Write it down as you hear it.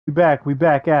We back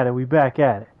at it. We back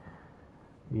at it.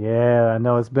 Yeah, I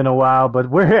know it's been a while, but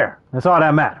we're here. That's all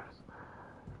that matters.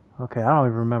 Okay, I don't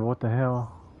even remember what the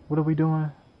hell. What are we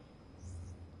doing?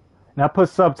 And I put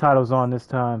subtitles on this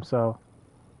time, so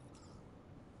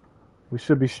we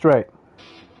should be straight.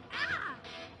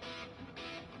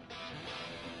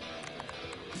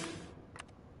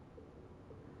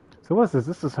 So what's this?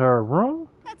 This is her room?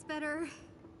 That's better.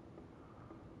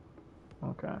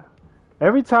 Okay.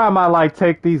 Every time I like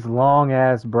take these long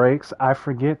ass breaks, I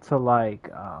forget to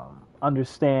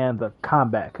understand the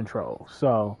combat controls.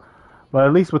 So, but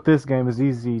at least with this game, it's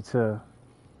easy to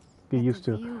get used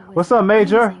to. What's up,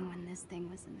 Major? When this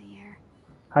thing was in the air.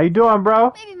 How you doing,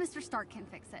 bro? Maybe Mr. Stark can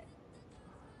fix it.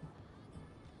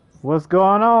 What's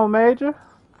going on, Major?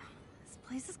 This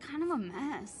place is kind of a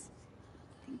mess.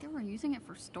 I think they were using it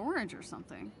for storage or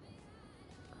something.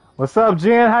 What's up,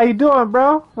 Jen? How you doing,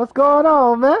 bro? What's going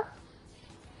on, man?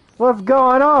 What's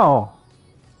going on?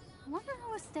 I wonder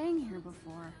who was staying here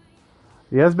before.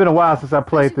 Yeah, it's been a while since I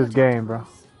played this game, bro.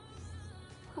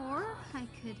 Or I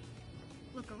could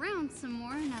look around some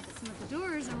more now that some of the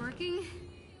doors are working.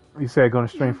 You said going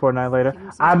to stream Fortnite later?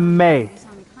 I may. Because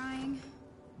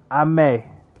I'm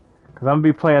going to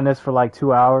be playing this for like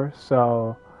 2 hours.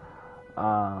 So,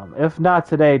 if not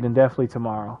today, then definitely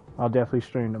tomorrow. I'll definitely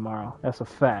stream tomorrow. That's a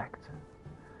fact.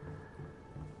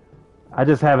 I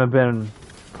just haven't been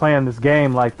playing this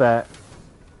game like that.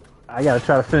 I got to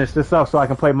try to finish this up so I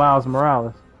can play Miles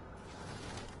Morales.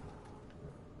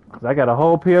 Because I got a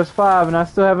whole PS5 and I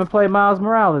still haven't played Miles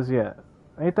Morales yet.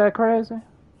 Ain't that crazy?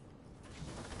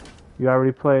 You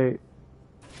already played?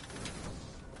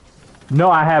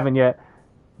 No, I haven't yet.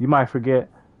 You might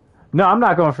forget. No, I'm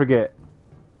not going to forget.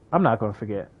 I'm not going to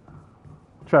forget.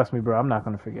 Trust me, bro. I'm not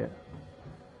going to forget.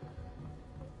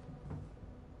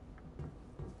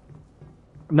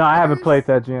 No, I haven't played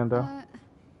that gym, though.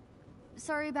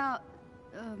 Sorry about,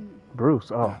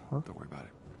 Bruce, oh. Don't worry about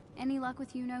it. Any luck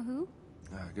with you-know-who?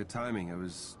 Good timing. I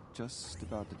was just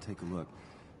about to take a look.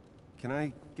 Can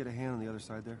I get a hand on the other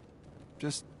side there?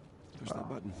 Just push that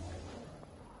button.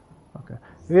 Okay.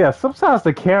 Yeah, sometimes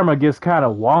the camera gets kind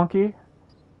of wonky.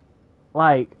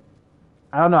 Like,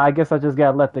 I don't know, I guess I just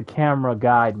gotta let the camera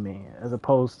guide me as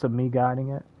opposed to me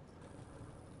guiding it.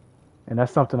 And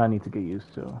that's something I need to get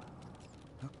used to.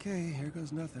 Okay, here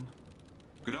goes nothing.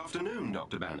 Good afternoon,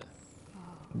 Dr. Banner.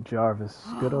 Jarvis.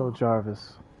 Good old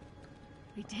Jarvis.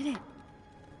 We did it.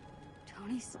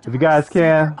 Tony Stark. If you guys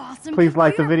can, awesome please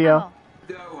like the video.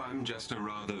 Oh, I'm just a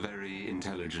rather very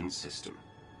intelligent system.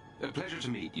 A pleasure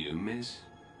to meet you, Miss...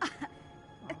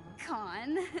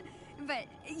 Khan. But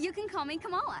you can call me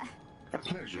Kamala. A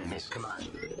pleasure, Miss Kamala.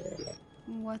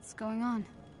 What's going on?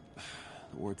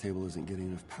 The war table isn't getting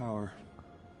enough power.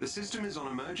 The system is on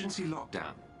emergency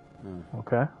lockdown.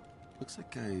 Okay. Looks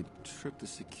like I tripped the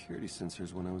security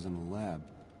sensors when I was in the lab.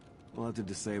 We'll have to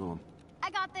disable them.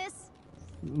 I got this.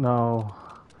 No.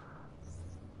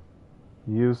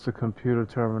 Use the computer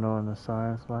terminal in the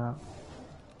science lab.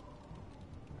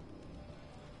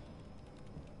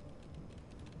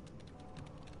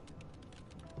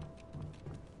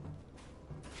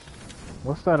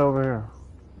 What's that over here?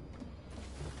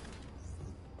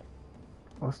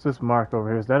 What's this mark over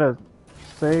here? Is that a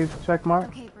save check mark?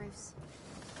 Okay, Bruce.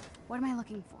 What am I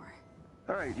looking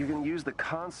for? Alright, you can use the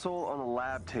console on the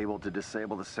lab table to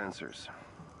disable the sensors.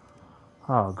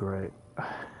 Oh, great.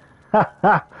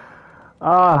 Ah.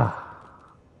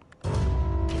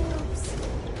 Oops.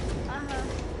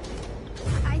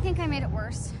 I think I made it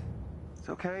worse. It's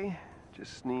okay.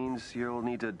 Just means you'll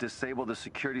need to disable the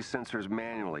security sensors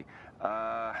manually.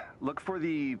 Look for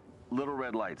the little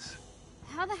red lights.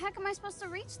 How the heck am I supposed to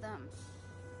reach them?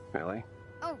 Really?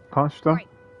 Oh, Punch them? right.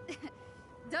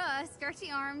 Duh,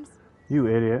 skirty arms. You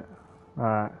idiot.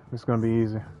 Alright, it's gonna be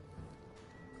easy.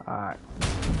 Alright.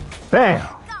 Bam!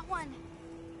 Got one.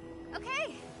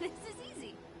 Okay, this is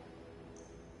easy.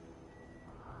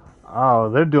 Oh,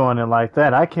 they're doing it like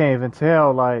that. I can't even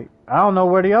tell, like, I don't know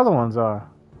where the other ones are.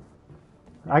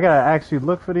 I gotta actually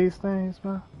look for these things,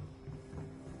 man.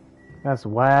 That's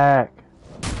whack.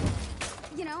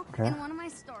 You know, in one of my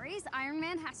stories, Iron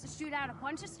Man has to shoot out a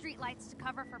bunch of streetlights to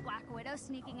cover for Black Widow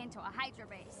sneaking into a Hydra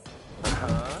base.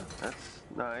 That's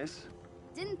nice.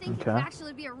 Didn't think it would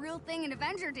actually be a real thing an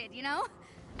Avenger did, you know?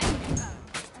 I mean,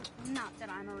 not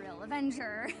that I'm a real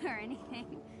Avenger or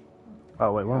anything.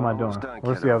 Oh, wait, what am I doing? Done,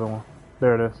 Where's kiddo. the other one?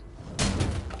 There it is.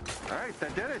 Alright,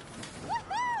 that did it.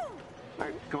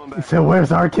 Alright, come on back. He said,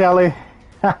 where's R. Kelly?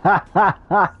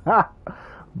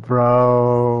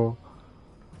 Bro.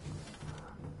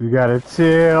 You gotta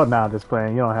chill. Nah, just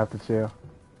playing. You don't have to chill.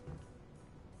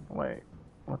 Wait,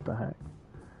 what the heck?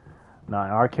 Nah,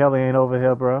 R. Kelly ain't over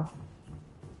here, bro.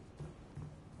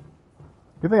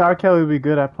 You think R. Kelly would be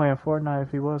good at playing Fortnite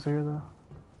if he was here, though?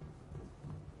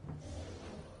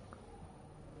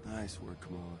 Nice work,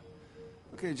 Kamala.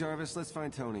 Okay, Jarvis, let's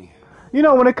find Tony. You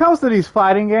know, when it comes to these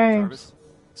fighting games,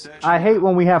 Jarvis? I hate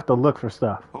when we have to look for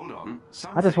stuff. Hold on.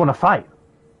 I just want to fight.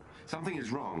 Something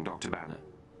is wrong, Dr. Banner.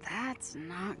 That's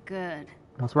not good.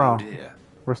 What's wrong? Oh dear.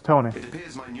 Where's Tony? It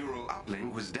appears my neural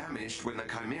uplink was damaged when the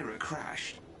Chimera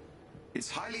crashed. It's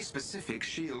highly specific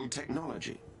shield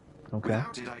technology. Okay.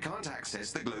 Without it, I can't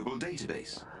access the global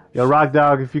database. Yo, Rock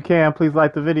Dog, if you can, please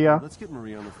like the video. Let's get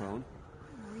Maria on the phone.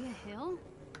 Maria Hill?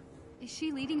 Is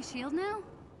she leading S.H.I.E.L.D.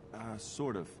 now?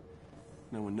 Sort of.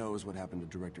 No one knows what happened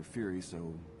to Director Fury,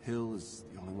 so Hill is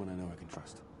the only one I know I can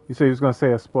trust. You said you was going to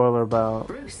say a spoiler about...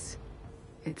 Bruce,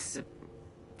 it's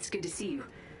good to see you.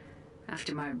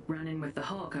 After my run-in with the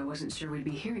Hulk, I wasn't sure we'd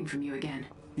be hearing from you again.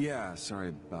 Yeah, sorry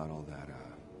about all that.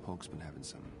 Hulk's been having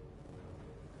some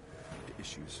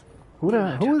issues. Who is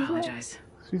that? Apologize.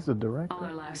 She's the director. All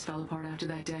our lives fell apart after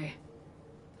that day.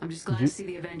 I'm just glad to see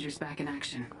the Avengers back in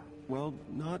action. Well,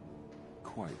 not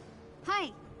quite.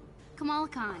 Hi, Kamala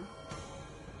Khan.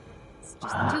 It's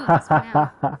just the two of us for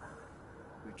now. We're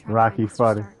trying to Rocky find Mr.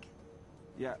 Funny. Stark.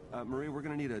 Yeah, Maria, we're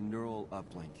gonna need a neural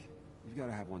uplink. You've got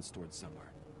to have one stored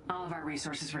somewhere. All of our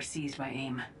resources were seized by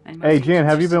AIM. And Hey, most Jen,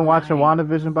 have agents you are still been watching lying.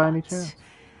 WandaVision by any But chance?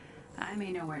 I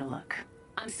may know where to look.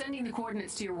 I'm sending the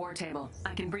coordinates to your war table.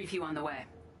 I can brief you on the way.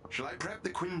 Shall I prep the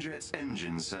Quinjet's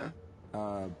engine, sir?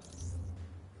 To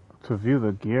view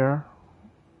the gear?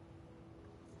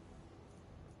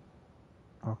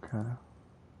 Okay.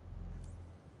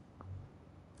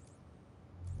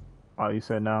 Oh, you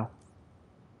said no?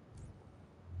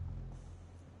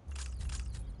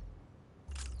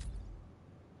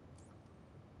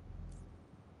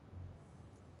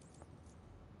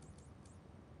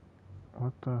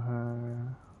 What the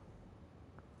heck?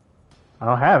 I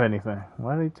don't have anything.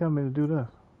 Why did he tell me to do this?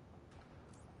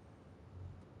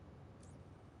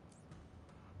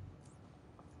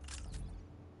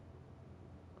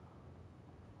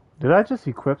 Did I just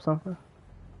equip something?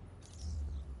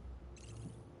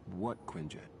 What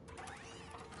Quinjet?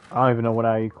 I don't even know what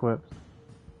I equipped.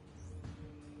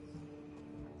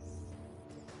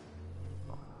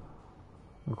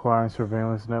 Requiring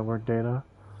surveillance network data.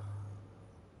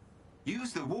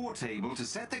 Use the war table to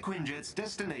set the Quinjet's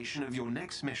destination of your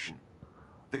next mission.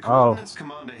 The Oh. coordinates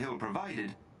Commander Hill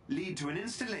provided lead to an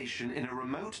installation in a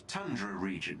remote tundra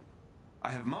region.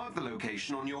 I have marked the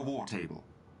location on your war table.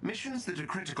 Missions that are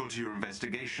critical to your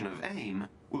investigation of AIM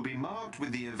will be marked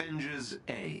with the Avengers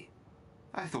A.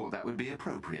 I thought that would be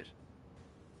appropriate.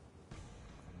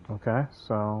 Okay,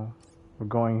 so we're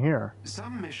going here.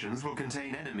 Some missions will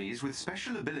contain enemies with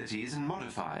special abilities and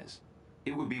modifiers.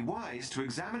 It would be wise to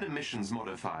examine a mission's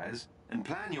modifiers and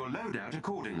plan your loadout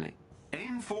accordingly.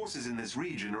 AIM forces in this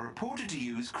region are reported to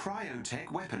use cryotech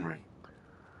weaponry.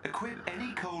 Equip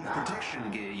any cold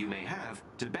protection gear you may have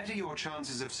to better your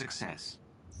chances of success.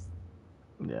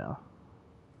 Yeah.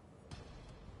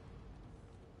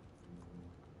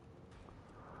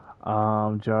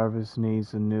 Jarvis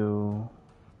needs a new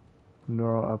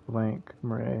neural uplink.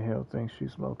 Maria Hill thinks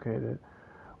she's located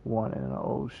one in an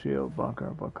old shield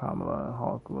bunker, but Kamala and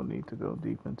Hulk will need to go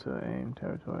deep into AIM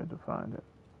territory to find it.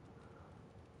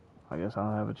 I guess I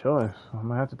don't have a choice. I'm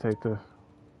gonna have to take this.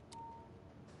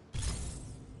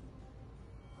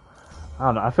 I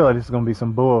don't know. I feel like this is gonna be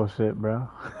some bullshit, bro.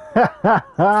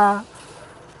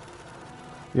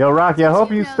 Yo, Rocky, I hope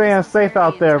you staying safe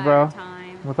out there, bro.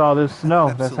 With all this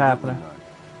snow that's happening. Not.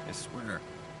 I swear.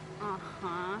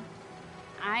 Uh-huh.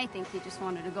 I think he just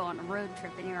wanted to go on a road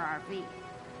trip in your RV.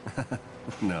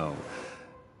 No.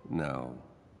 No.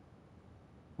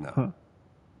 No.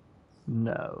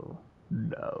 No.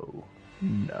 No.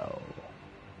 No.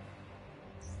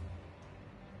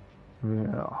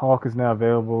 Yeah, Hulk is now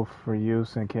available for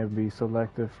use and can be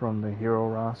selected from the hero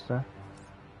roster.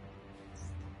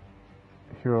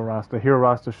 Hero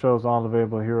roster shows all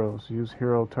available heroes. Use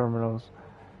hero terminals.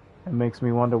 It makes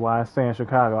me wonder why I stay in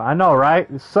Chicago. I know, right?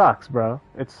 It sucks, bro.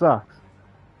 It sucks.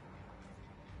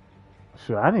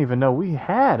 Sure, I didn't even know we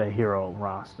had a hero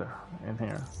roster in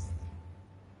here.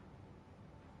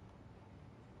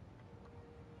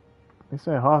 They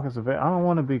say Hawk is available. I don't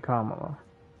want to be Kamala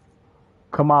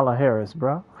Harris,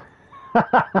 bro.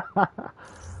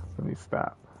 Let me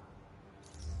stop.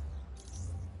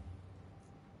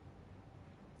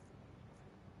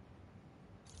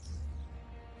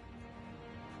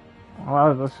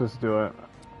 Well, let's just do it.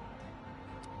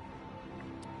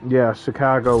 Yeah,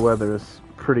 Chicago weather is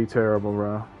pretty terrible,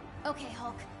 bro. Okay,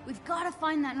 Hulk, we've got to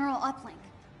find that neural uplink.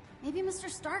 Maybe Mr.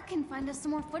 Stark can find us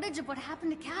some more footage of what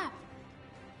happened to Cap.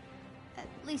 At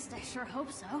least I sure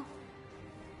hope so.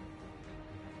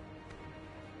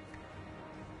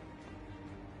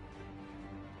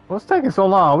 What's taking so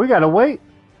long? We gotta wait?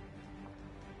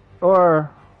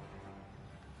 Or...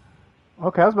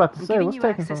 Okay, I was about to say, what's taking so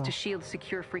long? I'm giving you access to S.H.I.E.L.D.'s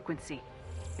secure frequency.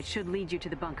 It should lead you to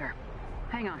the bunker.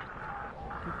 Hang on.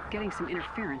 I'm getting some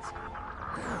interference.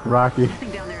 Rocky.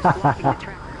 Something down there is blocking the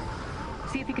tracker.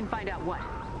 See if you can find out what.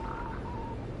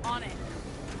 On it.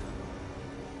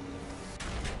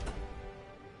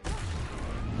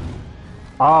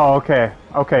 Oh, okay.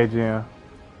 Okay, Gina.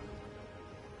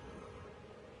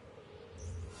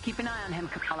 Keep an eye on him,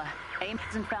 Kamala. AIM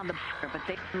hasn't found the bunker, but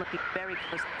they've been looking very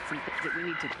close at some things that we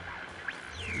need to do.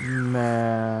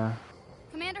 Man.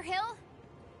 Commander Hill?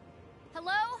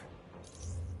 Hello?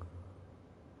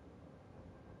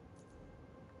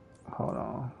 Hold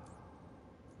on.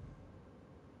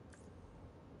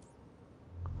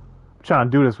 I'm trying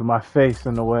to do this with my face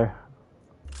in the way.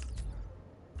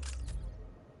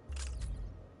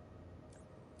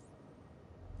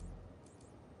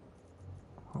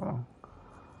 Hold on.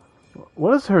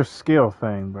 What is her skill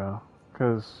thing, bro?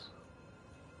 Because...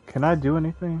 Can I do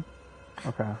anything?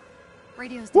 Okay.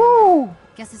 Radio's down. Woo!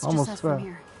 Guess it's Almost just us from fell.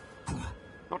 here.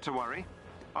 Not to worry.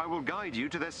 I will guide you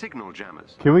to their signal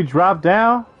jammers. Can we drop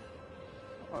down?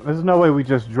 There's no way we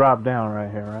just drop down right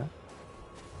here, right?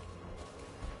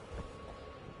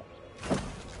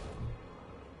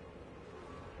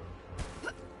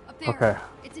 Up there. Okay.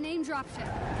 It's an AIM dropship.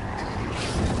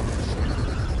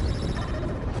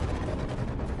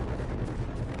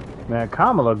 Man,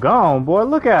 Kamala gone, boy.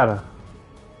 Look at her.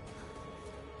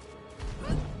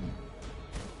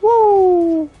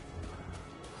 Woo!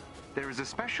 There is a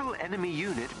special enemy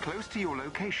unit close to your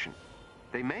location.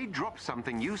 They may drop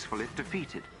something useful if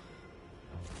defeated.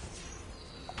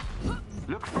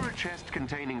 Look for a chest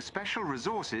containing special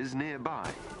resources nearby.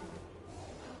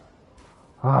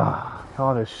 Ah,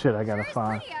 all this shit I gotta Sure is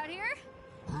find. pretty out here.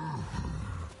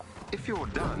 If you're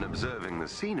done observing the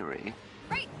scenery,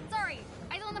 Right, sorry.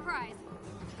 Eyes on the prize.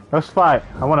 Let's fight.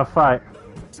 I wanna fight.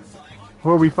 Who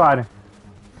are we fighting?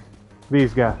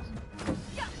 These guys.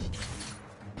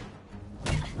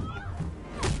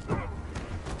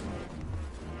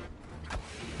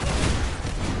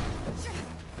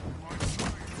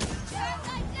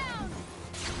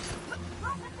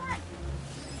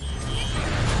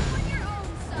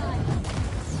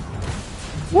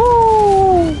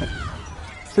 Woo!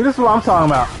 See, this is what I'm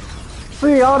talking about.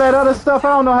 See, all that other stuff I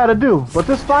don't know how to do. But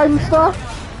this fighting stuff,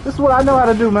 this is what I know how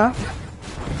to do, man.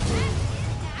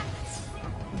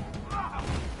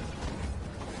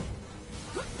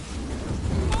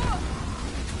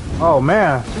 Oh,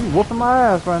 man. She's whooping my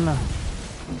ass right now.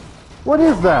 What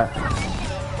is that?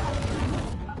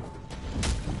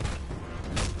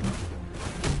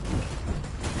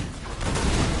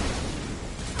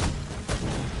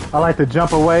 I like to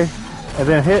jump away and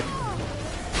then hit.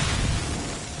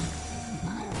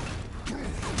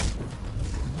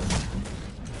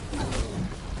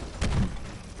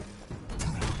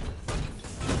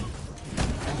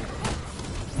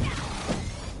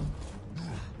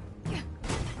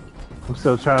 I'm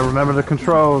still trying to remember the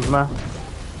controls, man.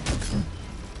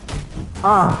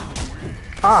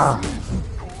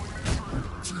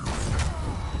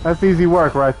 That's easy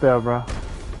work right there, bro.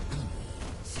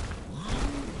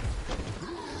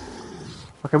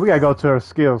 Okay, we gotta go to her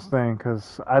skills thing,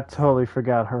 because I totally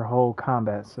forgot her whole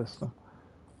combat system.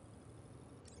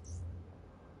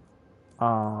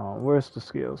 Where's the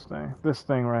skills thing? This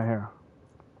thing right here.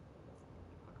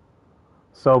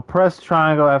 So press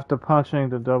triangle after punching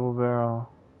the double barrel.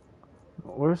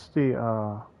 Where's the,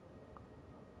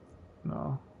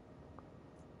 no.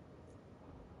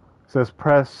 It says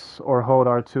press or hold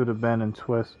R2 to bend and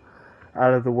twist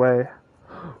out of the way.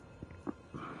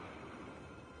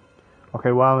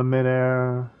 Okay, while in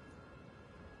midair.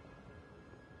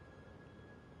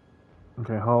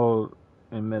 Okay, hold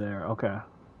in midair. Okay.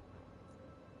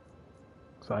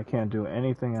 So I can't do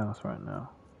anything else right now.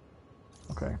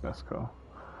 Okay, that's cool.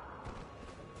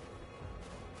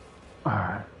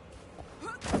 Alright.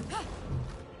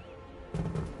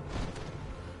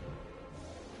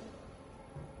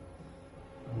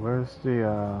 Where's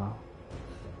the,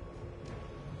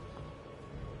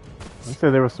 they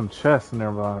said there was some chests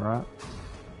nearby, right?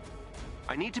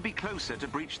 I need to be closer to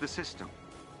breach the system.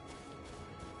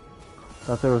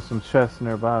 Thought there was some chests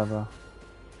nearby, though.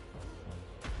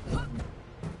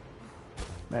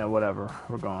 Man, whatever.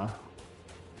 We're going.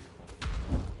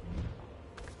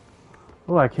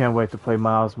 Oh, I can't wait to play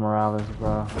Miles Morales,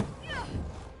 bro.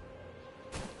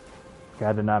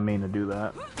 God did not mean to do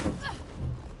that.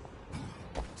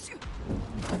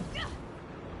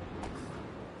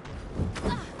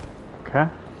 Okay.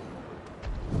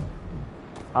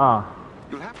 Ah.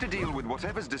 You'll have to deal with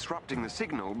whatever's disrupting the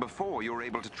signal before you're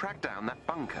able to track down that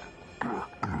bunker.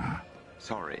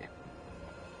 Sorry.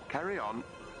 Carry on.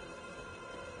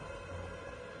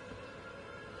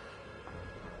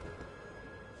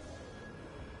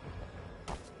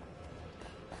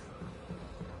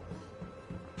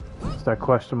 What's that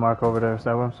question mark over there? Is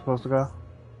that where I'm supposed to go?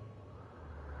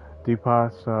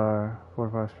 Depots are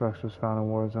fortified structures found in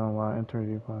war zone. While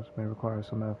entering depots may require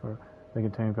some effort. They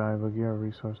contain valuable gear or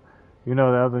resource. You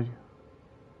know the other...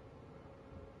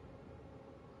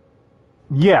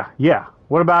 Yeah.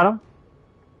 What about them?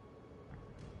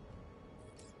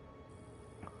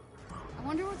 I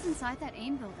wonder what's inside that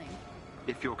AIM building.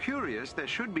 If you're curious, there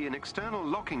should be an external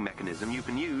locking mechanism you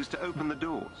can use to open the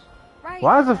doors. Right.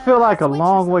 Why does it feel like a switch or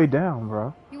long way something. down,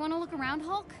 bro? You want to look around,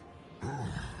 Hulk?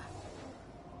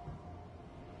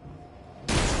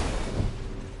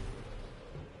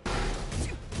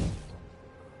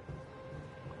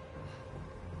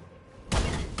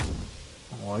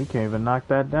 Well, you can't even knock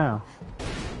that down.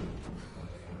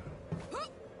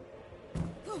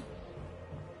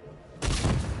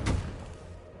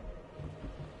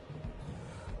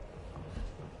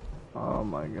 Oh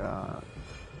my god.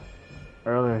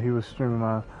 Earlier he was streaming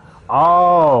my...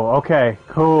 Oh, okay.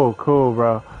 Cool,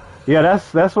 bro. Yeah,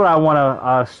 that's what I want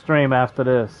to stream after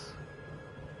this.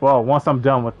 Well, once I'm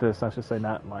done with this, I should say,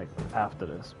 not like after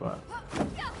this, but...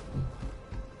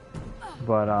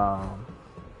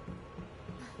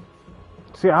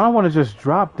 See, I don't want to just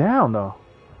drop down, though.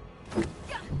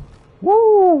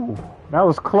 Woo! That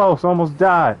was close. Almost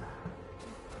died.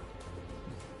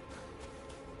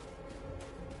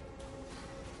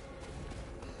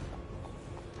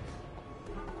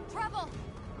 Trouble.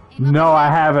 No, I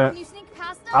haven't. Can you sneak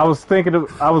past them? I was thinking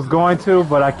I was going to,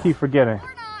 but I keep forgetting.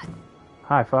 Or not?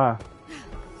 High five.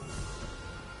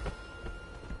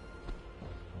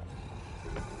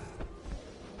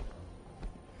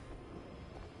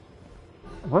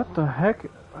 What the heck?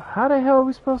 How the hell are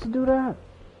we supposed to do that?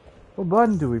 What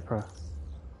button do we press?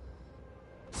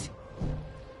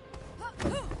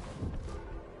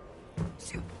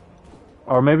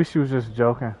 Or maybe she was just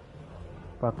joking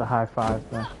about the high five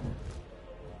thing.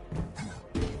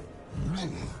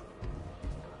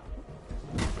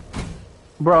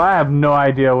 Bro, I have no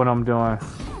idea what I'm doing.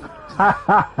 Oh,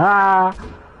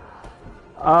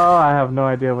 I have no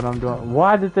idea what I'm doing.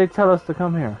 Why did they tell us to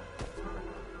come here?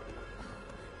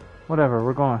 Whatever,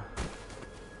 we're going.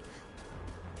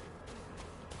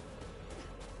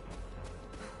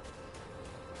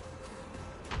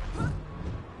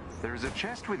 There is a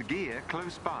chest with gear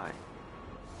close by.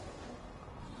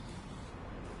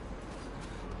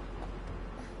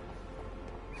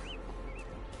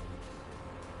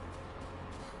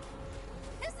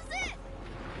 This is it.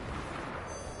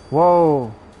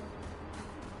 Whoa.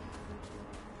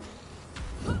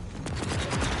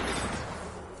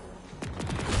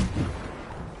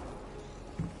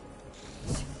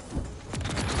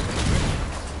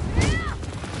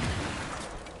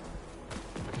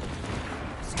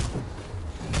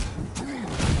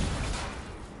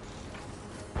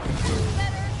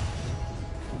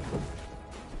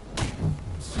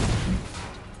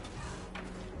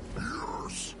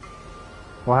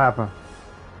 What happened?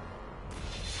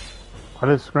 Why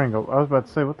did the screen go? I was about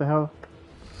to say, what the hell?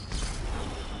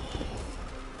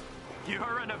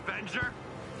 You're an Avenger?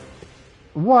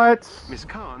 What? Miss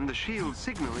Khan, the shield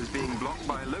signal is being blocked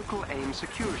by a local AIM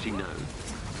security node.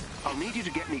 I'll need you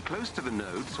to get me close to the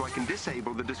node so I can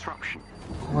disable the disruption.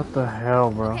 What the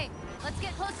hell, bro? Okay, let's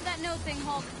get close to that node thing,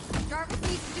 Hulk. Jarvis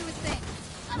needs to do his thing.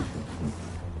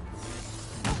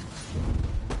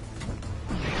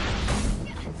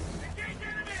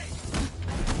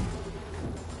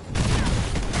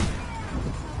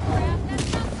 Crap,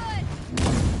 that's not good.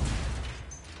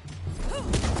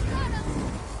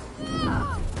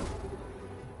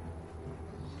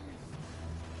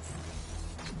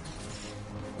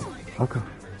 Okay.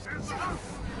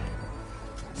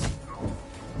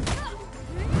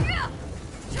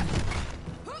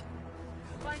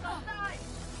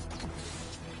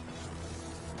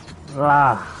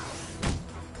 Ah.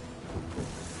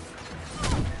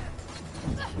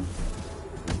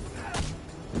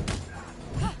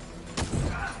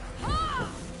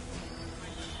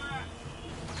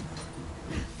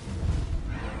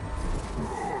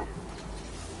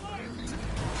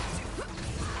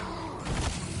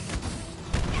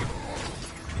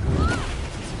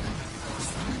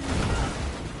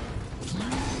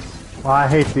 Well, I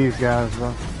hate these guys,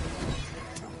 bro.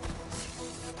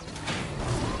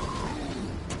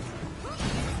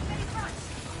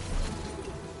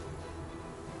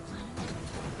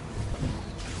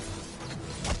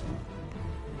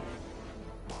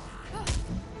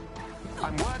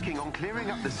 on clearing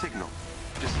up the signal.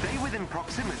 Just stay within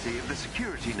proximity of the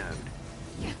security node.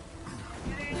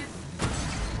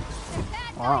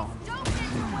 Wow.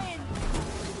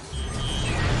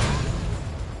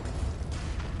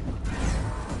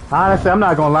 Honestly, I'm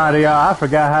not gonna lie to y'all. I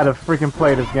forgot how to freaking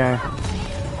play this game.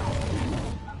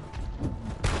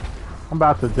 I'm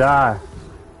about to die.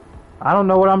 I don't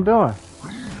know what I'm doing.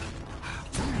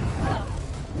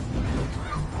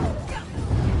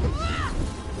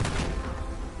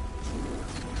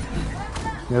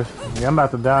 Yes, yeah, I'm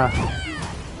about to die.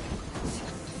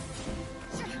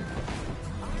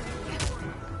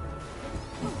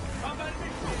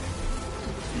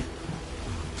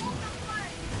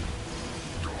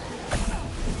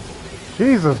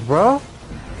 Jesus, bro.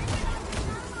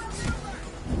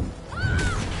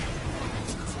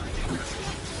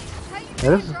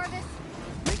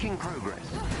 Making progress.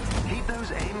 Keep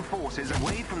those AIM forces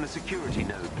away from the security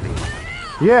node, please.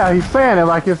 Yeah, he's saying it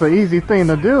like it's an easy thing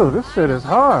to do. This shit is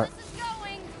hard.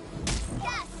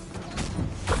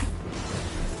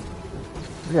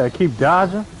 You gotta keep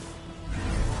dodging.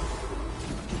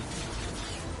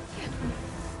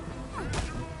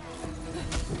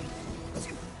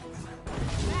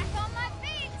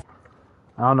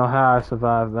 I don't know how I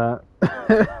survived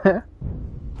that.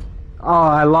 Oh,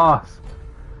 I lost.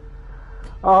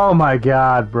 Oh my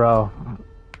god, bro.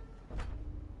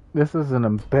 This is an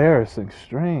embarrassing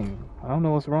stream. I don't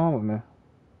know what's wrong with me.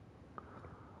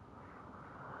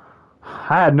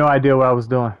 I had no idea what I was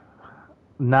doing.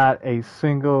 Not a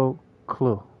single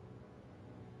clue.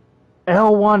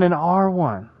 L1 and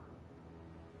R1.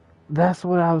 That's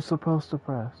what I was supposed to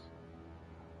press.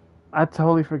 I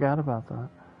totally forgot about that.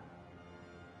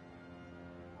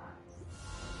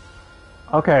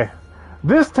 Okay.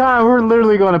 This time we're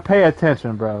literally going to pay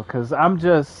attention, bro. Because I'm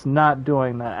just not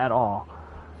doing that at all.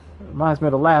 It reminds me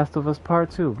of The Last of Us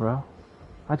Part 2, bro.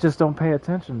 I just don't pay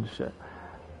attention to shit.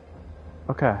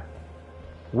 Okay.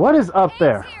 What is up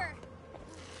there?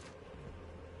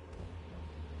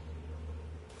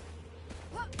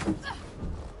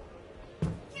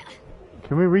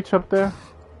 Can we reach up there?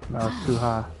 No, it's too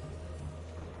high.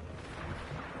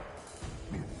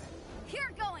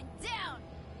 You're going down.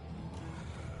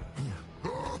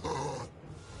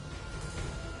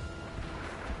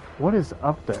 What is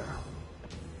up there?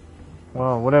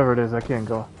 Well, whatever it is, I can't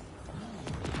go.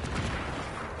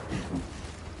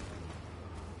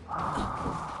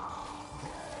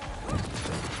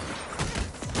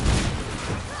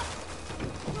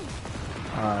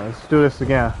 Alright, let's do this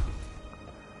again.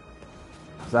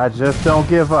 'Cause I just don't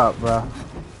give up, bro.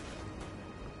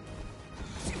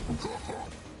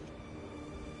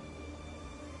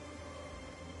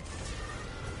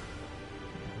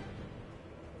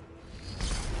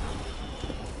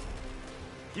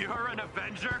 You're an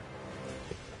Avenger?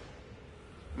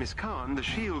 Miss Khan, the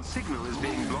shield signal is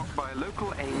being blocked by a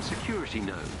local AIM security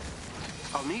node.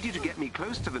 I'll need you to get me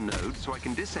close to the node so I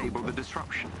can disable the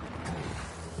disruption.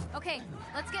 Okay,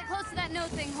 let's get close to that node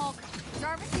thing, Hulk.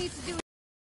 Jarvis needs to do.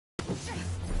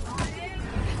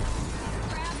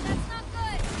 Crap, that's not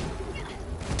good.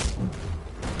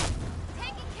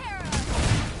 Taken care of.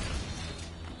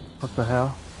 What the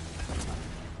hell?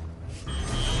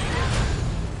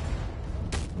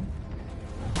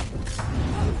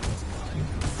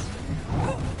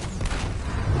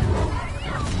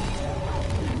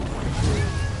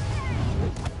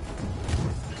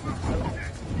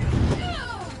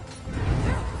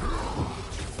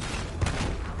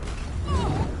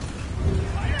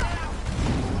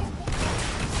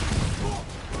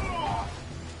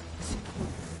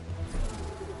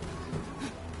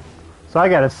 So I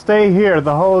gotta stay here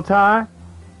the whole time?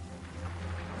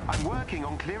 I'm working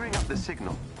on clearing up the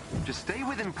signal. Just stay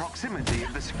within proximity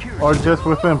of the security. Or just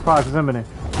within proximity?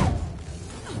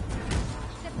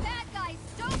 The bad guys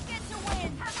don't get to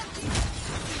win.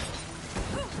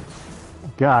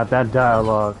 God, that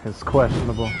dialogue is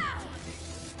questionable.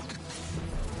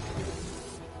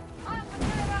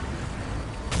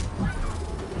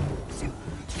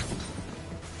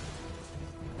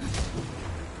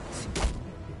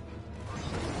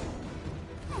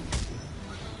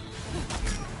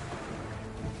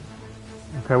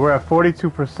 Okay, we're at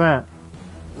 42%.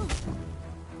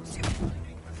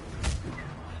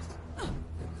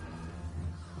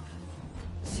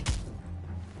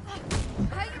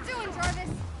 How you doing, Jarvis?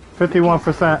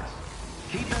 51%.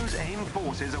 Keep those AIM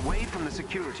forces away from the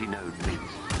security node, please.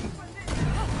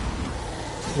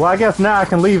 Well, I guess now I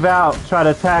can leave out, try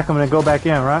to attack them, and then go back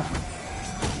in, right?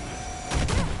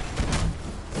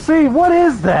 See, what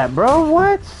is that, bro?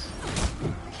 What?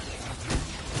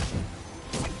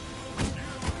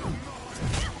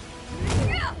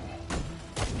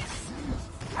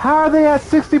 How are they at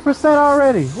 60%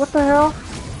 already? What the hell?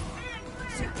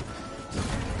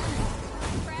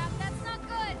 Crap, that's not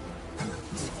good.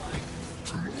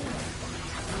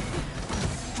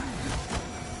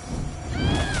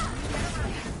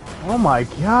 Oh my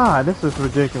god, this is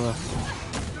ridiculous.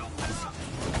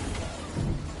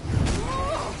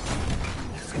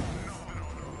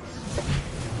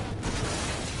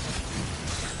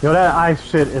 Yo, that ice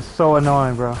shit is so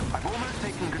annoying, bro. I've almost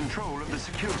taken control of the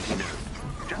security node.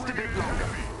 Just a bit longer.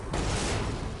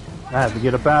 I have to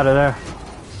get up out of there.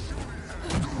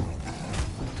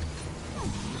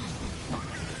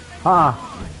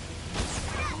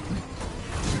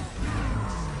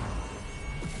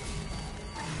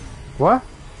 What?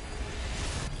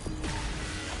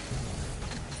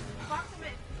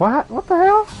 What the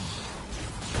hell?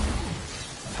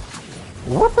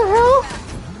 What the hell?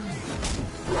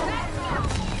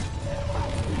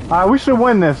 Alright, we should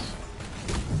win this.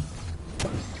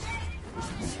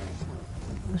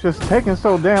 It's just taking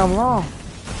so damn long.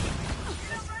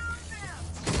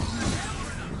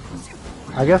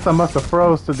 I guess I must have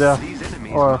froze to death. These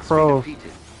enemies Or must be froze.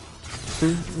 defeated.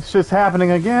 See, it's just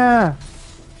happening again.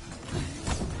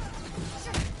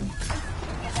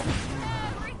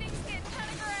 Everything's getting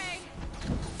kind of gray.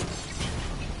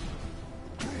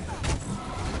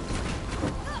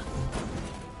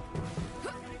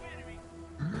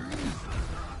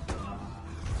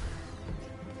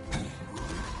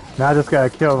 Now I just gotta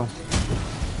kill him.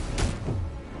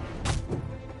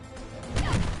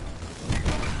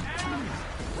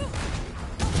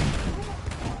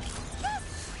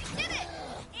 Did it!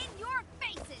 In your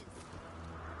faces!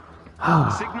 The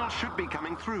signal should be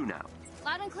coming through now.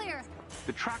 Loud and clear.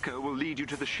 The tracker will lead you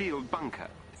to the shield bunker.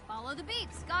 Follow the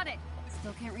beeps. Got it.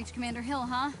 Still can't reach Commander Hill,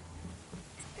 huh?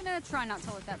 Gonna try not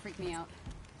to let that freak me out.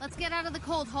 Let's get out of the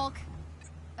cold, Hulk.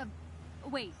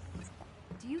 Wait.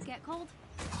 Do you get cold?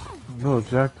 No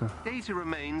objective. Data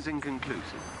remains inconclusive.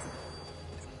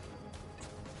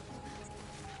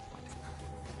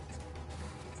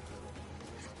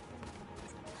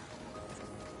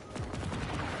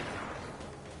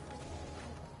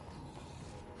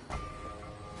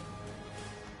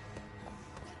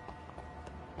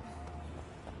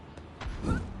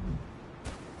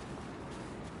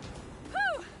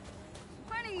 Whew!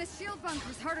 Finding the shield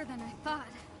bunker's harder than I thought.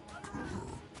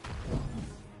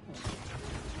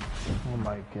 Oh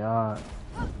my god.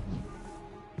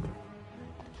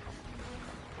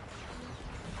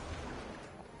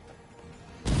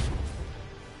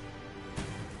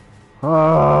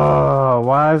 Oh,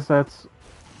 why is that?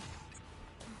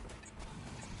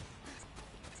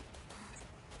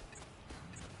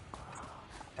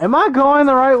 Am I going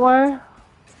the right way?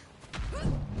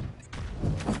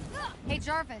 Hey,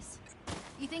 Jarvis.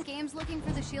 You think Aim's looking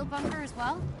for the shield bunker as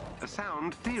well? A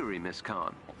sound theory, Miss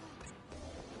Khan.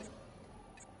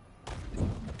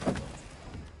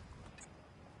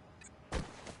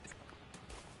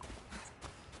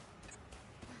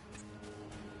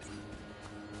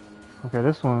 Okay,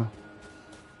 this one.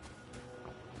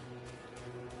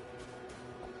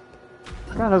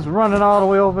 God, it's running all the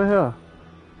way over here.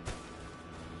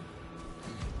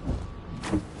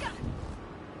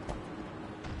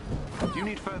 Do you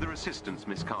need further assistance,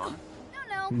 Miss Khan?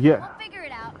 No. Yeah. We'll figure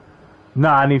it out.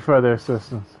 Nah, I need further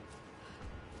assistance.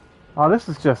 Oh, this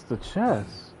is just the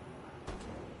chest.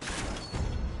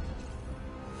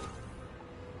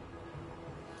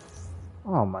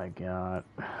 Oh my god.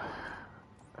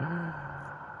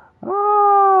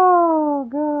 Oh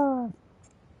god.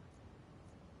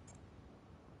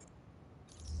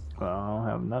 Well, I don't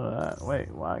have none of that.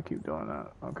 Wait, why I keep doing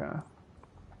that? Okay.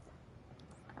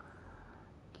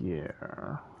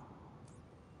 Gear.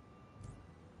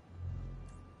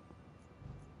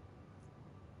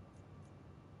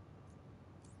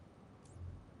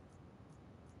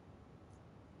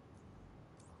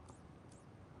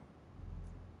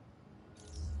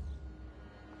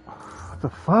 What the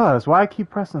fuzz? Why I keep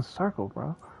pressing circle,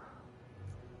 bro?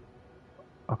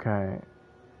 Okay.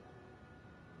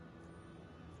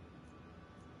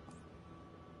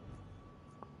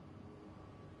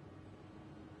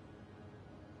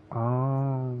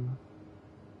 Um.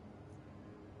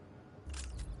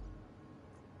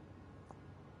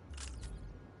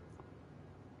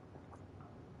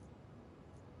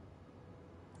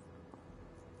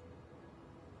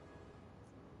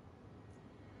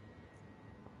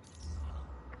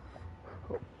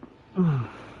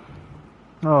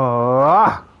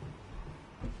 Oh.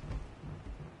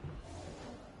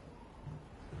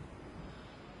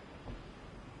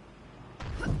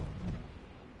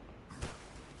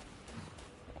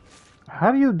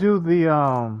 How do you do the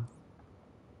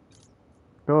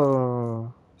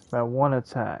That one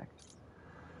attack.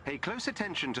 Pay close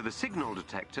attention to the signal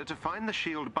detector to find the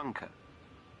shield bunker.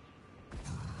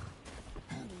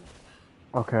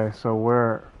 Okay, so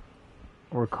we're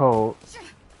cold.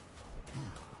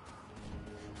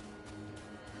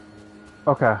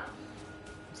 Okay.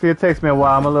 See, it takes me a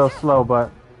while. I'm a little slow, but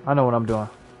I know what I'm doing.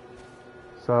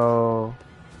 So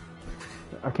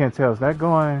I can't tell. Is that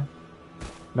going?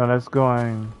 No, that's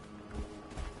going.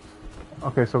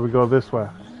 Okay, so we go this way.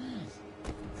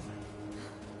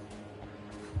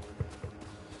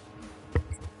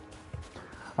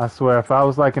 I swear, if I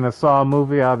was like in a Saw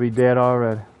movie, I'd be dead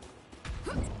already.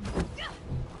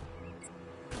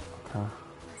 Okay.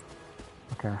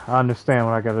 Okay, I understand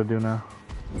what I gotta do now.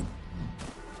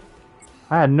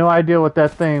 I had no idea what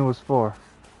that thing was for.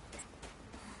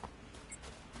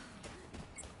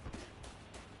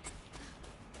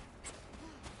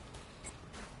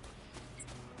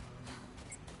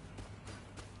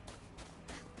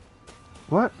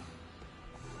 What?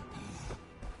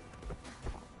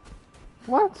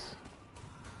 What?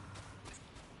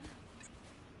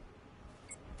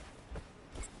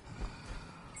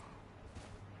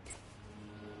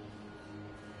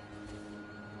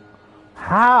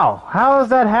 How? How is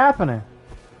that happening?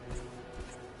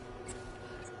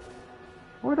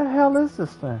 Where the hell is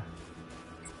this thing?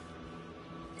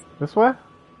 This way?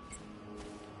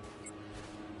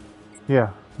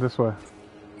 Yeah, this way.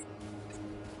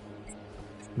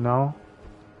 No.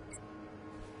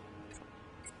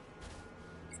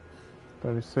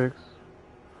 36.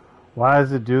 Why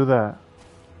does it do that?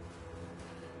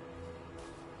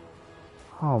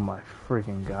 Oh my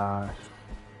freaking gosh.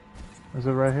 Is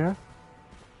it right here?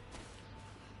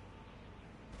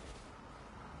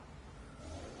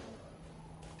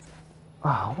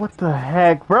 Oh, what the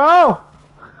heck, bro?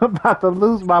 I'm about to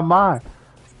lose my mind.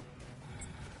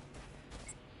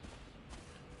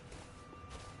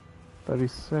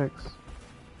 36.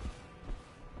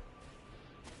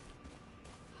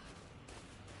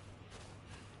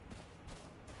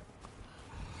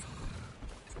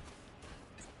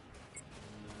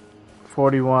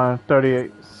 $41,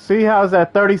 $38. See, how's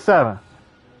that 37?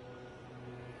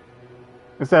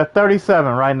 It's at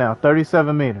 37 right now,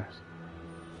 37 meters.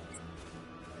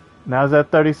 Now it's at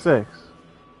 36.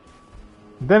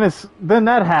 Then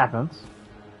that happens.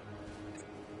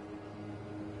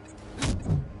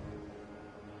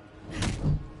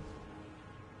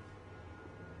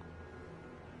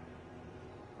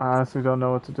 I honestly don't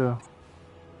know what to do.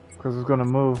 Because it's gonna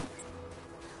move.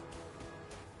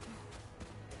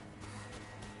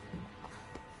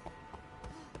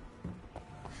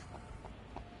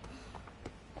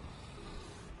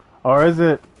 Or is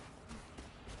it...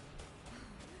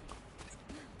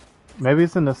 Maybe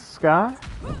it's in the sky?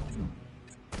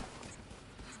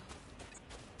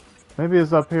 Maybe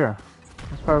it's up here.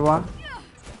 That's probably why.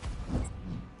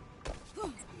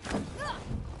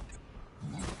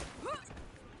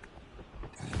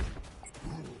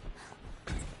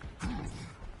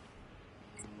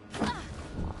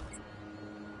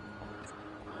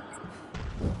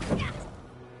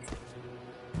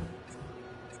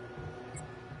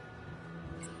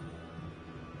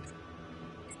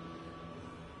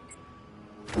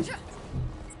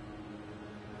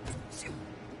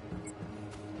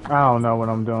 I don't know what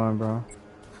I'm doing, bro.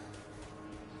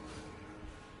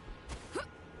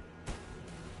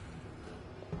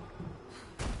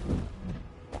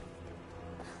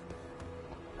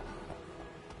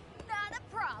 Not a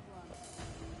problem.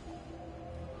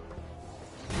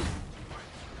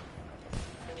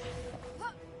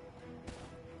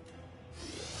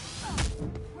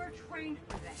 We're trained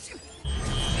for this.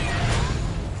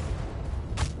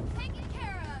 Taken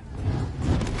care of.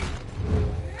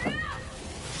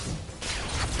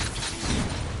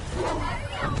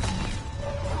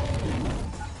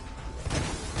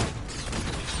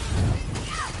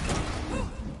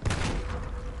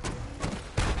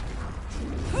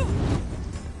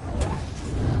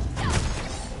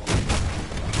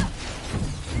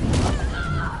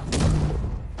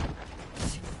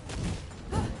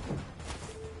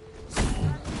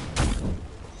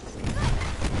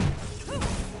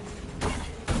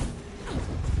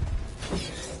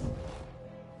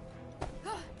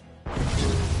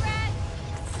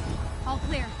 All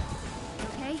clear.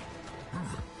 Okay?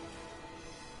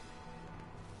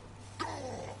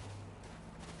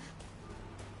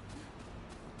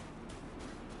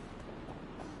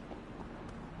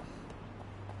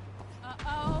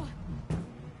 Uh-oh.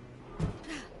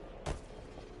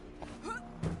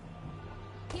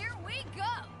 Here we go.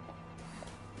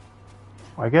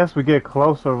 I guess we get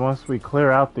closer once we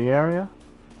clear out the area.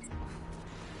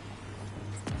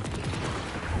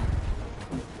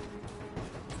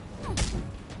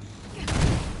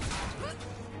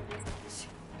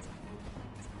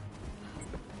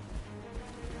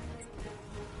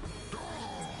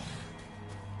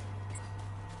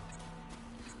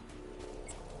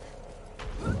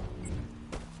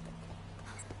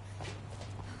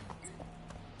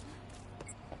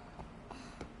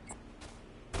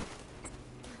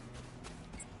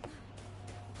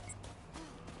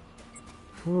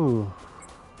 Ooh.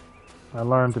 I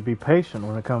learned to be patient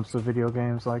when it comes to video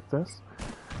games like this.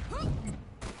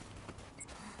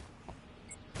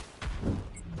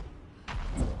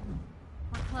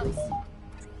 We're close.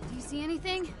 Do you see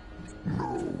anything?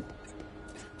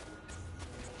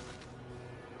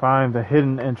 Find the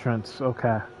hidden entrance.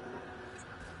 Okay.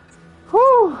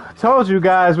 Whew! Told you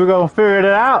guys we're gonna figure it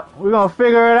out. We're gonna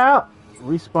figure it out.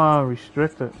 Respawn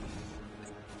restricted.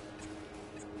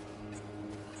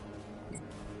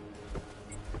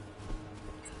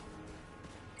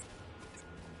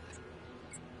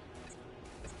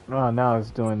 Oh, now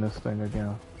it's doing this thing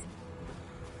again.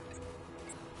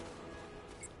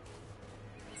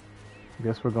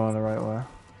 Guess we're going the right way.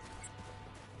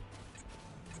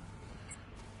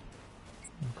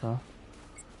 Okay.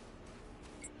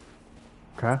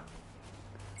 Okay.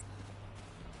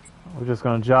 We're just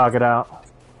gonna jog it out.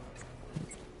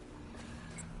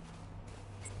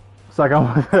 It's like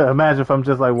I'm imagine if I'm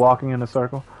just like walking in a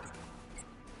circle.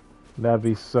 That'd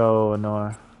be so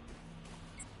annoying.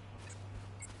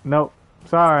 Nope.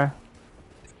 Sorry.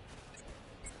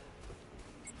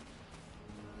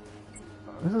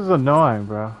 This is annoying,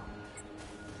 bro.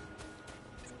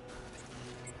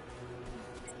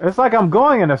 It's like I'm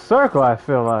going in a circle, I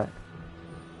feel like.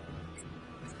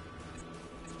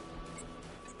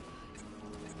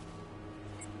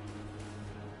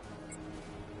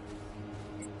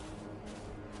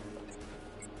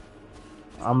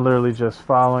 I'm literally just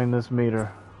following this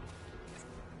meter.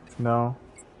 No.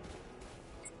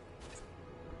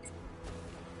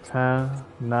 10,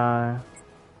 9.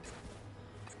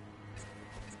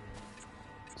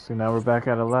 See, now we're back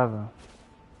at 11.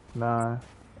 9,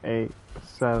 8,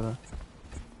 7.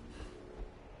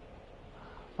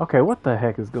 Okay, what the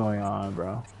heck is going on,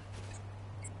 bro?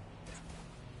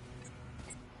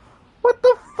 What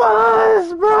the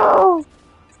fuzz, bro?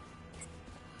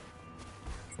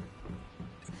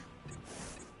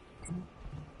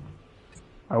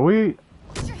 Are we...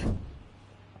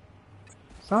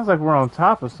 Sounds like we're on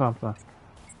top of something.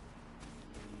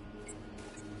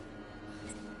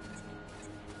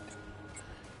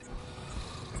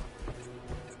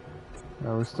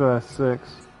 No, we're still at 6.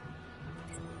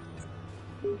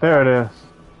 There it is.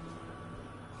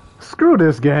 Screw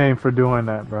this game for doing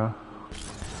that, bro.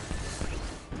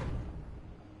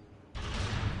 I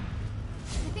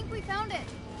think we found it.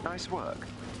 Nice work.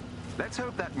 Let's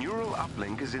hope that neural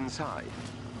uplink is inside.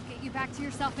 We'll get you back to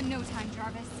yourself in no time,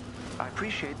 Jarvis. I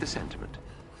appreciate the sentiment.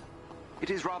 It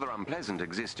is rather unpleasant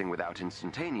existing without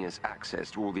instantaneous access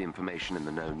to all the information in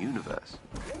the known universe.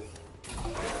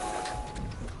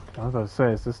 I was about to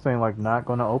say, is this thing like not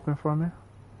going to open for me?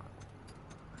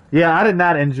 Yeah, I did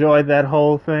not enjoy that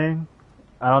whole thing.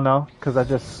 I don't know, because I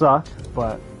just sucked,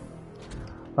 but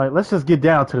like, let's just get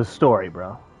down to the story,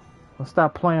 bro. Let's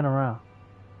stop playing around.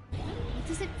 What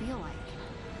does it feel like?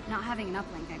 Not having an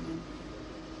uplink, I mean.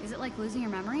 Is it like losing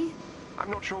your memory? I'm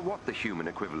not sure what the human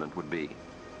equivalent would be.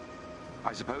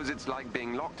 I suppose it's like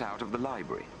being locked out of the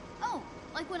library. Oh,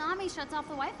 like when Ami shuts off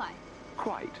the Wi-Fi.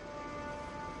 Quite.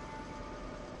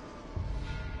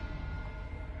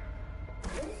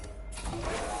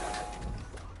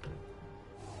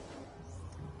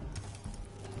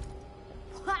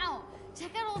 Wow,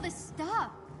 check out all this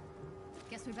stuff.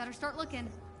 Guess we better start looking.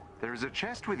 There is a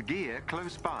chest with gear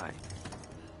close by.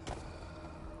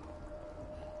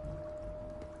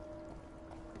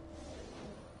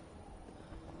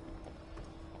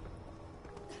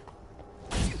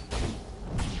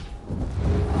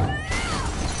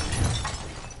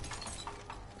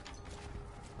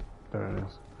 There it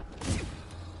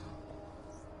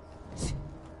is.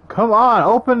 Come on,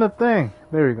 open the thing.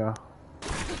 There we go.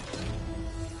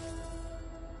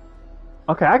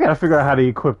 Okay, I gotta figure out how to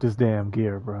equip this damn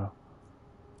gear, bro.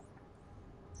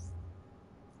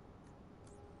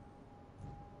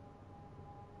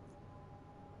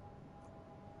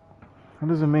 What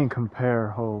does it mean, compare,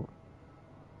 hold?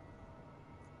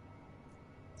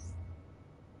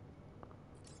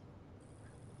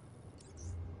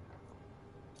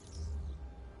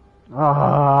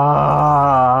 Ah.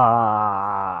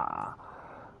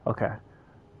 Okay.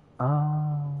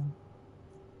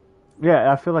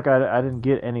 Yeah, I feel like I didn't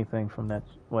get anything from that.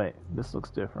 Wait, this looks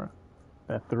different.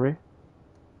 That 3?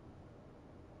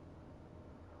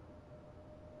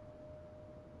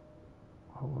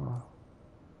 Hold on.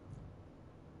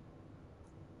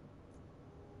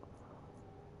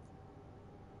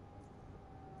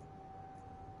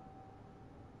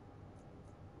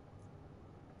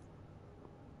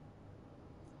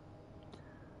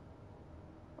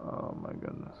 Oh my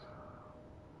goodness.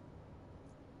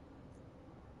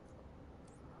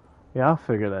 Yeah, I'll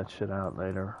figure that shit out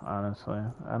later, honestly.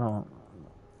 I don't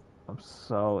I'm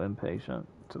so impatient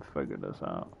to figure this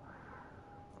out.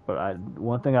 But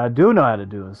one thing I do know how to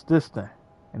do is this thing.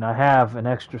 And I have an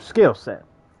extra skill set.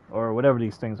 Or whatever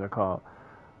these things are called.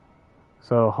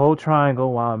 So hold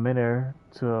triangle while I'm in air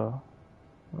to...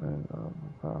 I'm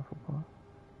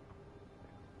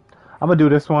gonna do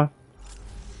this one.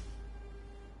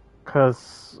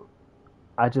 Because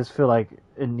I just feel like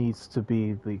it needs to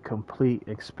be the complete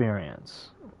experience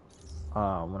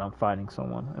when I'm fighting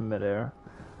someone in midair.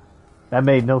 That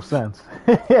made no sense.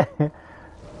 Okay.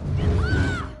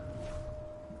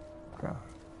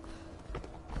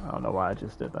 I don't know why I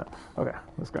just did that. Okay,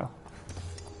 let's go.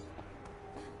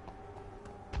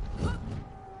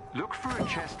 Look for a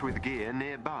chest with gear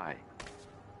nearby.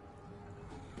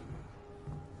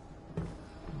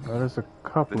 Oh, there's a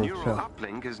couple The of neural chests.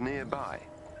 uplink is nearby.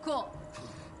 Cool.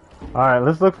 Alright,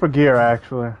 let's look for gear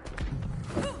actually.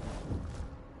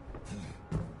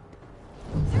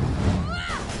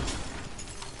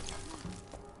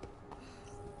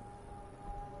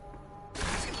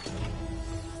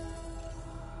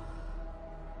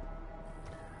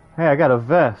 Hey, I got a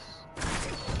vest.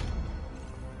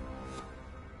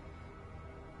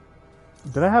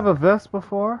 Did I have a vest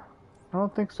before? I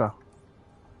don't think so.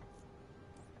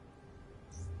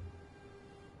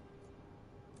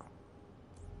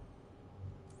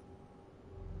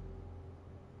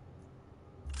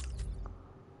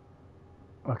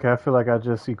 Okay, I feel like I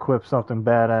just equipped something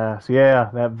badass. Yeah,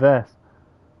 that vest.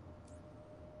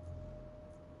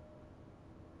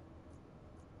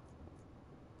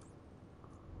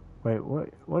 Wait,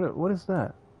 what is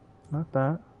that? Not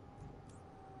that.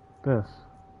 This.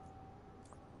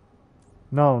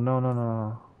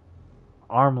 No.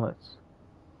 Armlets.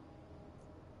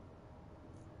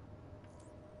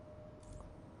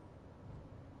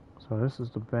 So this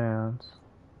is the bands.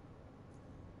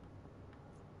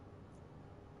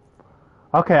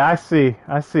 Okay, I see.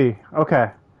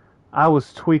 Okay. I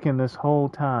was tweaking this whole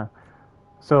time.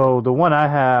 So the one I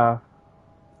have...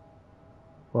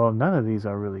 Well, none of these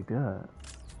are really good.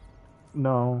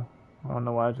 No. I don't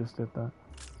know why I just did that.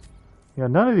 Yeah,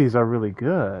 none of these are really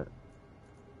good.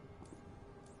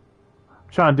 I'm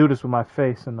trying to do this with my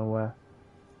face in the way.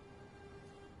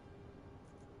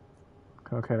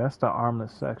 Okay, that's the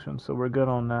armlet section, so we're good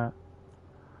on that.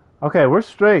 Okay, we're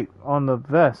straight on the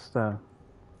vest then.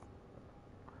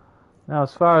 Now,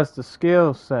 as far as the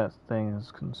skill set thing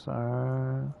is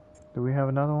concerned, do we have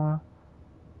another one?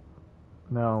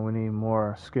 No, we need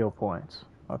more skill points.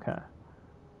 Okay.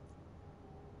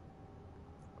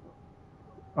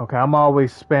 Okay, I'm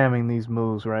always spamming these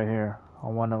moves right here. I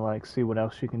want to like see what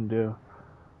else you can do.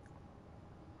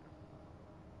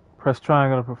 Press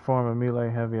triangle to perform a melee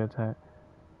heavy attack.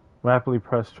 Rapidly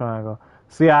press triangle.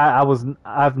 See,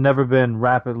 I've never been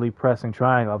rapidly pressing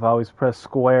triangle. I've always pressed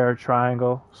square,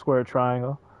 triangle, square,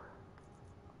 triangle.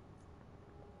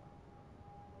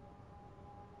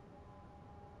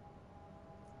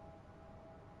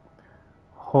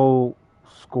 Hold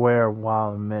square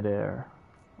while in midair.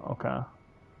 Okay.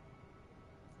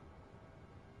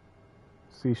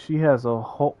 See, she has a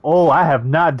whole... Oh, I have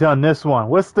not done this one.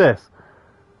 What's this?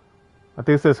 I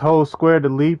think it says hold square to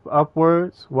leap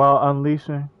upwards while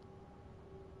unleashing.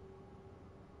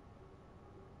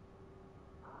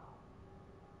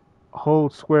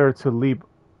 Hold square to leap.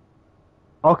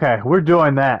 Okay, we're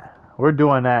doing that.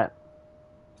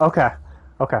 Okay.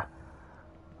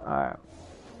 Alright.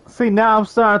 See, now I'm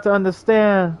starting to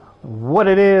understand what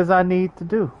it is I need to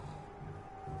do.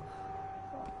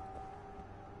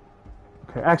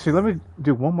 Okay, actually, let me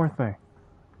do one more thing.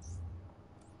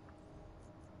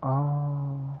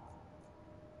 Oh.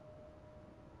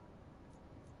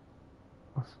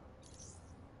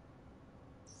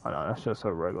 Oh no, that's just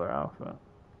a regular outfit.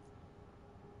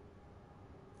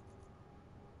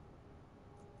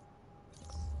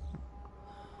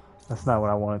 That's not what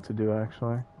I wanted to do,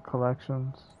 actually.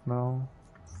 Collections? No.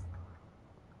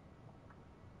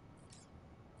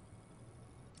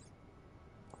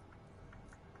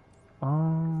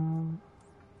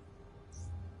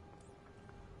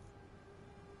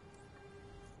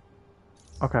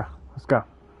 Okay, let's go.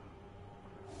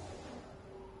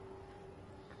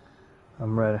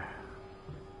 I'm ready.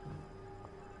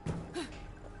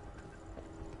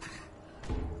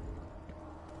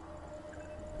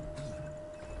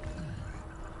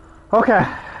 Okay.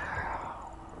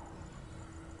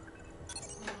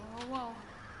 Whoa.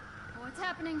 What's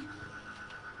happening?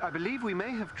 I believe we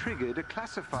may have triggered a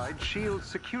classified shield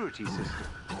security system.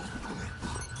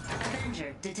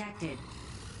 Avenger detected.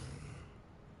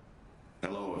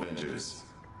 Hello, Avengers.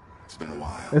 It's been a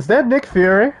while. Is that Nick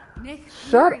Fury? Nick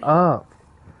Shut Fury. up.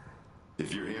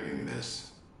 If you're hearing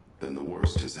this, then the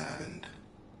worst has happened.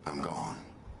 I'm gone.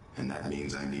 And that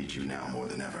means I need you now more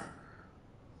than ever.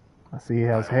 I see he has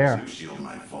I always hair. knew S.H.I.E.L.D.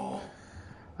 might fall.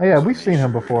 Oh yeah, So we've make seen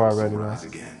him sure it before also already, though. rise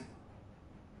again.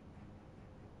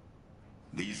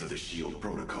 These are the S.H.I.E.L.D.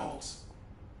 protocols.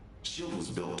 S.H.I.E.L.D. was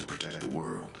built to protect the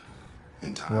world.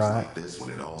 In times Right. like this,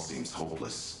 when it all seems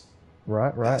hopeless,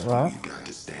 Right, that's when right. we've got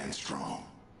to stand strong.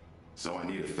 So I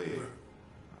need a favor.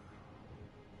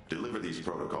 Deliver these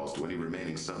protocols to any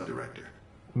remaining sub-director.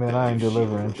 Man, They'll I ain't give S.H.I.E.L.D.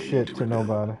 delivering what they need shit to to rebuild.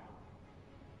 nobody.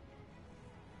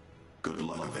 Good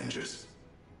luck, Avengers.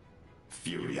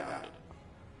 Fury out.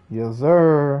 Yes,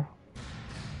 sir.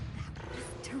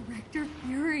 Director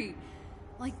Fury.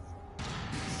 Like,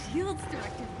 S.H.I.E.L.D.'s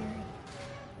Director Fury.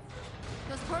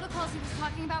 Those protocols he was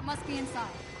talking about must be inside.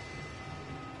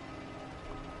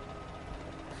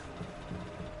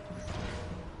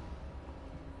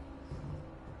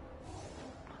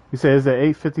 You say, is it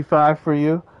 8:55 for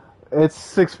you? It's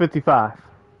 6:55.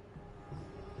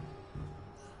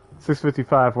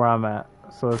 6:55 where I'm at.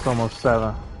 So it's almost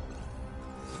 7.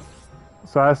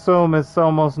 So I assume it's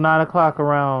almost 9 o'clock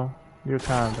around your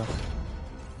time, though.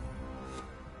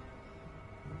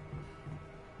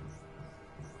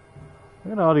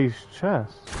 Look at all these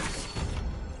chests.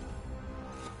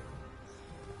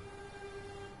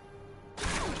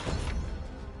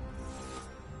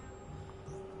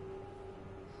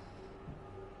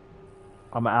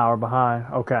 I'm an hour behind.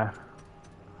 Okay.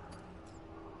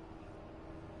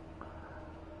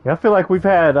 Yeah, I feel like we've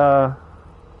had that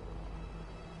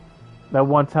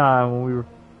one time when we were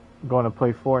going to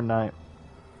play Fortnite.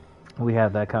 We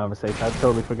had that conversation. I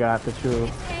totally forgot that you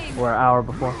were an hour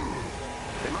before.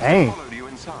 They must Dang. have followed you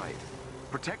inside.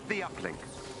 Protect the uplink.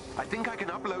 I think I can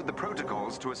upload the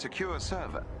protocols to a secure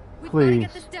server. We've got to Please.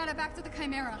 get this data back to the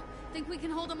Chimera. Think we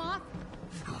can hold them off?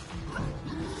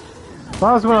 As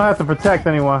long as we don't have to protect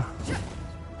anyone.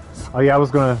 Oh yeah, I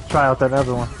was gonna try out that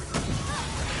other one.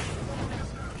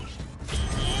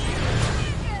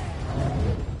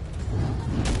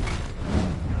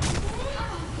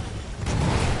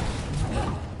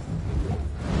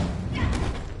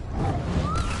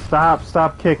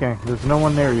 Stop kicking. There's no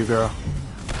one near you, girl.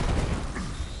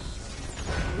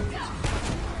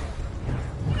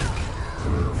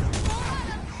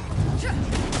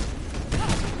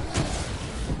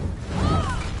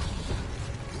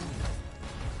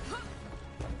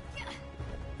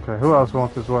 Okay, who else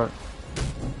wants this work?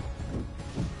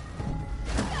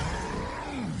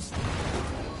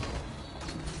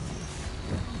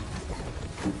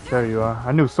 There you are.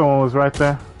 I knew someone was right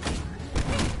there.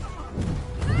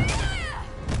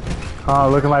 Oh,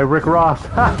 looking like Rick Ross.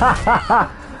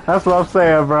 That's what I'm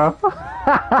saying, bro.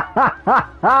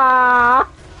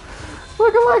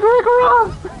 Looking like Rick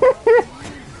Ross.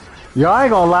 Yo, I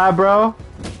ain't gonna lie, bro.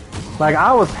 Like,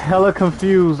 I was hella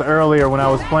confused earlier when I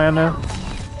was playing this.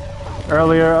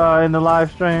 Earlier in the live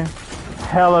stream.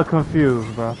 Hella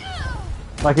confused, bro.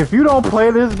 Like, if you don't play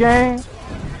this game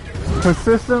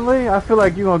consistently, I feel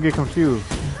like you're gonna get confused.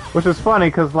 Which is funny,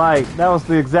 because, like, that was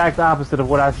the exact opposite of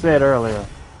what I said earlier.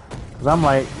 Because I'm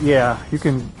like, yeah, you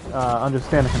can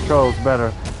understand the controls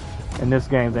better in this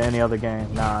game than any other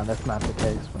game. Nah, that's not the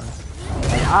case, bro.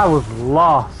 Like, I was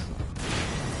lost.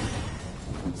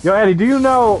 Yo, Eddie, do you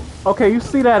know... Okay, you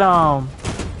see that,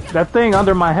 that thing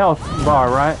under my health bar,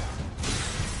 right?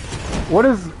 What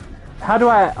is... How do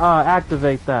I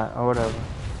activate that, or whatever?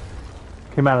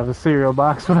 Came out of the cereal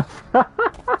box when I... The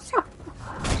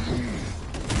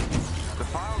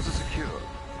files are secure.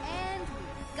 And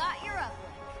we've got your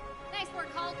uplink. Nice work,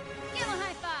 Hulk. Give him a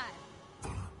high five.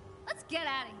 Let's get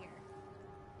out of here.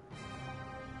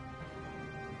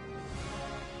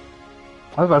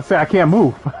 I was about to say, I can't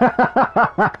move.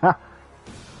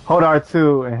 Hold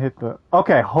R2 and hit the...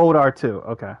 Okay, hold R2.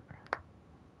 Okay.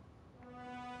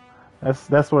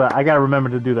 That's what I gotta remember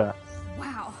to do that.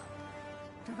 Wow.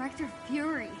 Director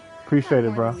Fury. Appreciate Got it,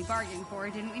 more bro. than we bargained for,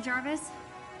 didn't we, Jarvis?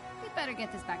 We better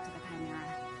get this back to the Chimera.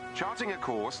 Charting a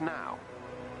course now.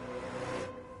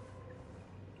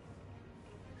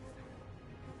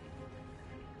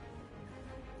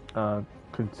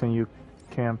 Continue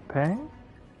campaign.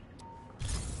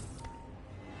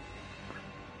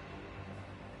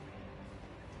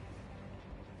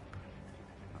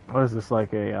 What is this,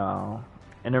 like a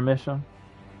intermission?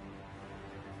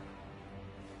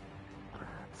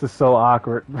 This is so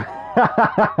awkward. My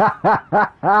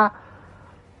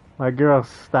girl,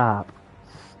 stop.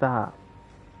 Stop.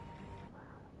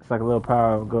 It's like a little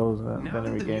power goes and Now then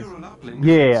it that the regains. neural uplink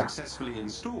Yeah. has been successfully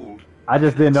installed, I just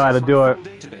you can didn't know how to access do my it. full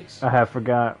database. I have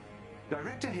forgot.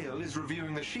 Director Hill is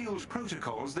reviewing the S.H.I.E.L.D.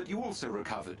 protocols that you also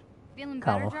recovered. Feeling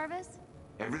Come better, on. Jarvis?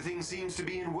 Everything seems to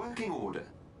be in working order.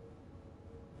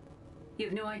 You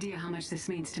have no idea how much this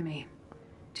means to me.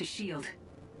 To S.H.I.E.L.D.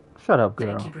 Shut up,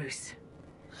 girl. Thank you, Bruce.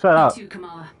 Shut You up. too,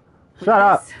 Kamala. With Shut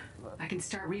up. this, I can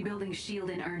start rebuilding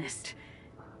S.H.I.E.L.D. in earnest.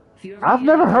 If you ever I've need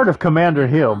never anything, heard of Commander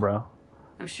give me a Hill, call. bro.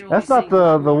 I'm sure That's we'll not be seeing a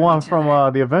lot the more of one each from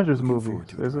other. the Avengers Looking movies, forward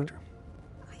to it, is it? Director.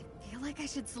 I feel like I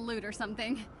should salute or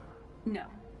something. No,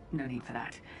 no need for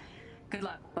that. Good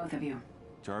luck, both of you.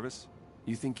 Jarvis,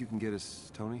 you think you can get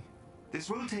us Tony? This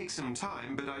will take some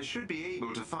time, but I should be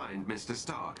able to find Mr.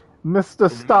 Stark. Mr. In the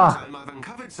Stark. meantime, I've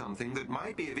uncovered something that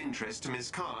might be of interest to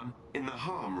Miss Khan in the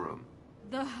harm room.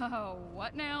 The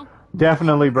what now?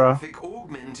 Definitely, bro. Holographic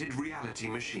augmented reality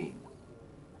machine.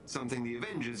 Something the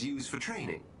Avengers use for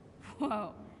training.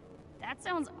 Whoa, that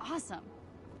sounds awesome.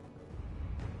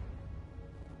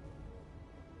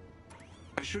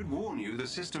 I should warn you, the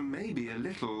system may be a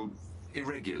little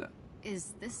irregular.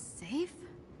 Is this safe?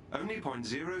 Only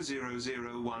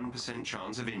 0.0001%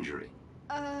 chance of injury.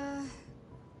 Okay.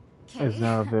 It's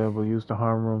now available. Use the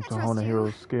harm room I to hone a trust you.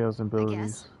 hero's skills and I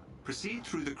abilities. guess. Proceed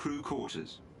through the crew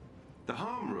quarters. The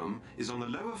harm room is on the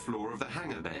lower floor of the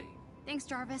hangar bay. Thanks,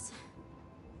 Jarvis.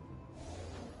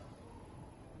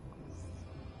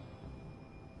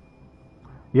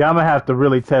 Yeah, I'm gonna have to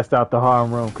really test out the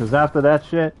harm room, because after that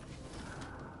shit,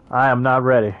 I am not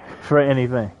ready for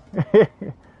anything.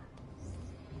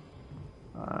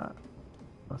 Alright,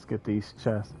 let's get these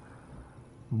chests.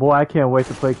 Boy, I can't wait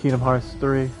to play Kingdom Hearts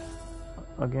 3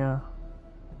 again.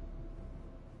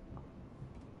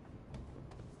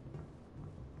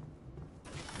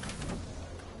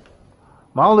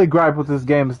 My only gripe with this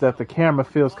game is that the camera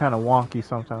feels kind of wonky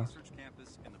sometimes.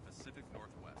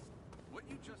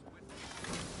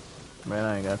 Man,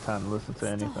 I ain't got time to listen to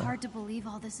anything. Still hard to believe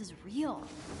all this is real.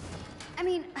 I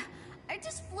mean, I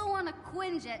just flew on a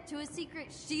Quinjet to a secret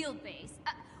S.H.I.E.L.D. base.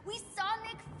 We saw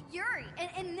Nick Fury,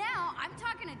 and now I'm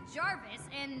talking to Jarvis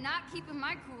and not keeping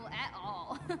my cool at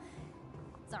all.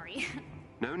 Sorry.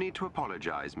 No need to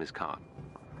apologize, Miss Khan.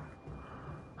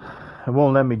 It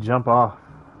won't let me jump off.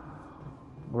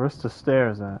 Where's the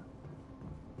stairs at?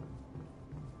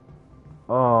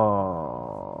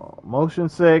 Oh, motion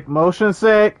sick, motion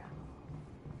sick.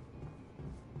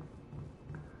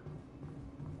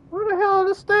 Where the hell are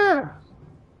the stairs?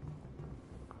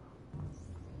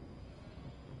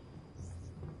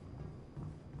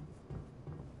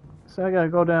 So I gotta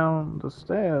go down the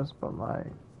stairs, but like,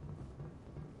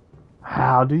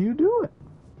 how do you do it?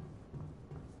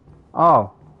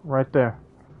 Oh, right there.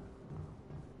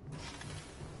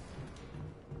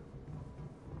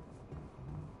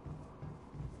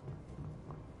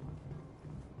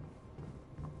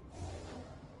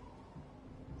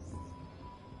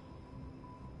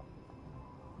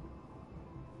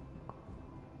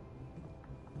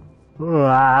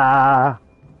 Ah.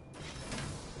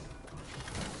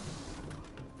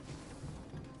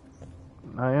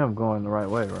 I am going the right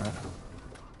way, right?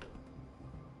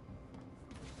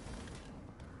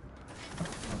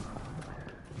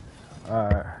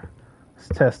 Alright. Let's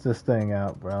test this thing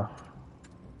out, bro.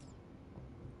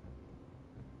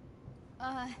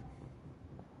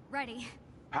 Ready.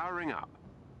 Powering up.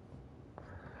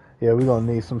 Yeah, we're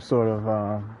gonna need some sort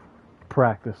of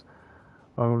practice.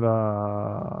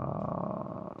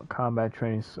 Combat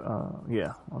training.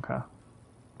 Yeah, okay.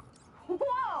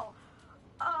 Whoa!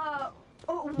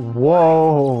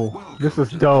 Whoa! Welcome This is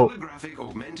to dope. the holographic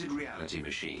augmented reality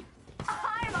machine.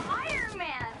 I'm Iron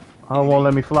Man! Oh, it won't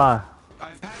let me fly.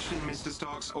 I've patched in Mr.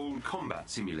 Stark's old combat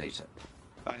simulator.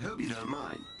 I hope you don't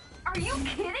mind. Are you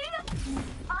kidding?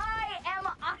 I am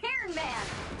Iron Man!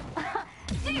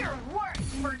 Do your worst,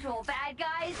 virtual bad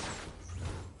guys!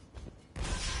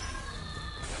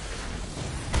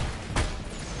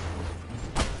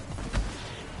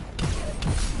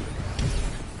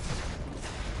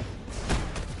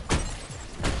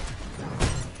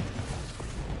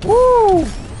 Woo!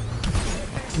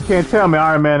 You can't tell me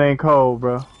Iron Man ain't cold,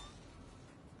 bro.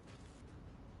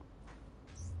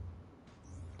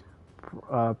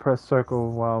 Press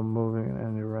circle while moving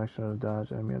in the direction of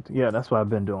dodge enemy. Yeah, that's what I've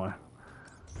been doing.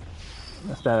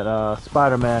 That's that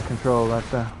Spider-Man control right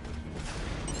there.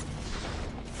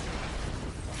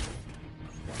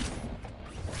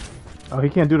 Oh, he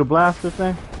can't do the blaster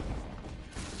thing?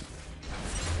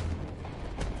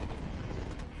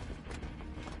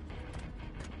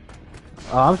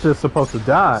 Oh, I'm just supposed to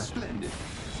die. Splendid.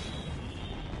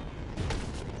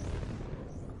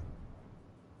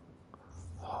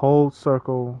 Hold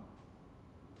circle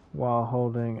while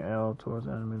holding L towards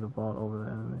the enemy, the vault over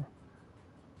the enemy.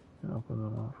 And open the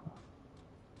mouth.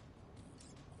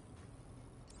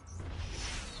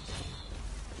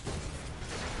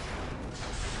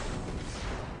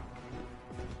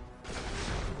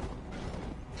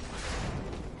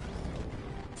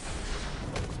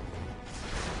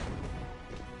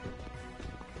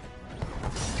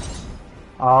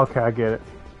 Oh, okay, I get it.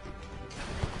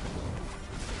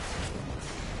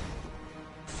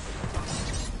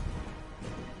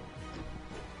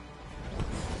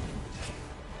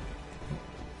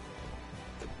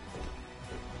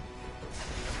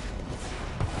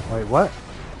 Wait, what?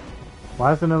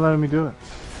 Why isn't it letting me do it?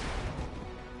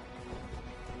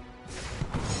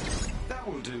 That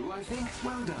will do, I think.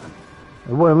 Well done.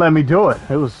 It wouldn't let me do it.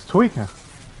 It was tweaking.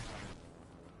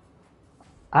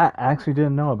 I actually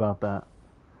didn't know about that.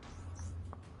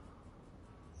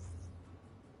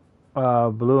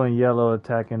 Blue and yellow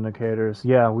attack indicators.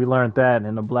 Yeah, we learned that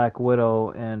in the Black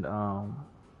Widow and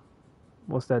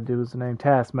what's that dude's name?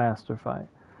 Taskmaster fight.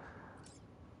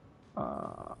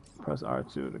 Press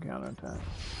R2 to counterattack.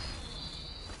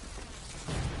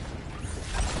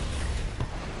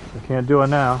 We can't do it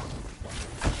now.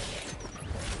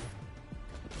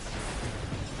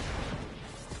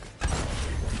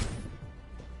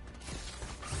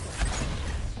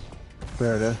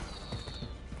 There it is.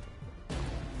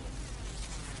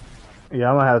 Yeah,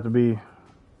 I'm gonna have to be.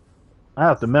 I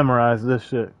have to memorize this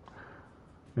shit.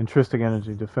 Intrinsic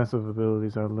energy. Defensive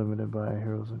abilities are limited by a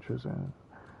hero's intrinsic energy.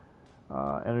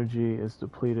 Energy is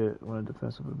depleted when a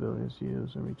defensive ability is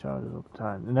used and recharges over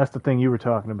time. And that's the thing you were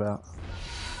talking about.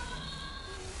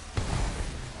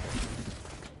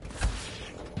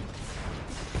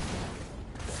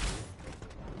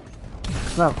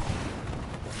 No.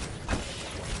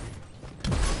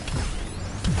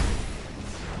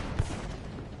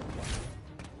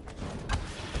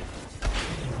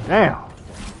 Damn.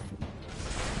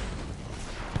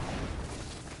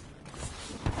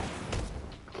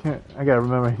 I gotta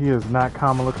remember, he is not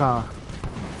Kamala Khan.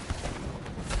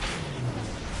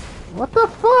 What the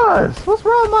fuzz? What's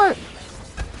wrong with my...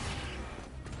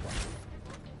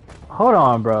 Hold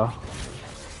on, bro.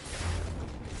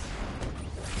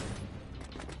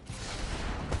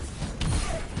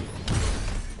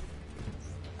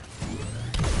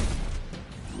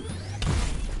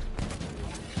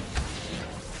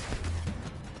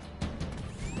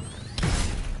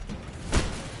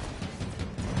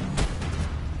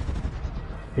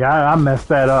 Yeah, I messed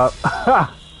that up.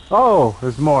 Oh,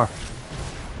 there's more.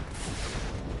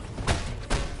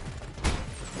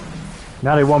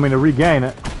 Now they want me to regain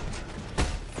it.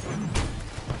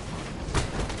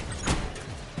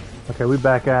 Okay, we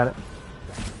back at it.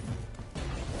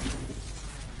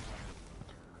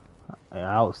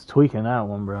 Yeah, I was tweaking that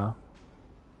one, bro.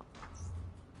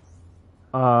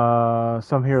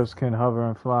 Some heroes can hover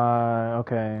and fly.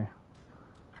 Okay.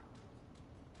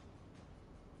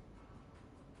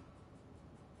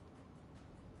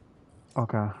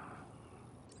 Okay.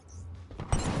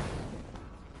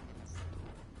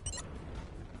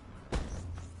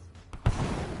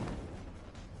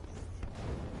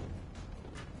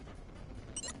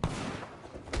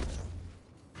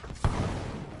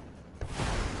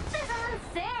 This is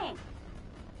insane!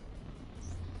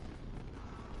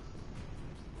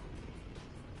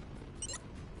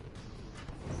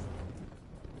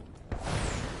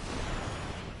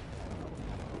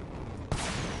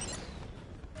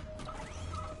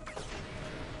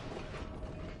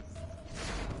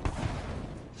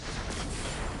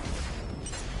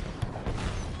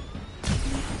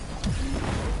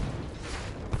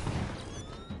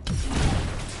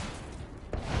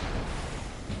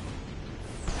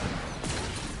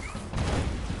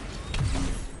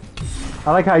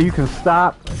 I like how you can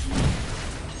stop.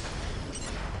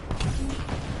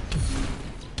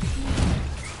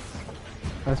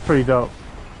 That's pretty dope.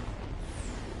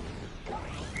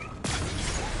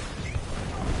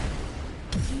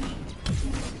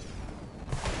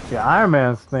 Yeah, Iron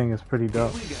Man's thing is pretty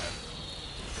dope.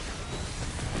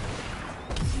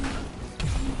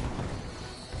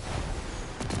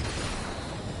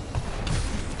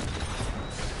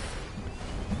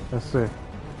 Let's see.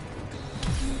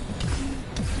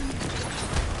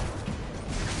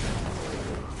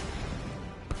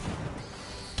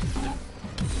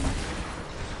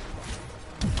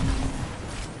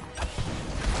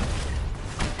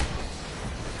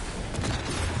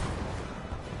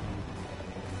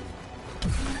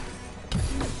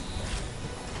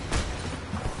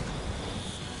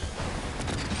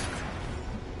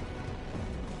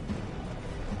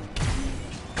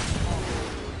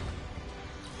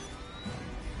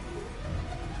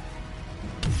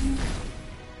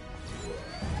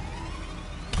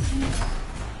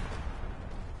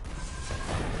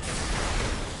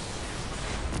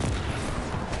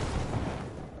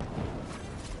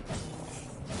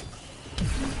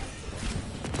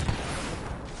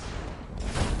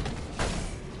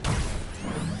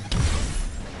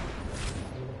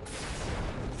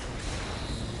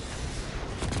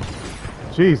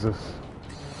 Jesus.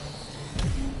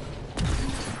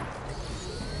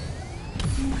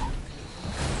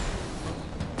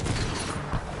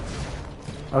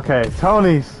 Okay,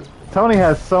 Tony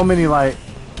has so many like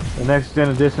the next gen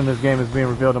edition of this game is being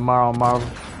revealed tomorrow on Marvel.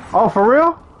 Oh, for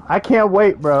real? I can't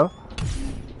wait, bro.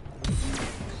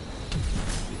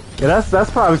 Yeah, that's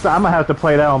probably I'm gonna have to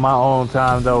play that on my own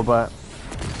time though, but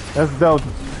that's dope.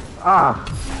 Ah,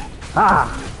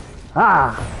 ah,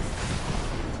 ah.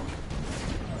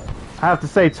 I have to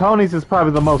say Tony's is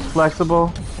probably the most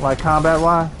flexible, like combat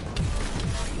wise.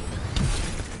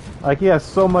 Like he has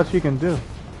so much he can do.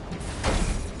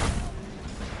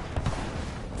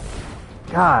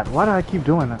 God, why do I keep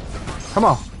doing that? Come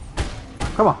on.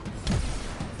 Come on.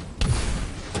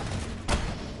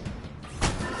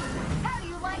 How do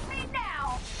you like me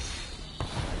now?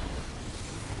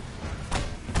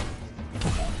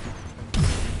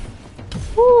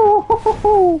 Woo, hoo, hoo,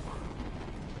 hoo.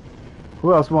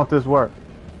 Who else want this work?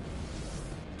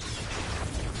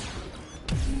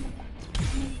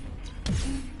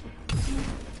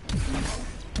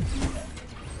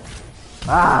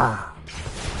 Ah.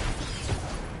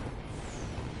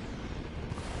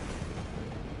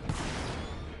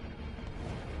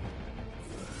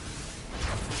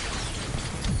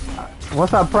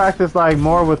 Once I practice like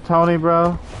more with Tony,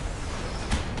 bro,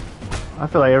 I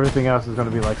feel like everything else is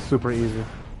gonna be like super easy.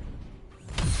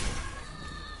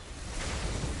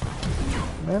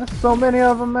 Man, there's so many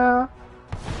of them, man.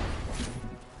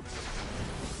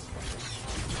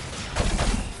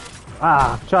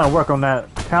 Ah, I'm trying to work on that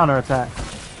counter attack.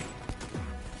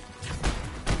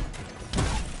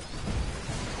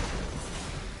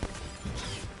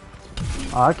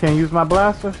 Oh, I can't use my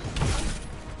blaster?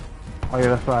 Oh yeah,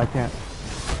 that's right, I can't.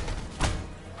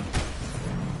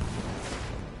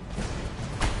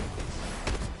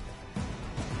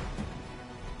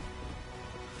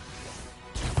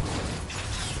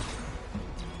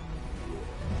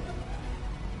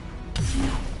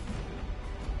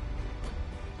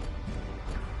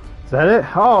 Is that it?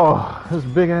 Oh, this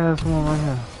big ass one right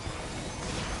here.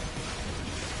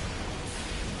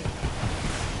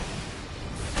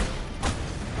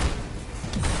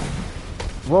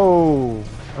 Whoa,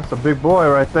 that's a big boy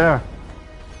right there.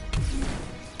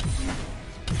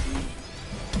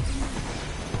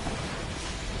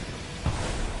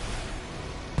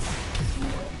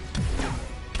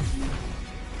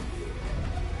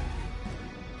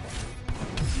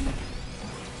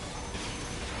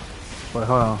 Wait,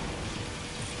 hold on.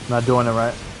 Not doing it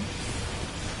right.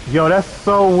 Yo, that's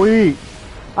so weak.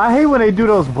 I hate when they do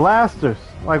those blasters.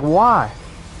 Like, why?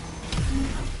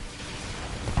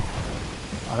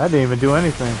 Oh, that didn't even do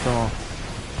anything to him.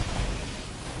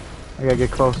 I gotta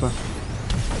get closer.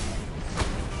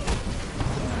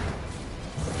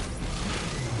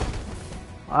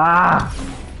 Ah!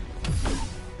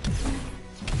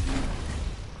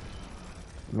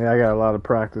 Yeah, I got a lot of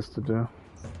practice to do.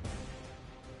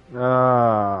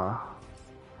 Ah.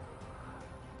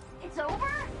 It's over?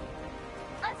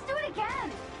 Let's do it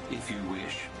again. If you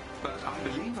wish. But I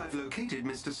believe I've located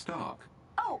Mr. Stark.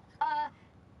 Oh,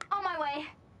 on my way.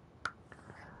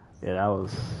 Yeah, that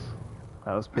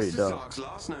was pretty Mr. dope. Stark's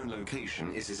last known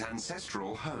location is his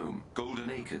ancestral home, Golden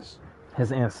Acres. His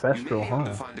You may ancestral be able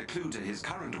to home. find a clue to his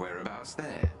current whereabouts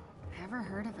there. Never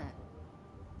heard of it.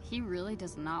 He really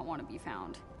does not want to be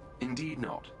found. Indeed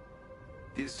not.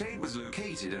 The estate was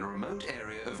located in a remote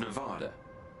area of Nevada.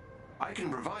 I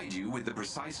can provide you with the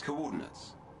precise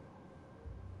coordinates.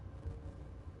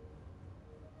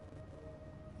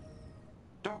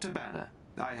 Dr. Banner,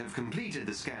 I have completed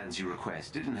the scans you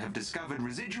requested and have discovered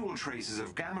residual traces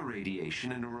of gamma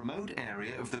radiation in a remote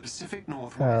area of the Pacific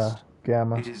Northwest.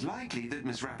 Gamma. It is likely that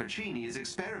Ms. Rappaccini is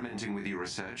experimenting with your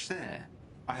research there.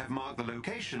 I have marked the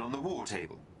location on the war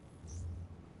table.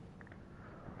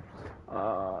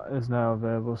 Is now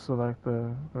available. Select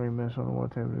the mission on the war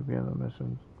table to begin the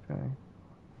mission. Okay.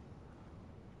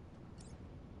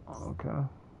 Okay.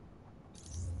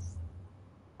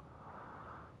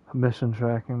 Mission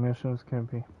tracking missions can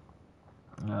be.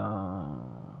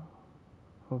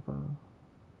 Open.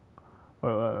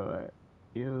 Wait.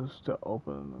 Use to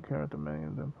open the character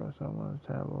menu, then press on the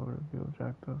tab over to view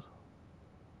objectives.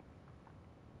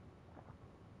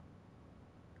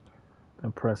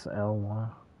 Then press L1.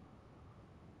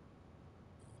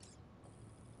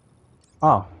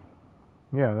 Oh.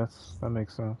 Yeah, that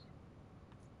makes sense.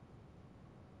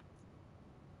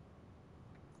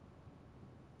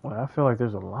 Well, I feel like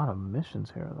there's a lot of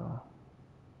missions here, though.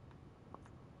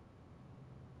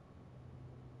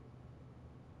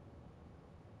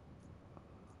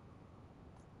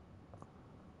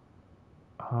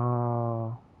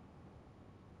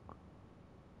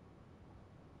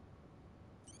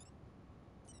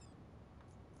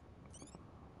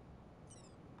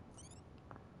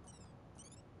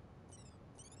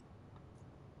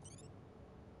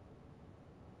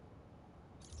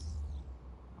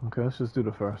 Okay, let's just do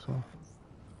the first one.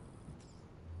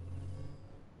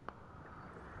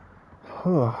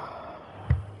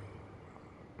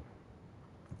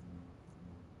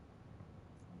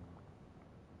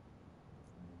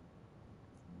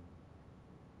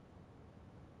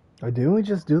 Or didn't we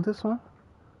just do this one?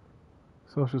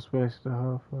 Social space to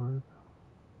help for.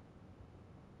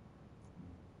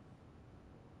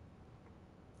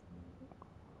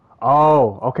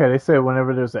 Oh, okay. They said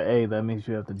whenever there's an A, that means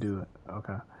you have to do it.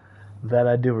 Okay. That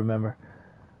I do remember.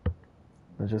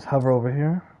 Let's just hover over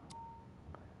here.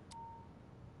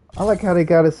 I like how they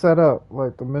got it set up,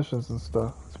 like the missions and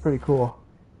stuff. It's pretty cool.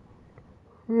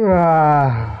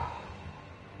 Yeah.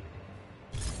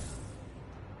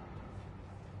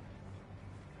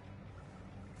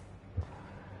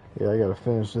 Yeah, I gotta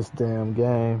finish this damn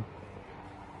game.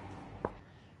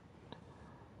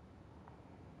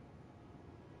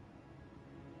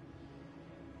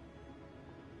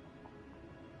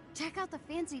 Check out the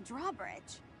fancy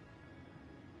drawbridge.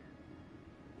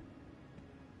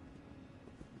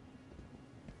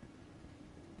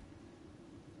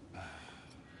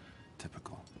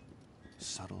 Typical.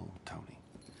 Subtle Tony.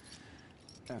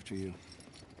 After you.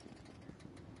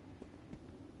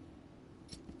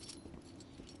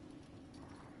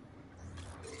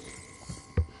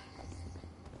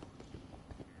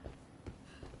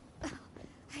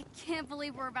 I can't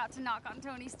believe we're about to knock on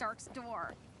Tony Stark's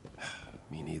door.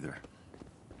 Me neither.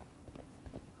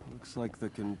 Looks like the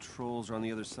controls are on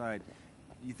the other side.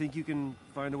 You think you can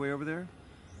find a way over there?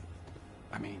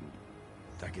 I mean,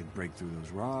 I could break through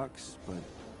those rocks, but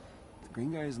the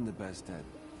green guy isn't the best at...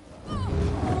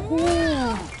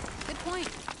 Good point.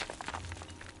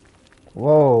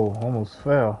 Whoa, almost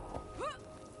fell.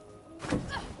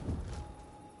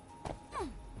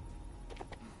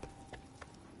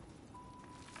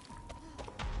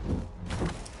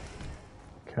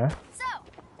 Okay. So,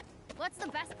 what's the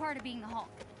best part of being the Hulk?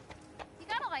 You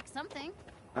gotta like something.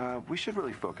 We should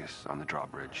really focus on the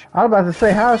drawbridge. I was about to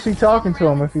say, how is she talking to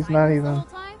him if he's not even...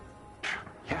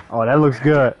 Oh, that looks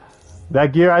good.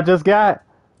 That gear I just got,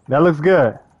 that looks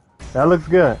good. That looks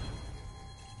good.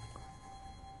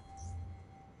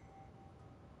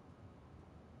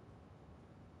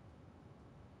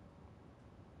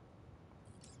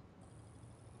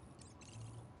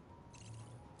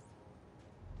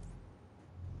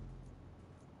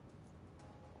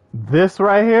 This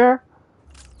right here?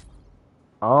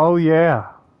 Oh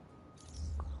yeah.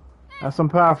 That's some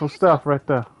powerful stuff right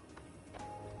there.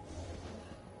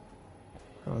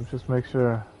 Let's just make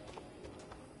sure.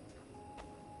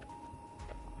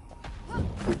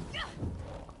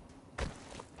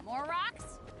 More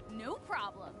rocks? No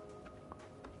problem.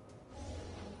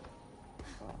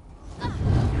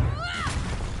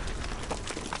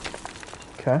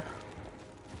 Okay.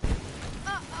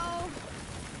 Uh-oh.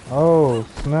 Oh,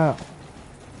 snap.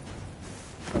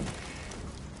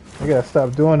 You gotta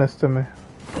stop doing this to me.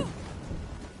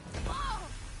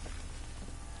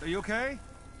 Are you okay?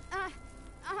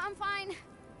 I'm fine.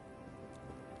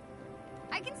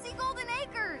 I can see Golden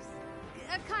Acres.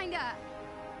 Kinda.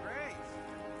 Great.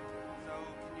 So,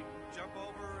 can you jump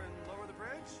over and lower the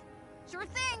bridge? Sure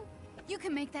thing. You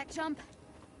can make that jump.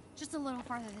 Just a little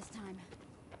farther this time.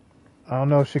 I don't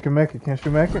know if she can make it. Can she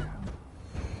make it?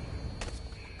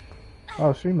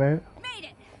 Oh, she made it. Made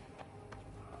it.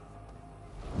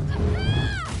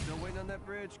 Still waiting on that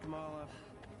bridge, Kamala.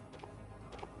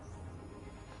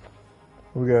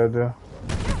 What we gotta do?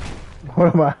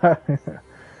 What am I?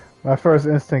 My first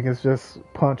instinct is just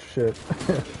punch shit.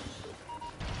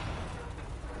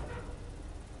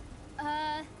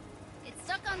 It's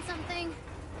stuck on something.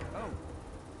 Oh,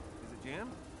 is it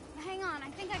jammed? Hang on,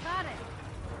 I think I got it.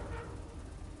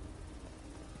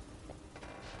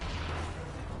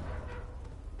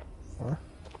 What?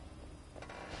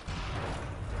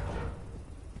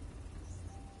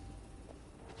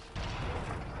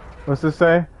 What's this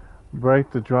say?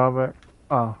 Break the drawback.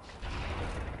 Oh.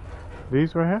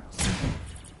 These right here?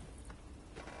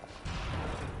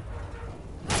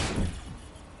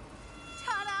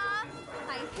 Ta-da!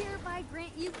 I hereby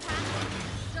grant you passage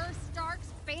to Sir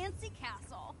Stark's fancy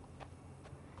castle.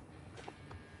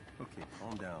 Okay,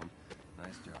 calm down.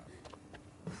 Nice job.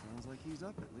 Sounds like he's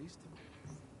up at least.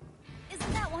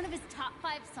 Isn't that one of his top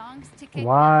 5 songs to kick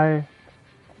Why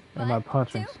am I butt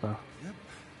punching to? Yep. stuff?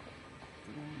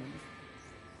 Good old number.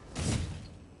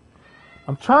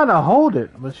 I'm trying to hold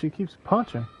it, but she keeps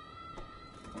punching.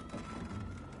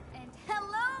 And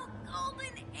hello, Golden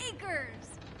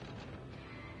Acres!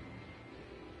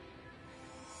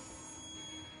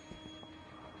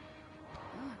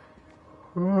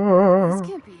 This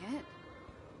can't be it.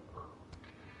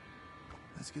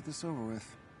 Let's get this over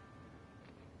with.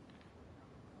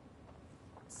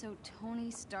 So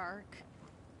Tony Stark,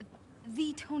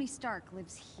 the Tony Stark,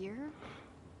 lives here?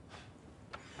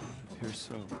 It appears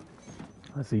so.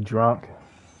 Is he drunk?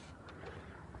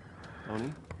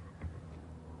 Tony?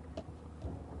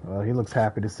 Well, he looks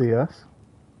happy to see us.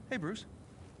 Hey, Bruce.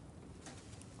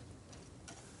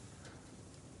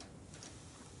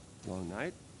 Long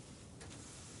night?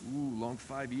 Ooh, long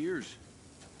 5 years.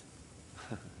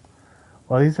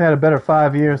 Well, he's had a better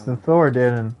 5 years than Thor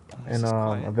did in This is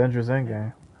quiet. Avengers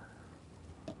Endgame.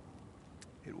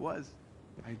 It was.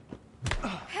 Hey,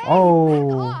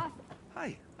 Oh. back off!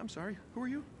 Hi, I'm sorry. Who are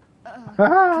you?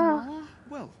 Kamala?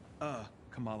 Well,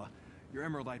 Kamala, your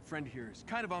Emeraldite friend here is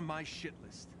kind of on my shit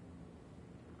list.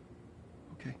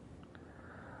 Okay.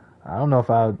 I don't know if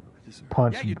I'd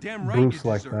punch Yeah, you're damn right Bruce you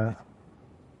like deserve that. it.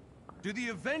 Do the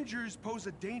Avengers pose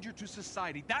a danger to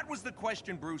society? That was the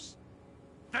question, Bruce.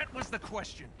 That was the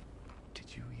question.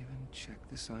 Did you even check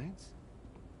the science?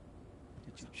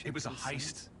 Did you check It was a the heist,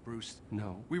 science? Bruce.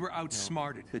 No. We were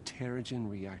outsmarted. The Terrigen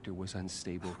reactor was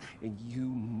unstable, and you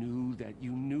knew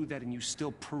that, and you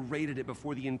still paraded it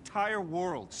before the entire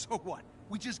world. So what?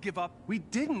 We just give up? We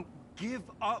didn't give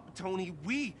up, Tony.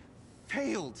 We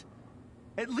failed.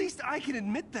 At least I can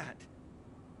admit that.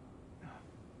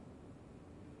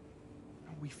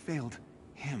 We failed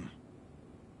him.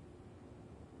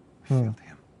 We failed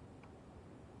him.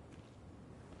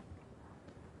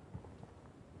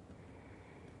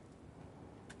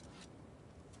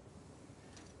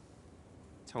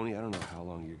 Tony, I don't know how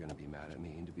long you're gonna be mad at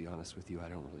me, and to be honest with you, I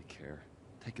don't really care.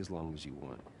 Take as long as you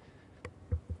want.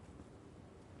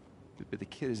 But the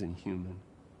kid isn't human.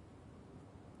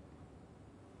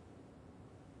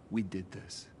 We did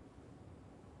this.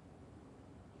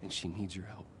 And she needs your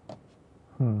help.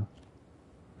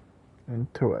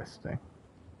 Interesting.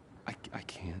 I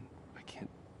can't.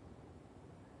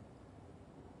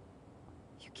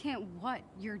 You can't what?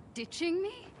 You're ditching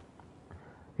me?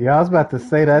 Yeah, I was about to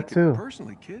say that Take it too.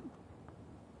 personally, kid.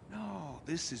 No,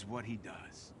 this is what he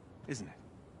does, isn't it?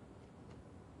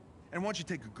 And why don't you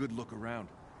take a good look around,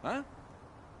 huh?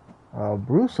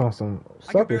 Bruce on some I can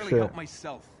sucker barely shit. help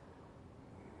myself.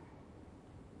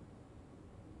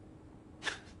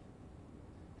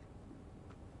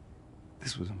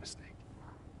 This was a mistake.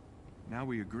 Now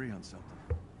we agree on something.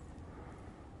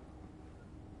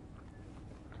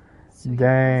 So you're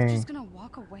Dang. just gonna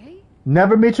walk away?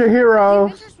 Never meet your The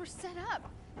heroes. Avengers were set up.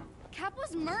 Cap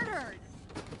was murdered.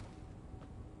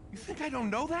 You think I don't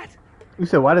know that? You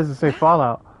said, why does it say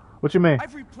Fallout? What you mean?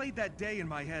 I've replayed that day in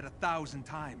my head 1,000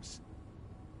 times.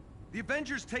 The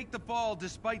Avengers take the fall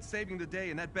despite saving the day,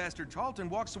 and that bastard Tarleton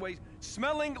walks away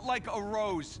smelling like a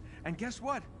rose. And guess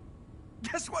what?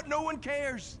 Guess what? No one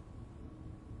cares.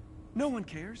 No one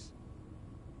cares.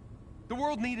 The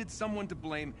world needed someone to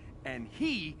blame, and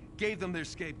he gave them their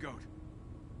scapegoat.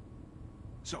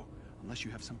 So, unless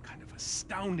you have some kind of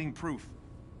astounding proof,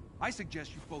 I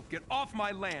suggest you both get off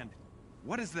my land.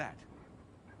 What is that?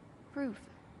 Proof.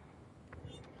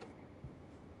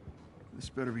 This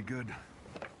better be good.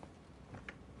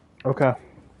 Okay.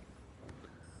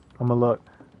 I'm gonna look.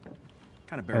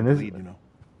 Kind of And buried this- the lead, you know.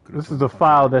 Could've This is told the the fucker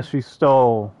file right that she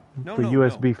stole. No, The no,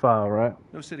 USB file, right?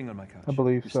 No sitting on my couch. I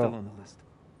believe You're so. still on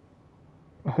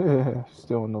the list.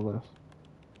 Still on the list.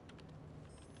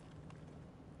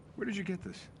 Where did you get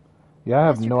this? Yeah, I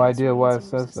have Mr. no idea why it Password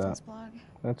says that. Resistance blog.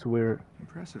 That's weird.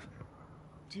 Impressive.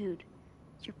 Dude,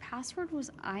 your password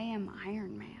was I am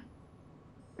Iron Man.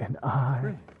 And I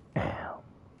Really? am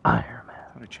Iron Man.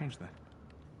 Thought I changed that.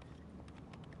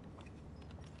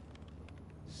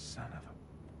 Son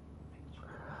of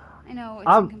a... I know, it's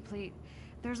I'm- incomplete.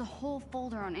 There's a whole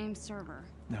folder on AIM's server.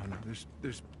 No,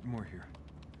 there's more here.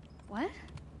 What?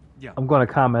 Yeah. I'm going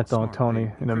to comment on Smart. Tony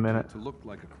They in a encrypted minute. it to look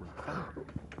like a corrupt file.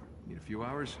 Need a few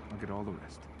hours, I'll get all the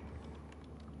rest.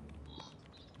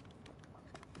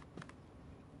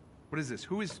 What is this?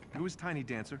 Who is Tiny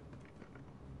Dancer?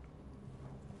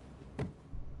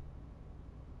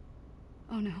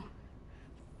 Oh no.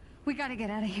 We gotta get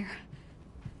out of here.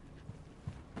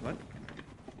 What?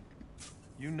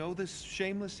 You know this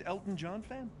shameless Elton John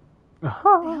fan? They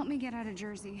helped me get out of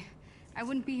Jersey. I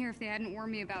wouldn't be here if they hadn't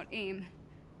warned me about AIM.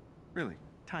 Really?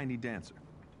 Tiny Dancer.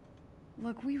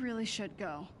 Look, we really should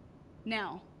go.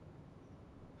 Now.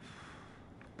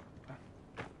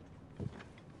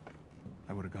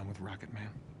 I would have gone with Rocket Man.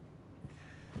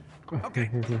 Okay.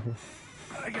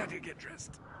 I gotta get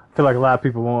dressed. I feel like a lot of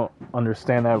people won't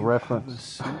understand that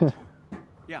reference.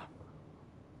 Yeah.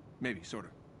 Maybe, sort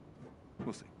of.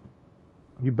 We'll see.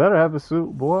 You better have a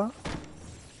suit, boy.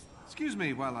 Excuse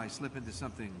me while I slip into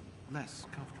something less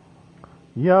comfortable.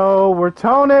 Yo, we're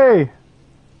Tony.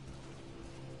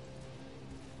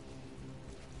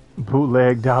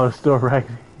 bootleg dollar store rack.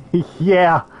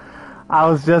 Yeah, I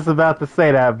was just about to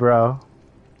say that, bro.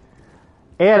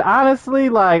 And honestly,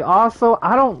 like, also,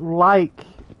 I don't like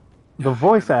the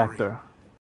voice actor.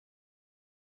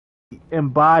 He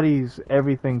embodies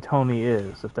everything Tony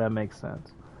is, if that makes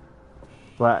sense.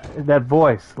 But that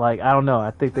voice, like, I don't know.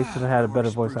 I think they should have had a better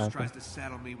voice Bruce actor. tries to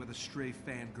saddle me with a stray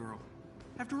fangirl.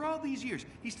 After all these years,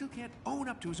 he still can't own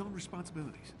up to his own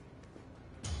responsibilities.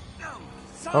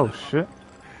 Oh, shit.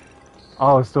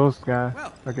 Oh, it's those guys.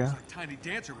 Well, Okay. looks like Tiny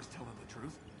Dancer was telling the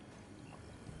truth.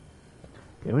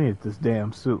 Yeah, we need this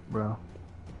damn suit, bro.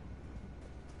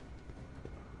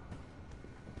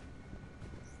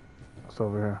 What's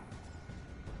over here?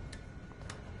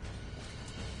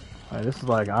 Alright, this is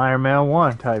like Iron Man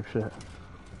 1 type shit.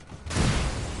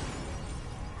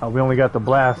 Oh, we only got the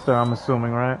blaster, I'm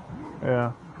assuming, right?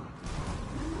 Yeah.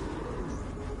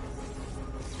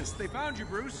 Guess they found you,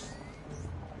 Bruce.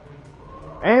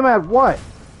 Aim at what?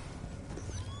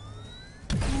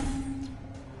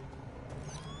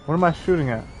 What am I shooting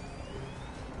at?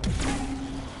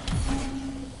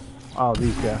 Oh,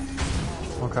 these guys.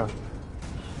 Okay.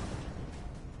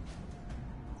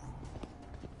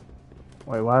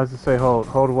 Wait, why does it say hold?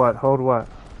 Hold what? Hold what?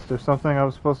 Is there something I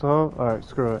was supposed to hold? Alright,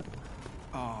 screw it.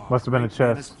 Oh, Must have been a great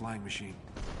man, chest. this flying machine.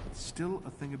 It's still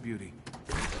a thing of beauty.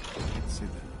 Can't say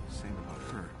the same about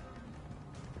her.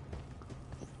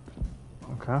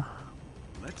 Okay.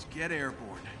 Let's get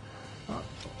airborne.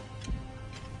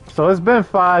 So it's been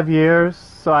 5 years,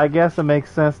 so I guess it makes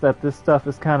sense that this stuff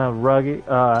is kind of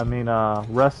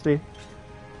rusty.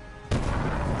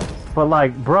 But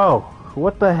like, bro,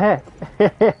 what the heck?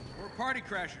 We're party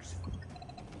crashers.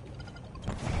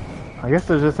 I guess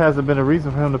there just hasn't been a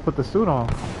reason for him to put the suit on.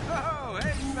 Oh,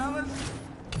 hey, fellas.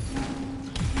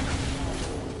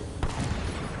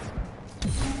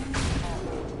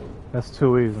 That's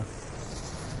too easy.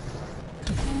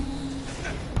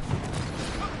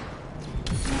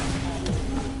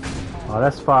 Oh,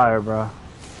 that's fire, bro.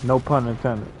 No pun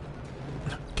intended.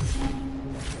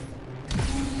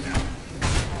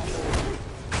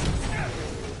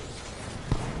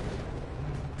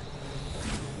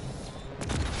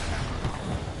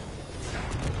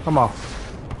 Come on.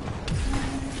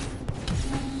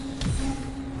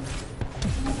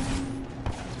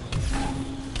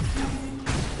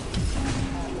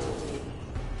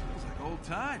 Feels like old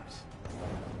times.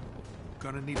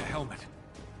 Gonna need a helmet.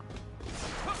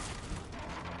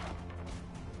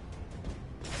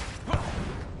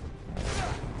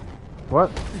 What?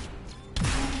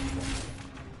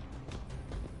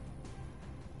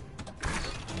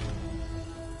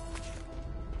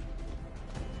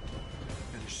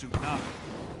 Finish suiting up.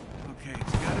 Okay,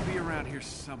 it's gotta be around here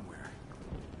somewhere.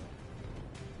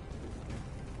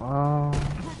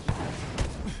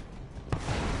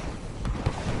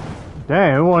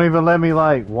 Dang, it won't even let me,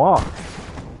 like, walk.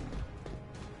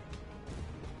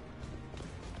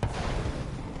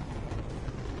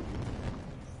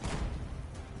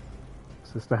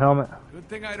 Is this the helmet? Good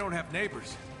thing I don't have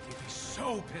neighbors. They'd be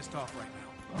so pissed off right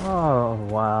now. Oh,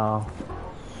 wow.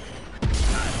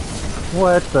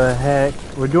 What the heck?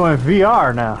 We're doing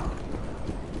VR now.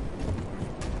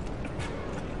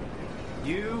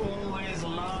 You always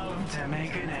love to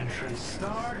make an entrance,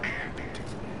 Stark.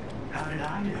 How did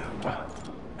I do?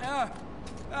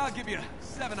 I'll give you a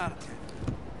 7 out of 10.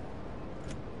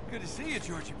 Good to see you,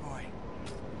 Georgie boy.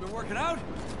 Been working out?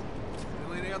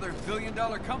 Really any other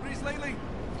billion-dollar companies lately?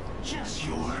 Just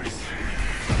yours.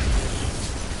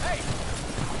 Hey,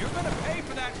 you're gonna pay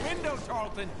for that window,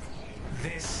 Tarleton.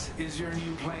 This is your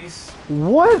new place?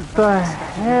 What the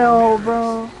hell,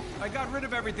 bro? I got rid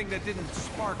of everything that didn't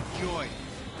spark joy.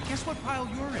 Guess what pile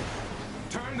you're in?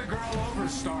 Turn the girl over,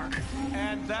 Stark.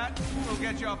 And that will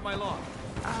get you off my lawn.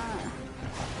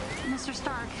 Mr.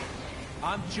 Stark.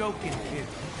 I'm joking, kid.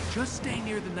 Just stay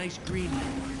near the nice green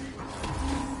one.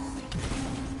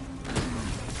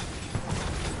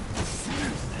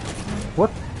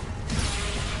 What?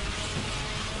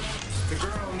 The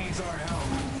girl needs our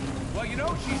help. Well, you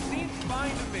know, she seems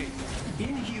fine to me.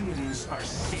 Inhumans are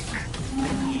sick.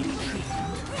 They need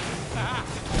treatment.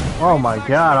 Oh my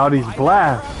god, all these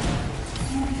blasts.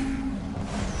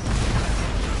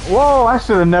 Whoa, I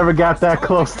should have never got that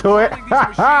close to it.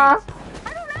 I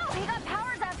don't know. He got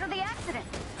powers after the accident.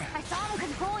 I saw him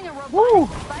controlling a Woo.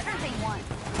 robotic spider thing once.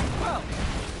 Well,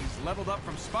 he's leveled up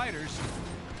from spiders.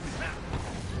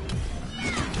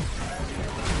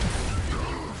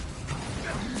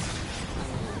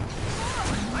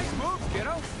 Nice move,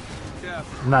 kiddo. Yeah.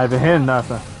 Not even hitting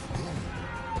nothing.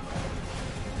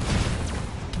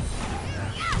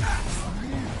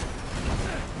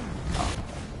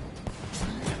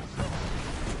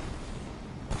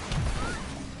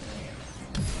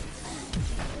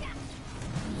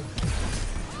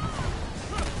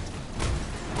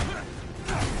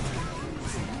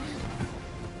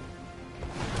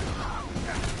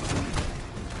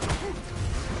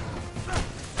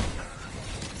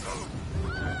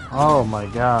 Oh my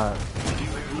god. You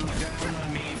have looked down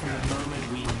on me from the moment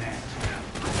we met.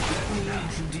 Let me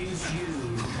introduce you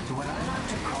to what I like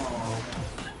to call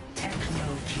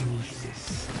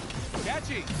technokinesis.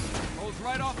 Catchy! Rolls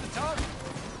right off the tongue.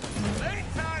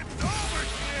 Playtime's over,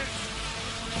 kid!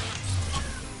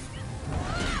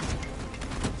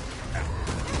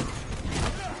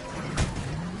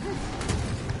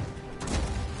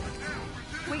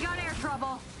 We got air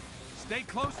trouble. Stay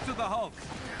close to the Hulk.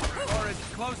 Or as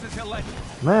close as he'll let you.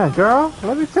 Man, girl,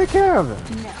 let me take care of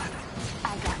it. No,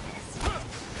 I got this.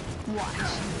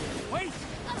 Watch. Wait!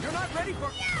 You're not ready for...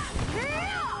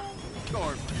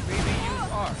 Or maybe you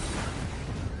are.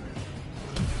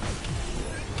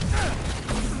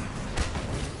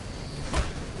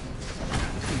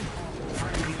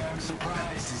 Frankly, I'm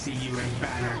surprised to see you and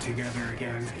Banner together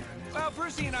again. Well,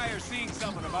 Percy and I are seeing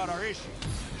something about our issue.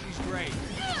 She's great.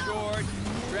 Short,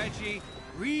 stretchy,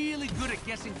 really good at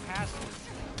guessing passwords.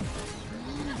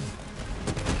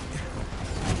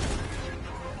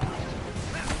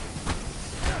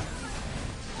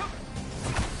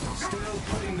 Still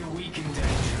putting the weak in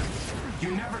danger.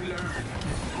 You never learn.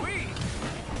 We?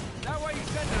 Is that why you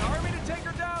sent an army to take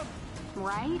her down?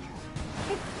 Right?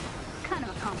 It's kind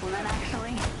of a compliment,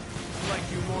 actually. Like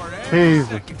you more every Jesus.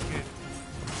 second, kid.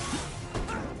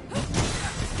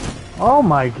 Oh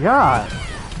my god.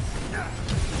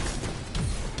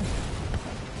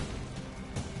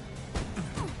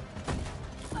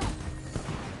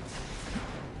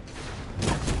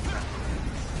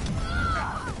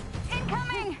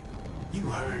 Incoming! You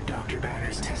heard Dr.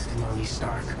 Banner's testimony,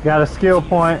 Stark. Got a skill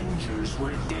point. Avengers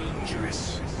were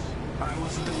dangerous. I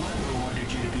wasn't the one who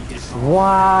wanted you to be dishonored.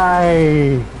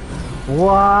 Why?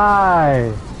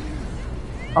 Why?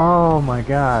 Oh my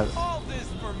god. All this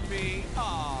for me?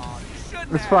 Aw, you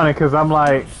shouldn't It's have. funny because I'm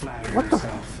like, Flatter what the?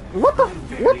 yourself.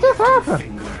 What just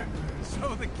happened?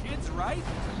 So the kid's right?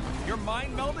 You're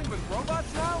mind melding with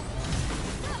robots now?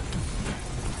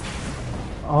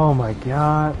 Oh my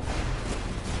god.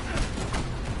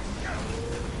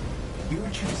 You're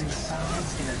choosing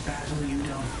sides in a battle you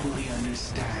don't fully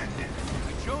understand.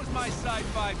 I chose my side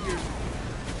 5 years ago.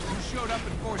 You showed up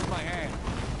and forced my hand.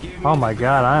 Give me Oh my the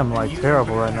god, I am gun, like and you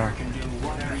terrible and right Banner now. can do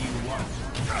whatever you want.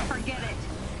 Forget it.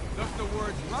 Took the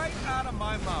words right out of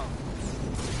my mouth.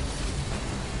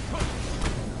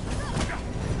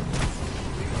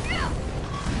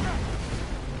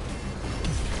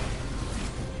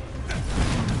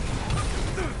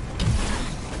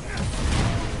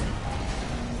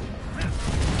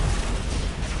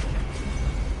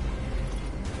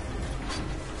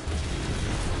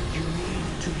 You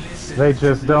need to listen. They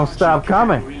just to don't logic stop and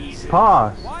coming. reason.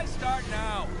 Pause. Why start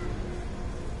now?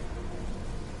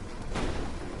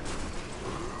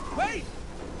 Wait!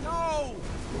 No!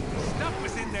 Stuff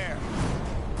was in there.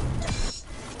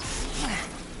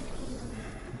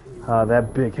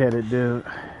 That big-headed dude.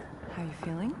 How you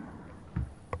feeling?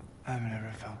 I've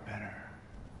never felt better.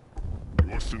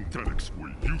 Your synthetics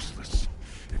were useless.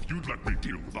 If you'd let me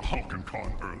deal with the Hulk and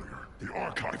Khan earlier, the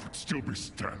archive would still be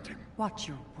standing. Watch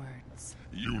your words.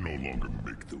 You no longer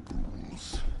make the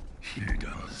rules. He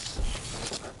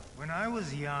does. When I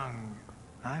was young,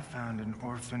 I found an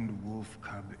orphaned wolf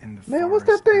cub in the Man, what's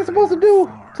forest that thing supposed to do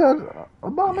farm. to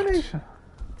Abomination?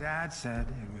 Dad said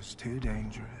it was too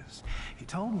dangerous. He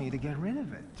told me to get rid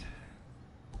of it.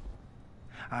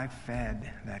 I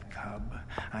fed that cub.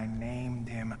 I named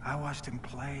him. I watched him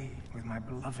play with my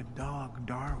beloved dog,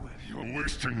 Darwin. You're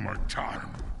wasting my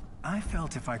time. I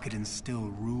felt if I could instill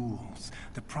rules,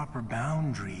 the proper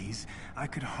boundaries, I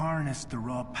could harness the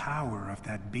raw power of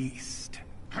that beast.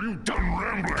 Have you done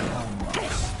rambling?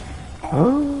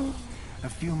 Oh. A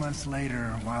few months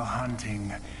later, while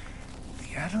hunting,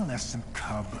 the adolescent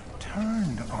cub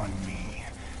turned on me,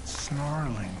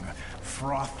 snarling,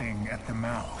 frothing at the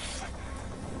mouth.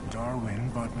 Darwin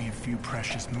bought me a few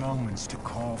precious moments to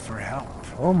call for help.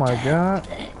 Oh my god.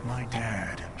 My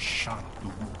dad shot the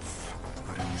wolf,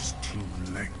 but it was too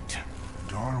late.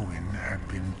 Darwin had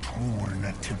been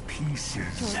torn to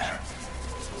pieces.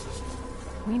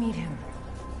 We need him.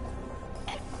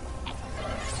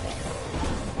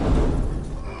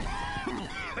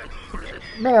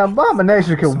 Man,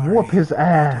 Abomination can whoop his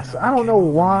ass. I don't know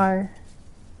why.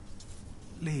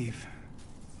 Leave.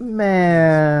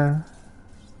 Man.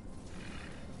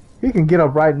 He can get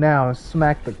up right now and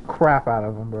smack the crap out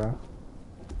of him, bro.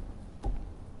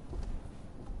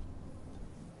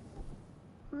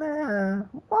 Man,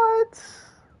 what?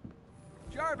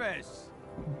 Jarvis!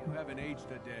 You haven't aged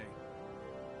a day.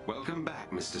 Welcome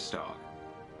back, Mr. Stark.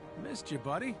 Missed you,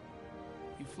 buddy.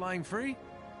 You flying free?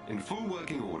 In full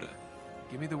working order.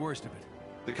 Give me the worst of it.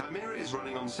 The Chimera is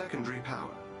running on secondary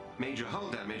power. Major hull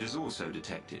damage is also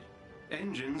detected.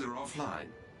 Engines are offline.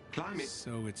 Climate...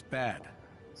 So it's bad.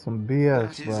 Some BS,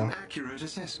 That is bro. an accurate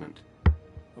assessment.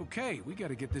 Okay, we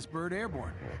gotta get this bird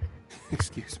airborne.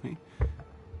 Excuse me?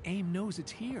 AIM knows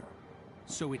it's here,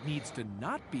 so it needs to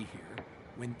not be here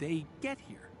when they get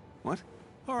here. What?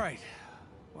 All right.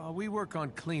 While we work on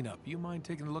cleanup, you mind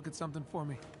taking a look at something for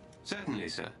me? Certainly,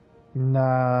 sir. See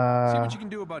Nah. what you can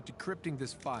do about decrypting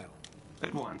this file.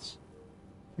 At once.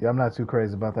 Yeah, I'm not too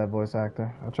crazy about that voice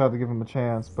actor. I tried to give him a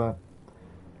chance, but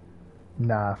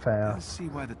nah, fam. Let's see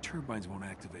why the turbines won't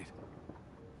activate.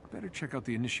 Better check out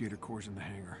the initiator cores in the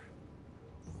hangar.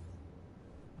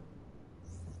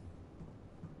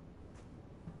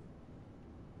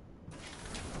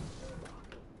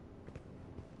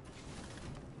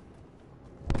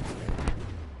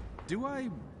 Do I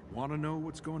want to know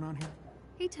what's going on here?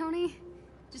 Hey, Tony.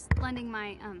 Just lending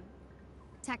my,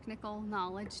 technical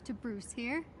knowledge to Bruce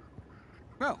here.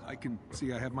 Well, I can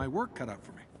see I have my work cut out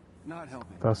for me. Not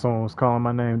helping. Thought someone was calling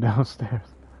my name downstairs.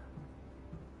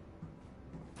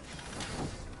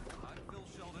 I'm Phil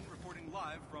Sheldon reporting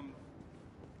live from...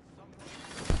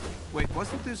 Wait,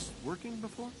 wasn't this working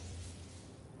before?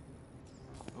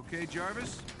 Okay,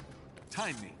 Jarvis,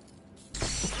 time me.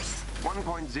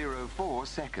 1.04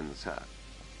 seconds, sir.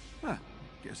 Huh,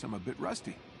 guess I'm a bit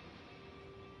rusty.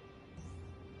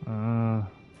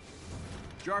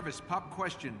 Jarvis, pop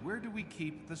question. Where do we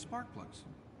keep the spark plugs?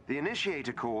 The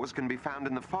initiator cores can be found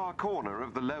in the far corner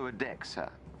of the lower deck, sir.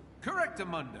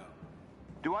 Correctamundo.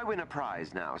 Do I win a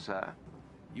prize now, sir?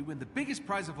 You win the biggest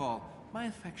prize of all, my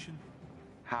affection.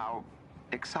 How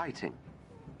exciting.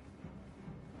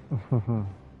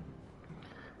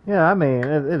 Yeah, I mean,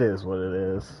 it is what it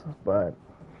is, but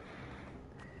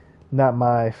not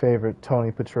my favorite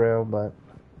Tony portrayal, but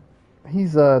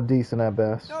he's decent at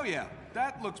best. Oh yeah,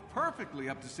 that looks perfectly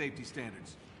up to safety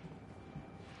standards.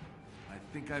 I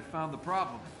think I found the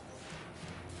problem.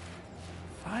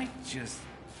 If I just...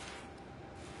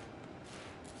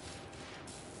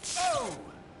 Oh!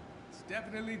 It's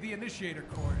definitely the initiator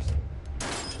cores.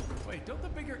 Wait, don't the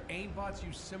bigger AIM bots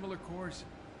use similar cores?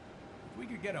 If we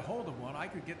could get a hold of one, I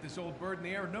could get this old bird in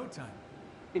the air in no time.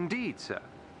 Indeed, sir.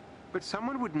 But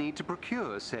someone would need to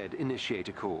procure said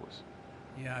initiator cores.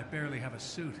 Yeah, I barely have a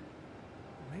suit.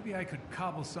 Maybe I could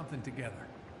cobble something together.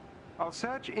 I'll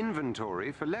search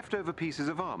inventory for leftover pieces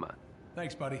of armor.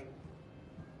 Thanks, buddy.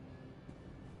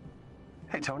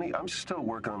 Hey, Tony, I'm still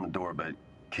working on the door, but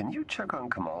can you check on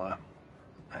Kamala?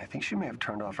 I think she may have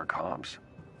turned off her comms.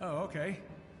 Oh, okay.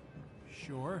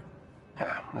 Sure.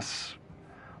 Yeah, this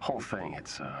whole thing,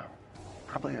 it's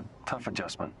probably a tough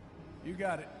adjustment. You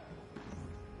got it.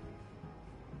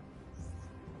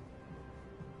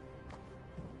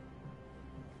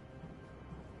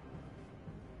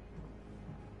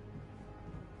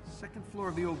 Second floor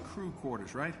of the old crew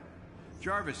quarters, right?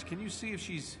 Jarvis, can you see if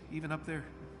she's even up there?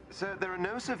 Sir, there are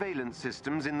no surveillance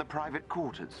systems in the private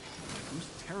quarters. Whose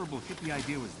terrible hippie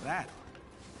idea was that?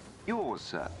 Yours,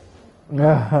 sir.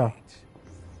 Yeah.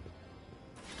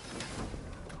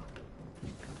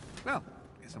 Well,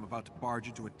 guess I'm about to barge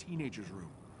into a teenager's room.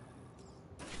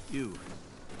 You.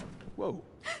 Whoa.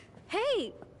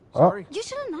 Hey! Sorry. You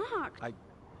should have knocked. I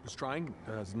was trying.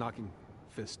 I was knocking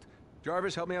fist.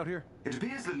 Jarvis, help me out here. It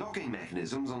appears the locking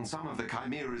mechanisms on some of the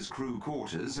Chimera's crew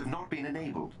quarters have not been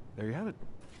enabled. There you have it.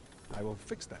 I will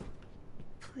fix that.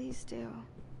 Please do.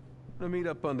 I'll meet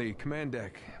up on the command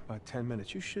deck. About 10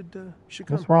 minutes. You should come.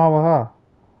 What's wrong with her?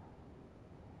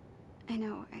 I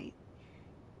know, I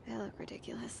look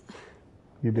ridiculous.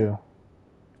 You do.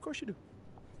 Of course you do.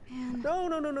 Man.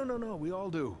 No. We all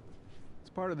do. It's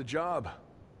part of the job.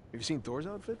 Have you seen Thor's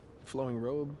outfit? Flowing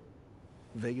robe,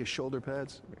 Vegas shoulder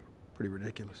pads. Pretty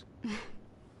ridiculous.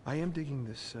 I am digging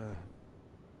this,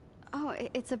 Oh,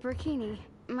 it's a burkini.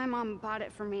 My mom bought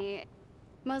it for me.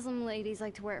 Muslim ladies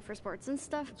like to wear it for sports and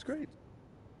stuff. It's great.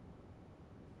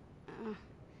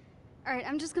 Alright,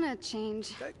 I'm just gonna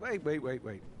change. Hey, wait.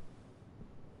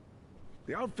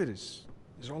 The outfit is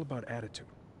all about attitude.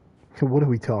 What are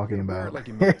we talking Wear it about? like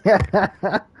you mean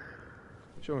it.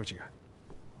 Show me what you got.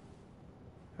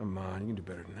 Come on, you can do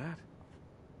better than that.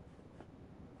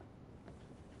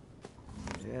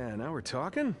 Yeah, now we're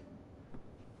talking.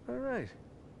 All right.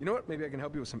 You know what? Maybe I can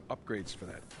help you with some upgrades for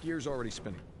that. Gear's already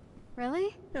spinning.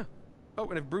 Really? Yeah. Oh,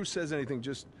 and if Bruce says anything,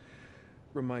 just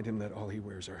remind him that all he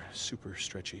wears are super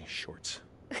stretchy shorts.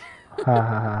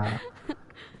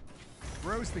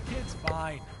 Bruce, the kid's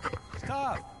fine. It's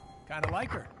tough. Kind of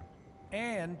like her.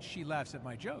 And she laughs at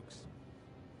my jokes.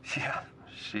 Yeah,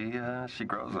 she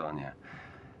grows on you.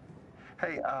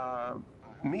 Hey,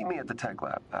 meet me at the tech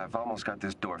lab. I've almost got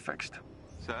this door fixed.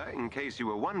 Sir, in case you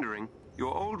were wondering,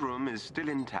 Your old room is still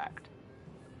intact.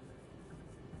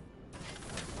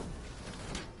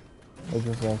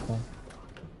 Exactly.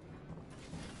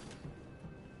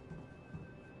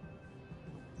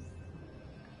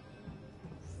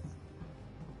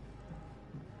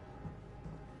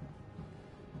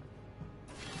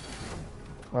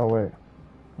 Oh wait,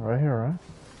 right here, right?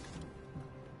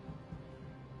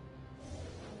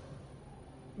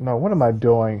 No, what am I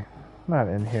doing? Not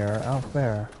in here, out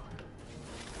there.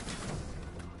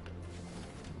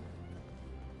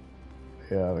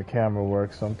 Yeah, the camera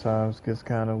work sometimes gets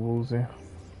kind of woozy.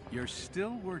 You're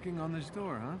still working on this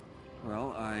door, huh?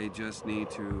 Well, I just need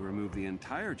to remove the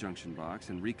entire junction box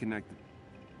and reconnect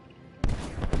the...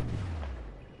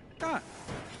 Ah!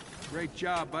 Great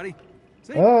job, buddy.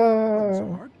 See? Wasn't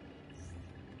so hard.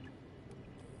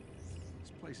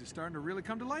 This place is starting to really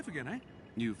come to life again, eh?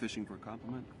 You fishing for a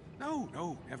compliment? No,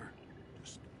 no, never.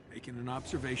 Just making an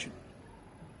observation.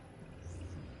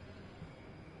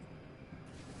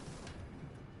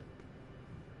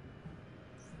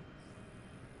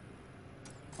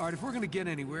 All right, if we're going to get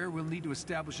anywhere, we'll need to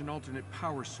establish an alternate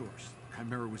power source.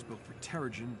 Chimera was built for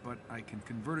Terrigen, but I can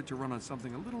convert it to run on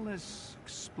something a little less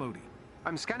explodey.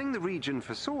 I'm scanning the region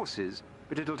for sources,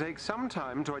 but it'll take some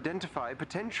time to identify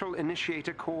potential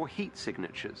initiator core heat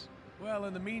signatures. Well,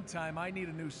 in the meantime, I need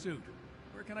a new suit.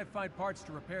 Where can I find parts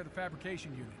to repair the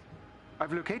fabrication unit?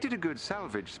 I've located a good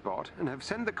salvage spot and have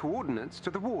sent the coordinates to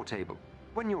the war table.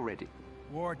 When you're ready.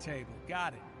 War table,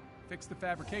 got it. Fix the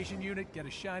fabrication unit, get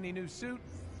a shiny new suit,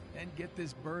 and get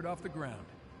this bird off the ground.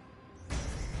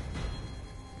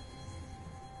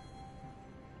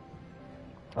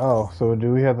 Oh, so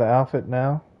do we have the outfit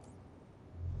now?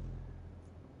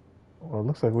 Well, it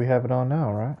looks like we have it on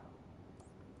now, right?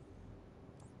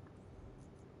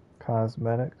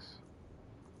 Cosmetics.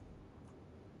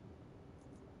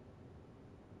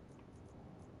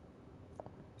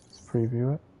 Let's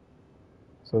preview it.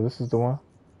 So this is the one.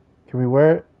 Can we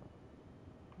wear it?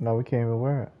 No, we can't even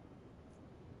wear it.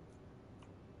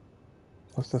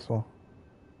 What's this one?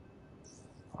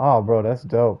 Oh, bro, that's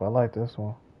dope. I like this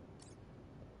one.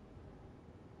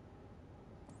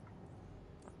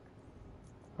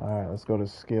 Alright, let's go to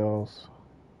skills.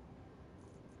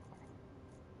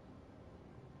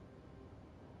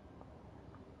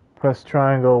 Press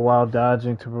triangle while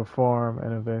dodging to perform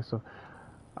an evasive.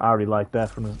 I already like that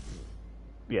from the...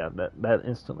 Yeah, that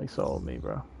instantly sold me,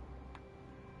 bro.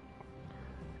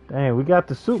 Dang, we got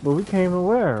the suit, but we can't even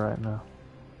wear it right now.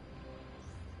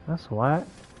 That's whack.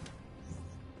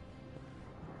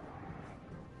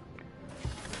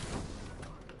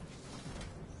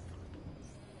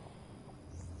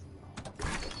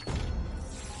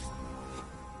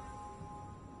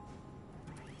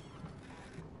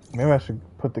 Maybe I should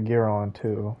put the gear on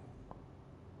too.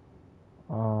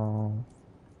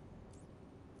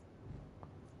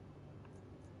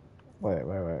 Wait.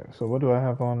 So what do I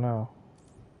have on now?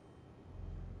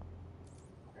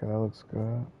 Okay, that looks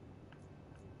good.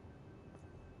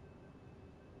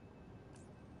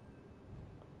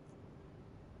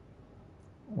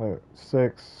 Wait,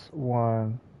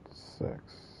 616.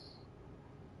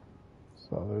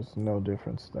 So there's no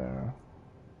difference there.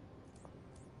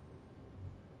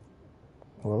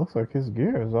 Well, it looks like his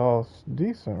gear is all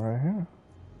decent right here.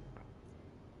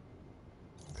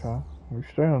 Okay, we're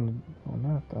straight on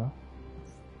that though.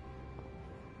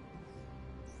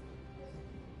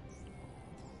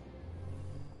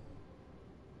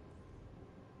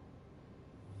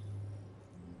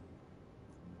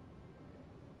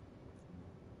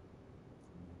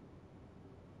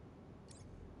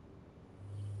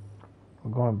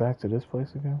 We're going back to this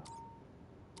place again?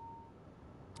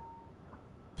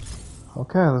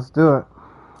 Okay, let's do it.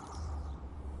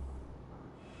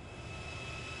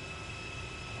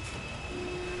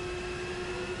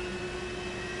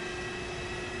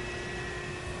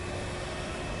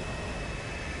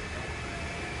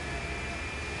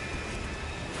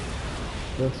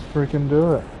 Let's freaking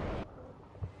do it.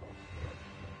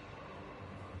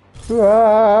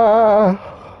 Ah!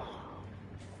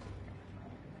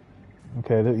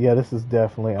 Okay, yeah, this is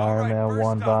definitely Iron Man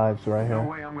 1 vibes right here. No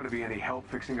way I'm going to be any help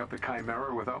fixing up the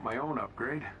Chimera without my own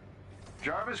upgrade.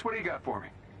 Jarvis, what do you got for me?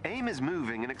 AIM is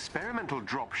moving an experimental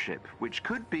dropship, which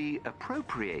could be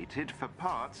appropriated for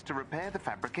parts to repair the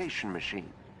fabrication machine.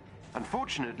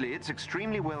 Unfortunately, it's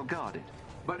extremely well guarded.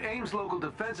 But AIM's local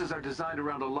defenses are designed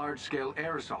around a large-scale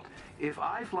air assault. If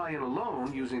I fly in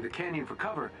alone, using the canyon for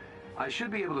cover, I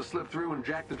should be able to slip through and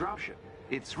jack the dropship.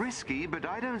 It's risky, but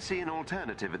I don't see an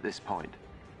alternative at this point.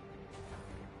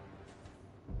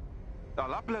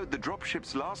 I'll upload the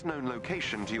dropship's last known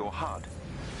location to your HUD.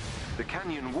 The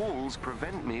canyon walls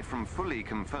prevent me from fully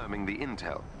confirming the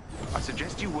intel. I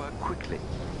suggest you work quickly.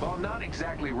 Well, not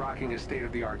exactly rocking a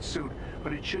state-of-the-art suit,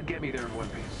 but it should get me there in one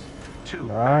piece. 2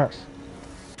 Alright. max.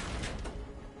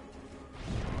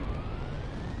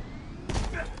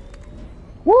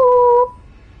 Woo!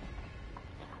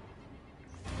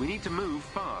 We need to move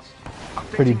fast.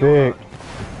 Pretty Updating your big. HUD.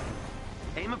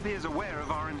 AIM appears aware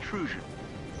of our intrusion.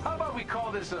 How about we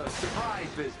call this a surprise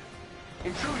visit?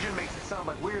 Intrusion makes it sound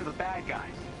like we're the bad guys.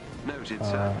 Noted,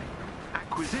 sir.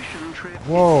 Acquisition trip.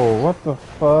 Whoa, what the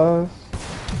fuzz?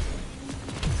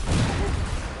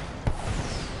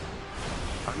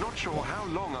 I'm not sure how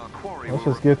long our quarry Let's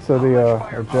will just get to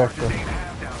the objective.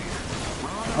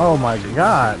 Oh my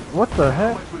god, what the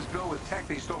heck? Was built with tech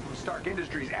they stole from Stark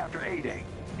Industries after A-Day.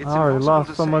 It's I already impossible lost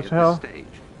to so say much at this health. stage.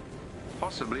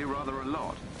 Possibly rather a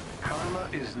lot. Karma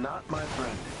is not my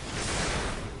friend.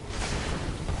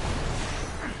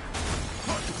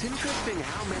 It's interesting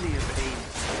how many of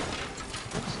AIM's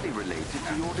closely related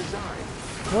to your design.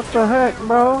 What the heck,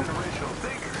 bro? Original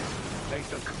thinkers. Makes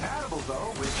them compatible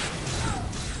though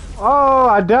with... Oh,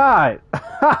 I died.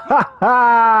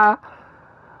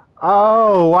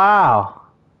 Oh, wow.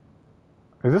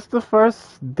 Is this the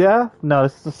first death? No,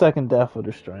 this is the second death of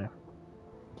the stream.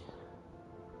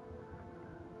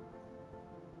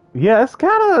 Yeah, it's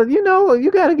kind of, you know, you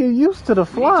gotta get used to the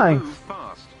flying.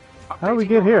 How do we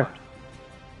get here?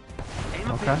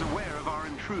 Okay. Aware of our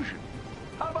intrusion.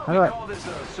 How about How we do I- call this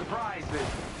a surprise visit?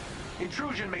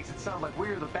 Intrusion makes it sound like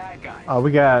we're the bad guys. Oh,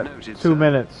 we got Noted, 2 sir.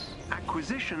 minutes.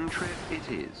 Acquisition trip it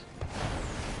is.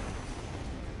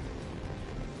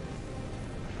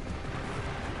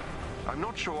 I'm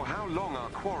not sure how long our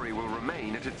quarry will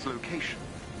remain at its location.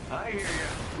 I hear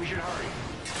you. We should hurry.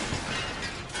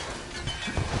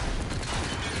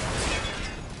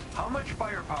 How much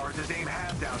firepower does AIM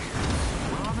have down here?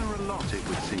 Rather a lot, it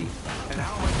would seem. And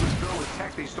how much was built with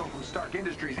tech they stole from Stark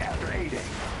Industries after A-Day?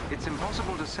 It's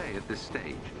impossible to say at this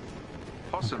stage.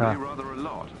 Possibly Okay. rather a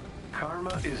lot.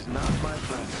 Karma is not my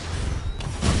friend.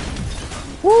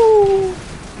 Woo!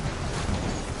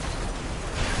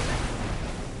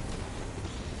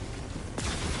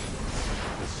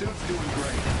 The suit's doing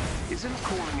great. Isn't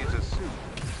calling it a suit.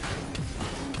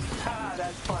 Ah,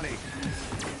 that's funny.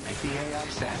 Make the AI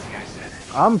sassy, I said.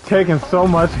 I'm taking so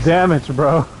much damage,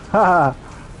 bro.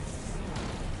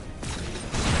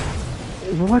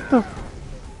 What the?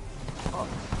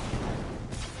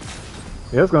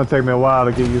 Yeah, it's gonna take me a while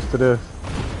to get used to this.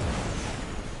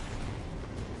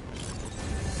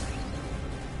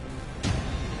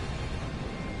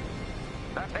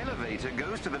 That elevator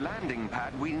goes to the landing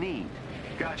pad we need.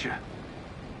 Gotcha.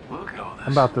 Look at all this.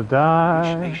 I'm about to Which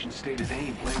die. nation state is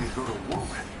AIM planning to go to war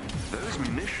with? Those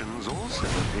munitions also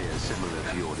appear similar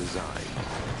to your design.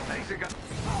 Thanks, guy.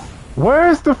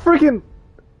 Where's the freaking?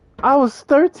 I was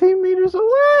 13 meters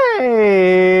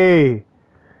away.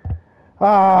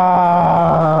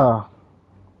 Ah,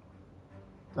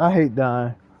 I hate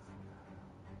dying.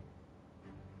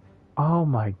 Oh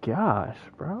my gosh,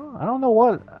 bro. I don't know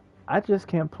what. I just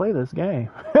can't play this game.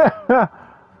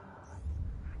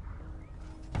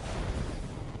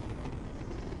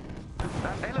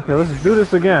 Okay, let's do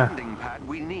this again. Landing pad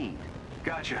we need.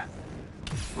 Gotcha.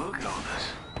 Look at all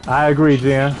this. I agree,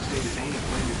 Jan. State is AIM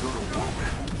planning to go to war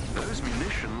with. Those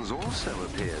munitions also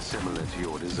appear similar to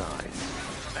your design.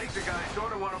 Thanks, guy.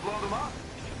 Sort of want to blow them up.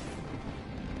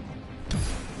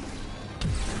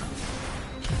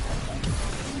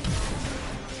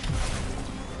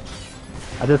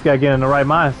 I just gotta get in the right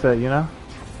mindset, you know?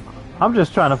 I'm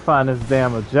just trying to find this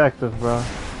damn objective, bro.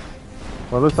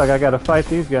 Well, it looks like I gotta fight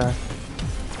these guys.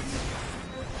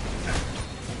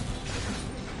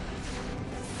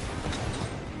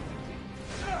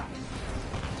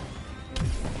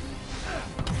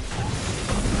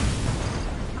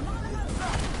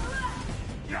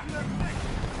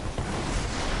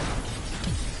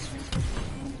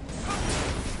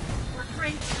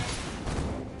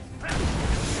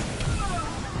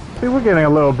 See, we're getting a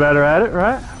little better at it,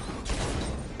 right?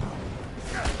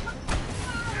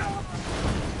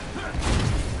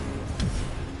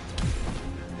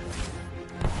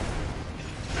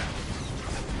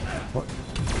 What?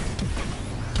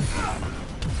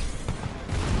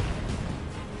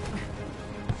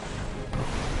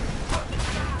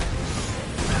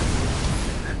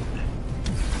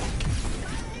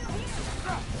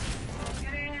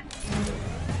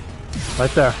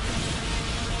 Right there.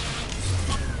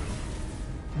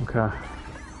 Okay.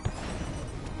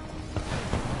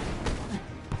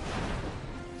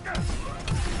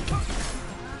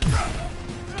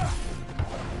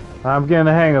 I'm getting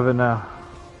the hang of it now.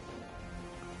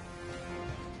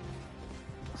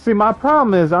 See, my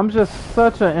problem is I'm just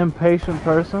such an impatient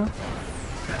person.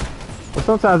 But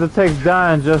sometimes it takes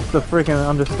dying just to freaking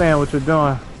understand what you're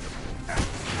doing.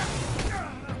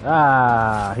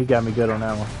 Ah, he got me good on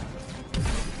that one.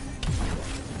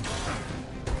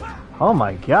 Oh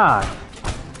my god.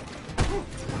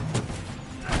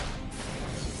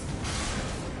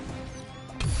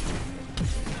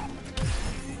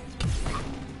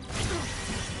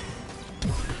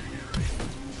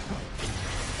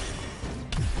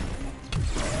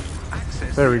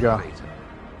 There we go.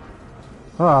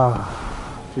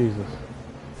 Ah, Jesus.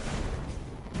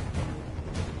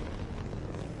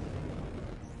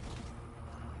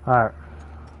 Alright.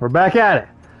 We're back at it.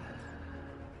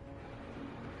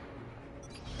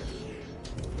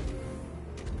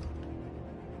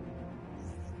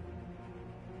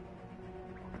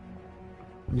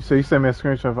 You sent me a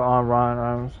screenshot of Ryan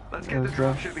Arms. Let's get the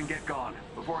dropship and get gone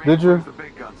before Did you? the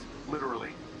big guns, literally.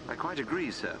 I quite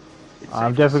agree, sir. It's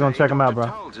I'm safe definitely to gonna say check 'em out, Dr.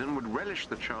 bro. Tarleton would relish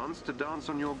the chance to dance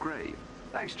on your grave.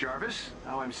 Thanks, Jarvis.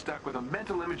 Now I'm stuck with a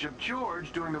mental image of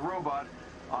George doing the robot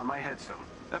on my headstone.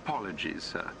 Apologies,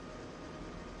 sir.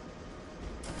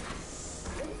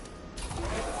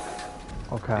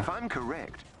 Okay. If I'm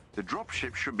correct, the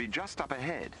dropship should be just up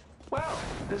ahead. Well,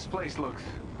 this place looks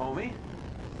homey.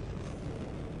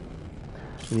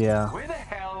 Yeah. Where the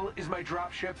hell is my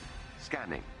dropship?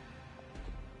 Scanning.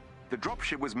 The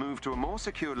dropship was moved to a more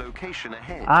secure location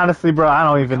ahead. Honestly, bro, I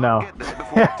don't even know. Get there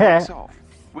before it takes off.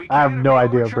 I have no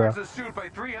idea, bro. Overcharge the suit by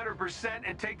 300%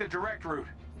 and take the direct route.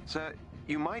 Sir,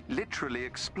 you might literally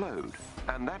explode,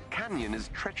 and that canyon is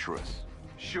treacherous.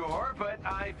 Sure, but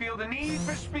I feel the need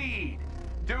for speed.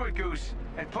 Do it, Goose,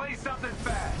 and play something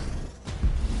fast.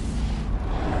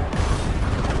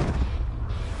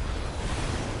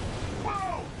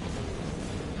 Whoa!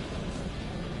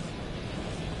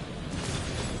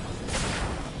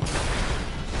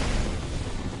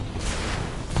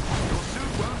 Your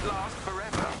suit won't last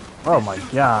forever. Oh my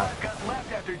god. Got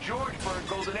left after George burned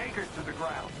Golden Acres to the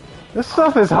ground. This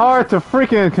stuff is hard to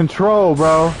freaking control,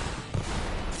 bro.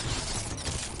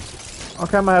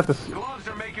 Okay, I'm gonna have to... Gloves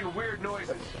are making weird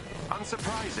noises.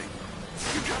 Unsurprising.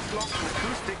 You just lost an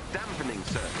acoustic dampening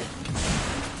circuit.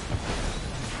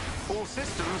 All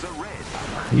systems are red.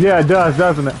 Yeah, it does,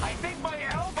 doesn't it? I think my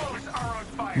elbows are on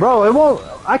fire. Bro, it won't...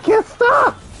 I can't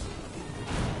stop!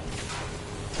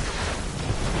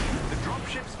 The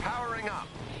dropship's powering up.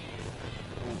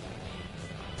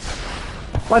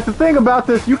 Like, the thing about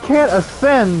this, you can't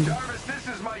ascend... Jarvis, this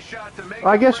is my shot to make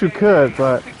I guess you could,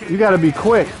 but you gotta be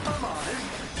quick. If I'm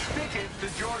honest, stick it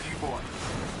to Georgie boy.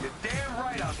 You're damn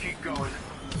right I'll keep going.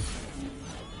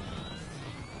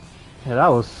 Yeah, that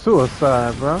was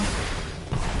suicide, bro.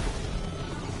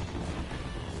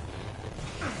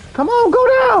 Come on, go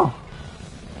down!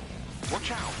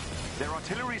 Watch out. Their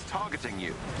artillery's targeting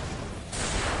you.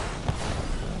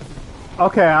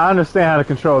 Okay, I understand how to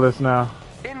control this now.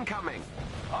 Incoming.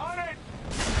 On it!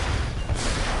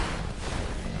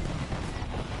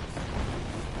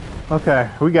 Okay,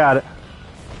 we got it.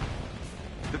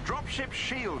 The dropship's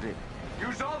shielded.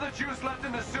 Use all the juice left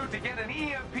in the suit to get an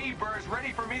EMP burst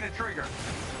ready for me to trigger.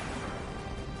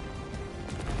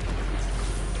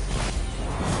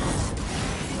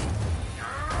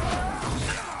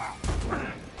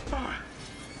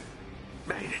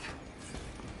 Made it.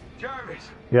 Jarvis.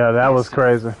 Yeah, that was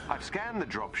crazy. I've scanned the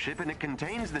dropship and it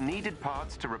contains the needed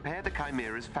parts to repair the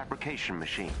Chimera's fabrication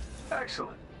machine.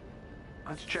 Excellent.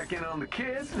 Let's check in on the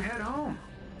kids and head home.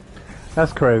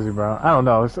 That's crazy, bro. I don't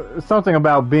know. It's something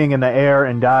about being in the air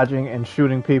and dodging and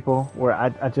shooting people where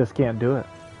I just can't do it.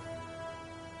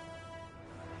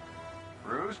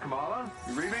 Bruce, Kamala,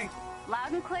 you read me?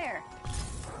 Loud and clear.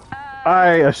 I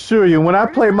assure you, when I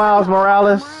play Miles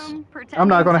Morales, I'm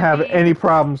not going to have any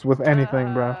problems with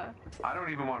anything, bro. I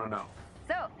don't even want to know.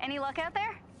 So, any luck out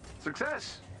there?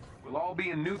 Success. We'll all be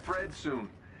in new threads soon.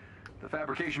 The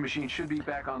fabrication machine should be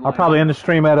back online. I'll probably end the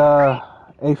stream at Can't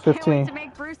wait 8:15. to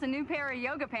make Bruce a new pair of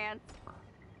yoga pants.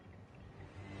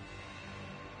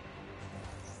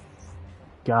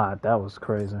 God, that was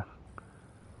crazy.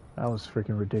 That was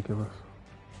freaking ridiculous.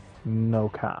 No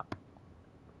cop.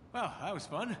 Well, that was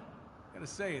fun. Gotta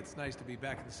say, it's nice to be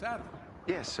back in the saddle.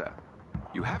 Yes, sir.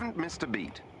 You haven't missed a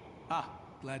beat. Ah,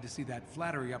 glad to see that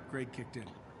flattery upgrade kicked in.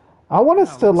 I want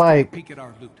us Now, to let's take a like. peek at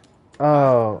our loot.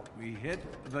 Oh, We hit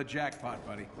the jackpot,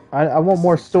 buddy. I want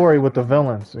more story with the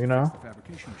villains. You know.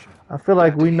 Fabrication machine. I feel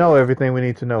like we know everything we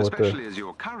need to know with Especially this. as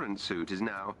your current suit is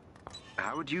now,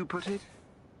 how would you put it?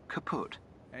 Kaput.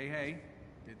 Hey,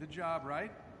 did the job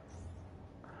right.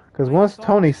 Because once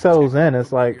Tony settles in,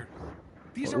 it's like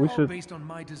These are we all should. based on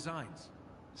my designs.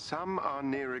 Some are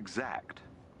near exact.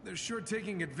 They're sure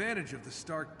taking advantage of the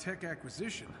Stark tech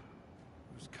acquisition.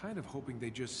 I was kind of hoping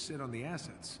they'd just sit on the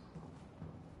assets.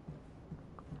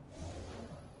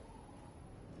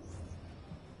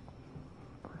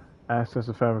 Access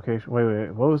to fabrication. Wait.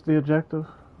 What was the objective?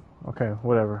 Okay,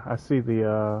 whatever. I see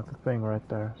the thing right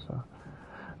there. So,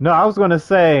 no, I was gonna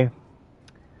say,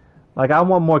 like, I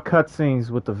want more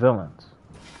cutscenes with the villains,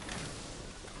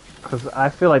 because I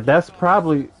feel like that's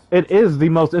probably it is the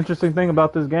most interesting thing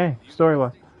about this game,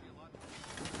 story-wise.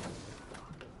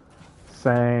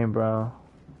 Same, bro.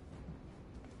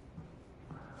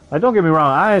 Like, don't get me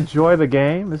wrong, I enjoy the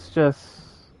game. It's just,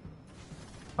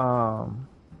 I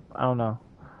don't know.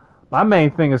 My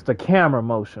main thing is the camera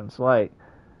motions, like,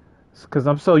 because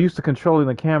I'm so used to controlling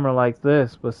the camera like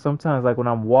this, but sometimes, like, when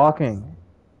I'm walking,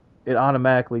 it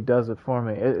automatically does it for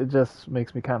me. It just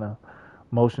makes me kind of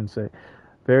motion sick.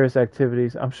 Various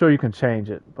activities. I'm sure you can change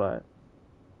it, but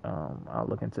I'll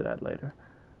look into that later.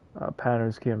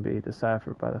 Patterns can be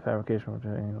deciphered by the fabrication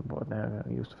routine board now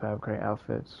used to fabricate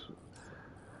outfits.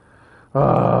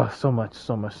 So much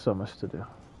to do.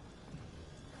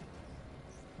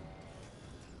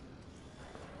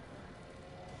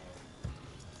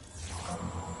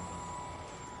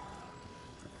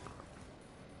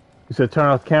 You said turn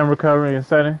off camera recovery and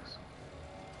settings?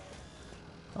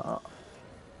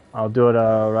 I'll do it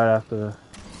right after.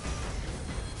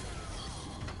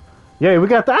 Yeah, we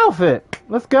got the outfit.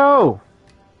 Let's go.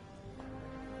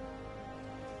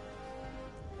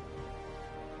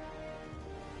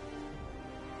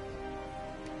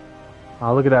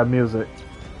 Oh, look at that music.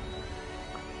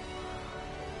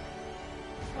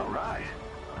 All right.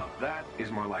 Now that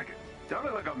is more like it. Don't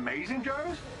I look amazing,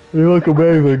 Jarvis? You look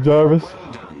amazing, Jarvis.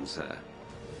 Well done, sir.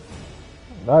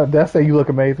 Did I say you look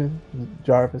amazing,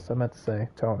 Jarvis? I meant to say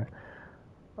Tony.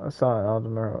 Son and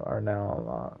Alderman are now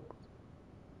unlocked.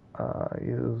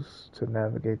 Used to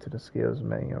navigate to the skills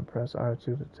menu and press R2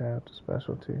 to tab to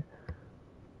specialty.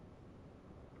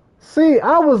 See,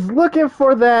 I was looking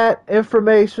for that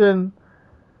information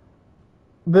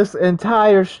this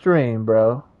entire stream,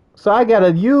 bro. So I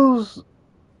gotta use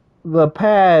the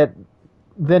pad,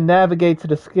 then navigate to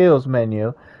the skills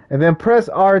menu, and then press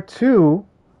R2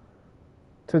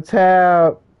 to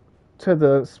tab to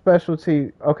the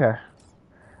specialty. Okay.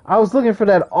 I was looking for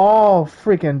that all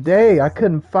freaking day. I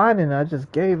couldn't find it and I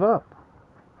just gave up.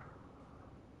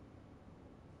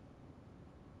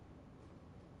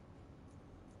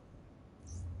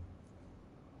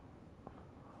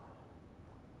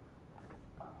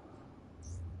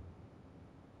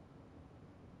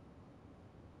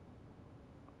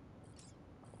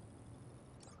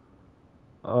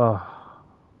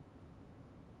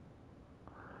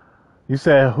 You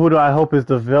said, who do I hope is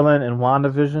the villain in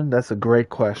WandaVision? That's a great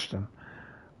question.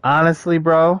 Honestly,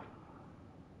 bro,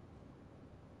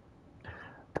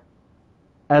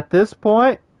 at this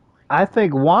point, I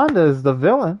think Wanda is the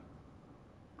villain.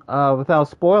 Without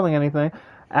spoiling anything.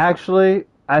 Actually,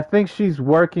 I think she's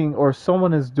working, or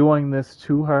someone is doing this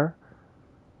to her.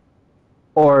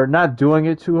 Or not doing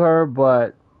it to her,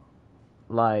 but,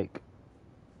 like,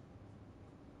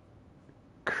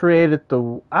 created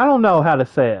the... I don't know how to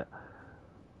say it.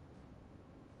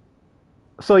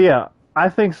 So yeah, I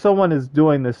think someone is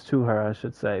doing this to her, I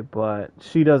should say, but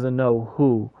she doesn't know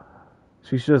who.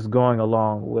 She's just going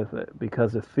along with it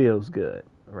because it feels good,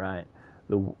 right?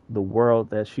 The world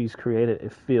that she's created,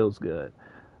 it feels good.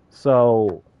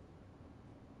 So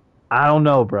I don't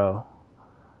know, bro.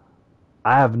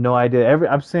 I have no idea.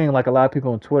 I'm seeing like a lot of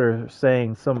people on Twitter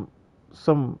saying some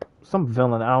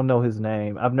villain. I don't know his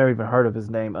name. I've never even heard of his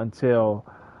name until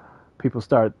people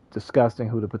start discussing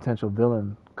who the potential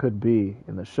villain could be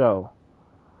in the show.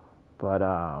 But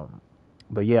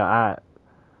yeah,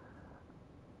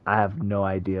 I have no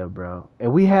idea, bro.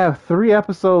 And we have 3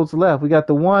 episodes left. We got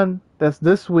the one that's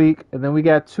this week, and then we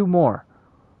got 2 more.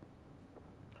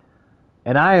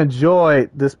 And I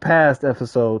enjoyed this past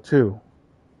episode too.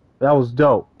 That was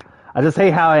dope. I just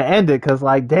hate how it ended, cause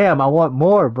like, damn, I want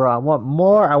more, bro. I want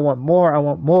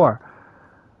more.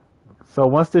 So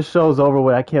once this show's over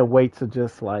with, I can't wait to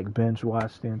just like binge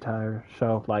watch the entire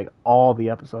show, like all the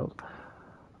episodes.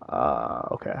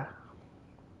 Okay.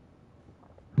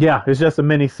 Yeah, it's just a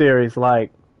mini series.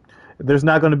 Like, there's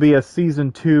not going to be a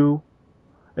season 2.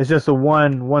 It's just a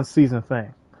one season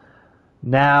thing.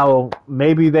 Now,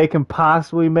 maybe they can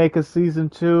possibly make a season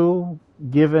 2,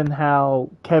 given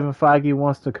how Kevin Feige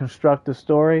wants to construct the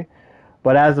story.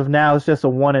 But as of now, it's just a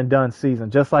one and done season.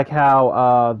 Just like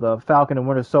how the Falcon and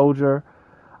Winter Soldier,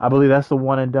 I believe that's a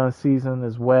one and done season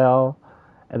as well.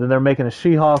 And then they're making a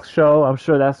She-Hulk show. I'm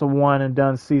sure that's a one and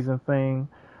done season thing.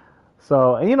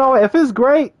 So, you know, if it's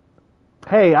great,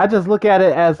 hey, I just look at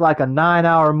it as like a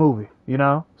 9-hour movie, you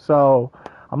know? So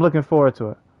I'm looking forward to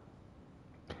it.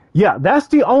 Yeah, that's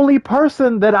the only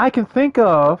person that I can think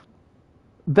of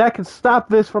that can stop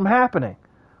this from happening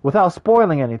without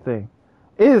spoiling anything.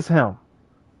 Is him.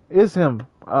 Is him,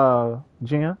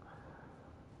 Jen.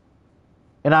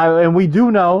 And we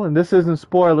do know, and this isn't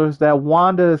spoilers, that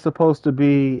Wanda is supposed to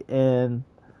be in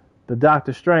the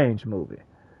Doctor Strange movie.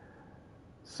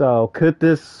 So could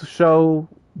this show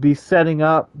be setting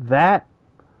up that?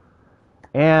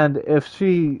 And if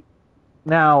she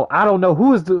now, I don't know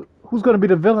who's going to be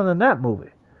the villain in that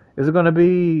movie. Is it going to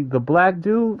be the black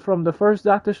dude from the first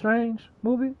Doctor Strange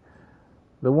movie?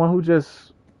 The one who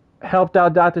just helped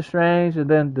out Doctor Strange and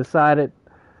then decided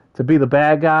to be the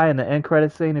bad guy in the end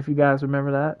credit scene, if you guys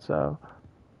remember that. So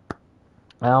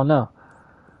I don't know.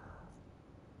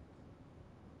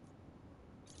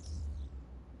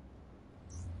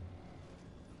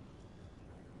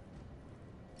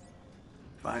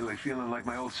 Finally feeling like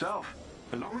my old self.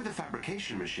 Along with the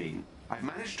fabrication machine, I've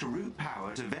managed to route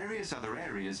power to various other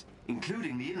areas,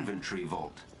 including the inventory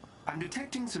vault. I'm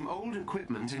detecting some old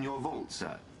equipment in your vault,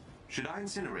 sir. Should I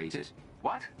incinerate it?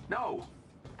 What? No.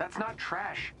 That's not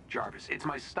trash, Jarvis. It's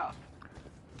my stuff.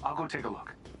 I'll go take a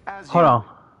look. Hold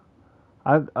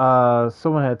on.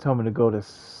 Someone had told me to go to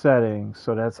settings,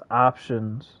 so that's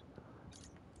options.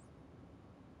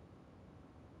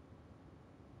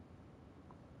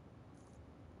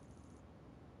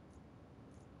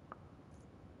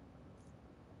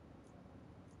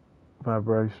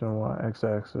 Vibration,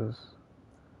 x-axis,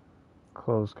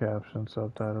 closed caption,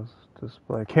 subtitles,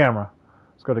 display, camera.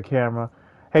 Let's go to camera.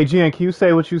 Hey, Gian, can you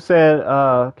say what you said?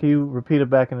 Can you repeat it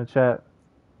back in the chat?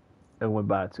 It went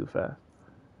by too fast.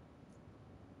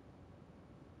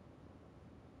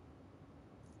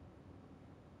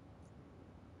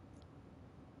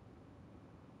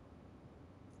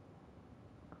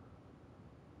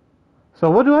 So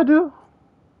what do I do?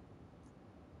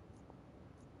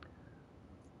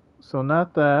 So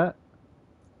not that.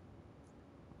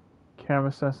 Camera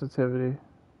sensitivity.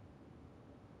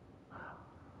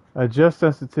 Adjust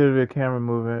sensitivity of camera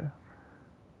movement.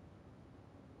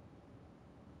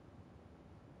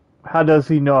 How does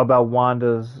he know about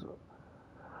Wanda's?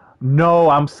 No,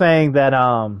 I'm saying that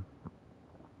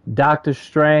Doctor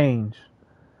Strange,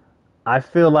 I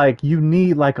feel like you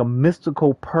need like a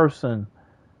mystical person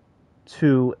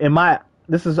to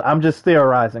I'm just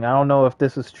theorizing. I don't know if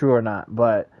this is true or not,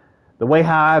 but the way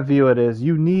how I view it is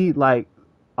you need like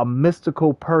a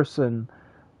mystical person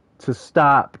to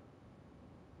stop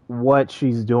what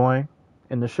she's doing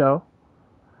in the show.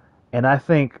 And I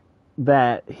think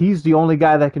that he's the only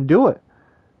guy that can do it.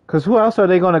 Because who else are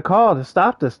they going to call to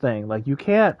stop this thing? Like, you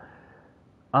can't...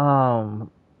 Ant-Man?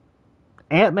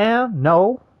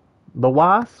 No. The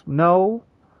Wasp? No.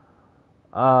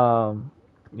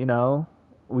 You know,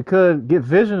 we could get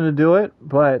Vision to do it,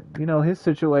 but, you know, his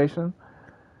situation...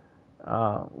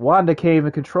 Wanda can't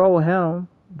even control him,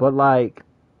 but, like,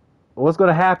 what's going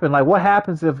to happen? Like, what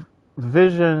happens if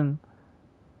Vision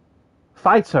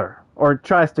fights her or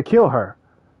tries to kill her?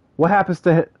 What happens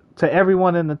to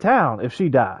everyone in the town if she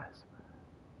dies?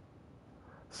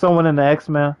 Someone in the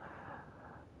X-Men.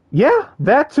 Yeah,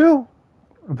 that too.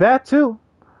 That too.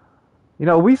 You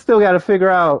know, we still got to figure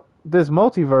out this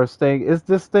multiverse thing. Is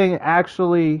this thing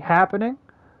actually happening?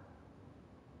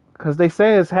 Because they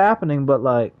say it's happening, but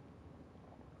like,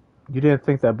 you didn't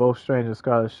think that both Strange and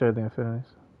Scarlet shared the Infinities?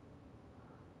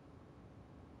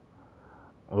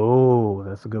 Oh,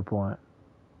 that's a good point.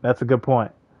 That's a good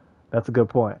point. That's a good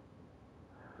point.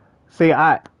 See,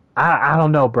 I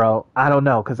don't know, bro. I don't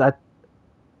know, because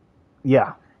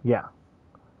yeah.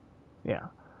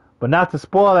 But not to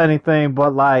spoil anything,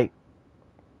 but like,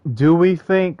 do we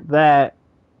think that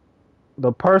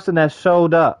the person that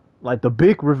showed up, like the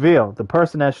big reveal, the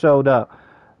person that showed up,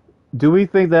 do we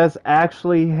think that's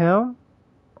actually him?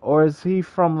 Or is he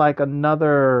from like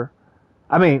another...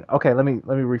 I mean, okay, let me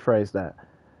rephrase that.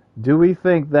 Do we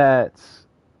think that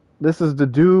this is the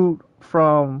dude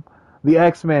from the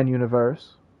X-Men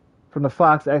universe, from the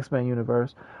Fox X-Men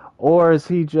universe, or is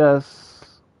he just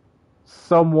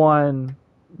someone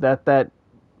that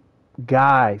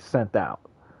guy sent out?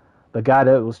 The guy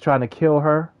that was trying to kill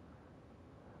her?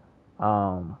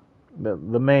 The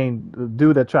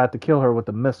dude that tried to kill her with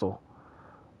the missile.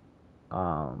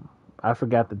 I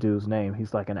forgot the dude's name.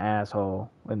 He's like an asshole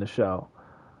in the show.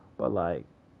 But like,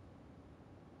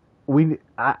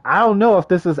 I don't know if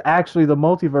this is actually the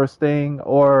multiverse thing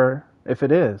or if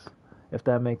it is, if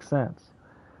that makes sense.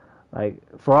 Like,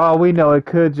 for all we know, it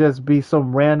could just be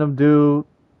some random dude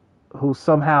who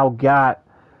somehow got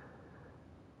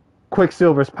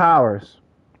Quicksilver's powers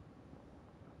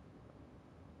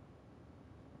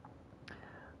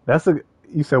That's a.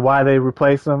 You said why they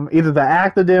replaced him? Either the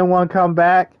actor didn't want to come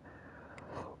back,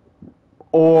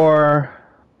 or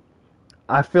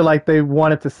I feel like they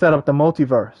wanted to set up the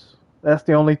multiverse. That's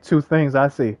the only two things I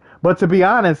see. But to be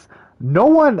honest, no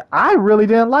one. I really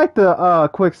didn't like the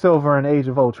Quicksilver in Age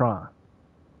of Ultron.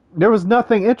 There was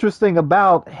nothing interesting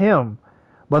about him.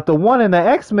 But the one in the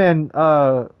X-Men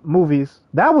movies,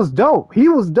 that was dope. He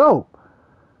was dope.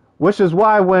 Which is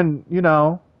why when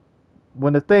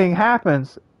when the thing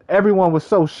happens, everyone was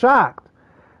so shocked.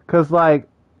 Because, like,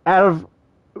 out of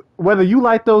whether you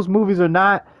like those movies or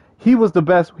not, he was the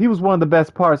best. He was one of the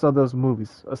best parts of those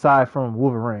movies, aside from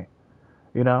Wolverine.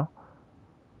 You know,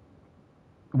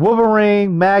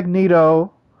 Wolverine,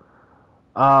 Magneto,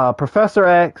 Professor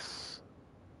X,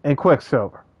 and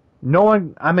Quicksilver. No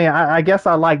one. I mean, I guess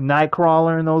I like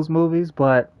Nightcrawler in those movies,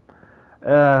 but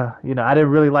I didn't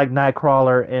really like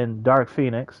Nightcrawler in Dark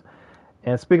Phoenix.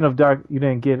 And speaking of Dark, you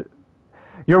didn't get it.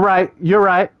 You're right. You're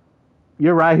right.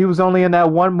 You're right. He was only in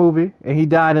that one movie, and he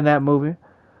died in that movie.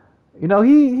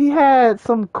 He had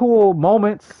some cool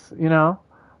moments.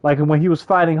 Like when he was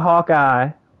fighting Hawkeye,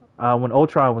 when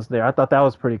Ultron was there. I thought that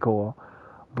was pretty cool.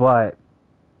 But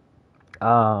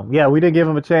yeah, we didn't give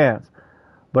him a chance.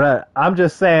 But I'm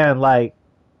just saying, like,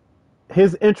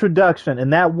 his introduction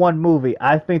in that one movie,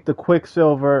 I think the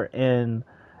Quicksilver in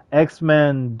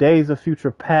X-Men Days of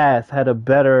Future Past had a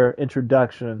better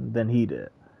introduction than he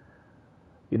did.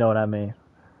 You know what I mean?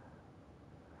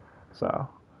 So,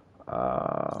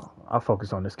 I'll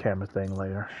focus on this camera thing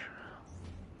later.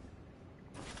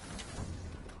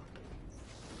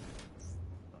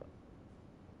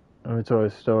 Inventory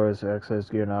stores excess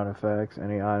gear and artifacts.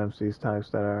 Any items these types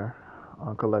that are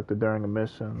collected during a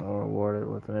mission or awarded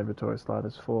with an inventory slot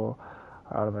is full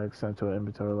are automatically sent to an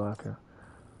inventory locker.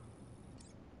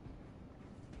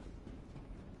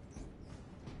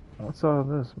 What's all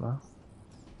this, man?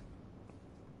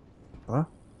 What?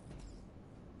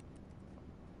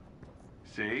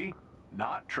 See?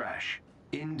 Not trash.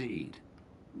 Indeed.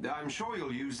 I'm sure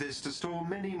you'll use this to store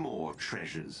many more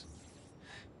treasures.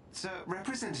 Sir,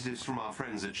 representatives from our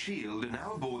friends at S.H.I.E.L.D. are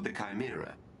now aboard the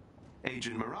Chimera.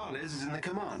 Agent Morales is in the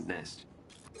command nest.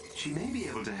 She may be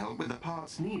able to help with the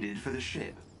parts needed for the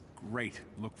ship. Great.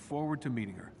 Look forward to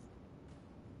meeting her.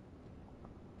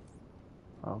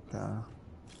 Okay.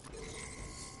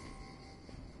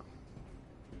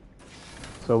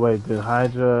 So wait, did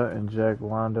Hydra inject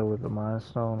Wanda with the Mind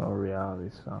Stone or Reality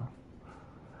Stone?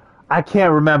 I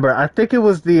can't remember. I think it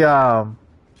was the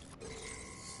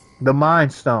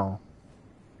Mind Stone.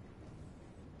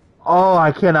 Oh,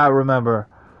 I cannot remember.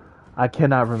 I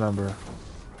cannot remember.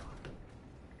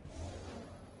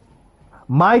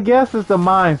 My guess is the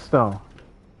Mind Stone.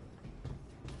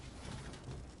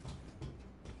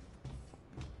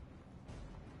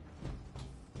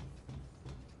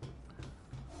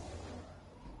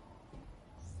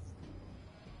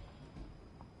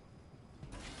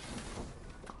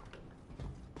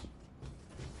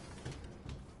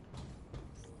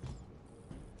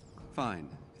 Fine.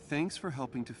 Thanks for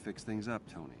helping to fix things up,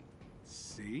 Tony.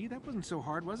 See? That wasn't so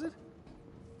hard, was it?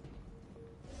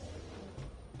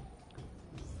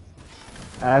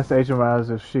 Ask Agent Miles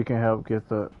if she can help get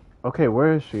the... Okay,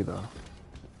 where is she, though?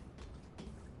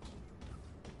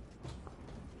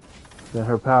 Then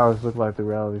her powers look like the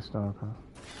Reality Stone. Huh?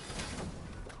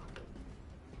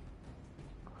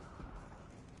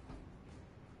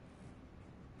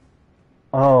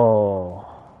 Oh.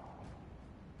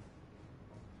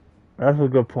 That's a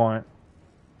good point.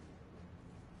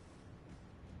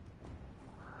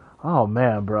 Oh,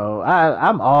 man, bro.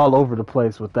 I'm all over the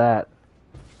place with that.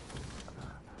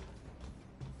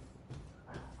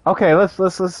 Okay, let's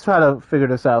try to figure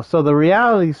this out. So the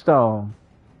Reality Stone,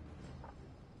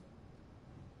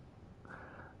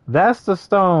 that's the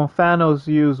stone Thanos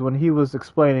used when he was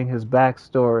explaining his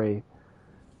backstory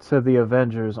to the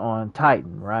Avengers on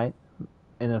Titan, right?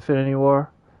 In Infinity War,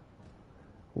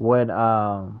 when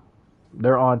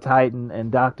they're on Titan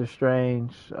and Doctor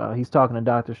Strange, he's talking to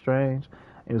Doctor Strange.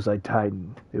 It was like,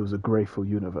 Titan, it was a grateful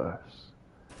universe.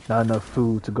 Not enough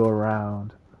food to go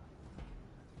around.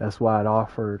 That's why it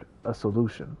offered a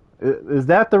solution. Is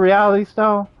that the Reality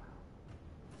Stone?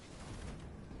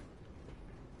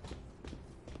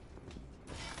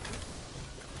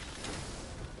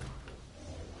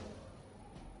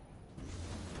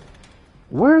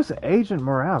 Where's Agent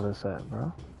Morales at,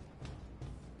 bro?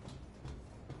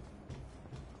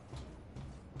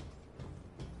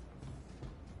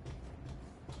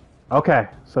 Okay,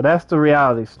 so that's the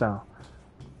Reality Stone.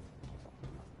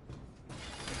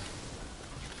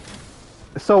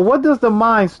 So what does the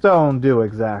Mind Stone do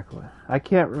exactly? I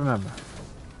can't remember.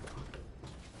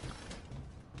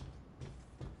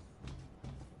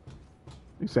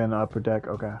 You saying the upper deck?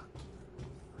 Okay.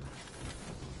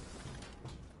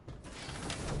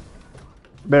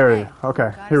 There it is.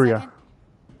 Okay, here we go.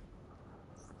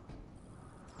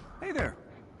 Hey there.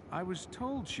 I was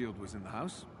told S.H.I.E.L.D. was in the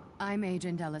house. I'm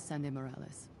Agent Alessandra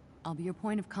Morales. I'll be your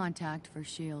point of contact for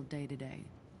S.H.I.E.L.D. day to day.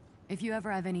 If you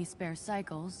ever have any spare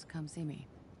cycles, come see me.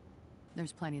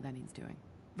 There's plenty that needs doing.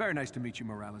 Very nice to meet you,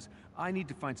 Morales. I need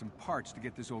to find some parts to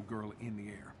get this old girl in the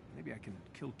air. Maybe I can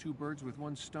kill two birds with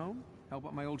one stone? Help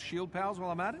out my old S.H.I.E.L.D. pals while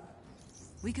I'm at it?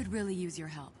 We could really use your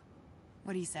help.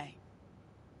 What do you say?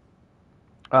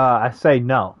 I say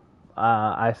no.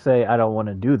 I say I don't want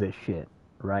to do this shit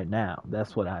right now.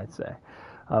 That's what I'd say.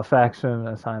 Faction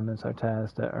assignments are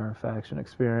tasks that earn faction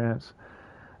experience.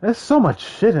 There's so much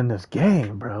shit in this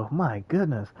game, bro. My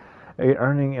goodness.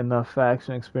 Earning enough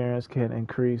faction experience can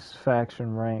increase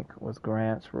faction rank with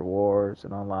grants, rewards,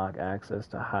 and unlock access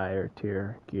to higher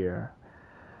tier gear.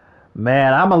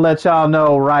 Man, I'm gonna let y'all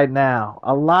know right now.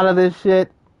 A lot of this shit,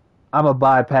 I'm gonna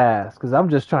bypass because I'm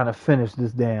just trying to finish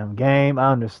this damn game. I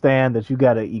understand that you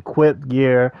gotta equip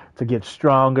gear to get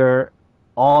stronger,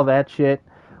 all that shit.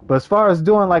 But as far as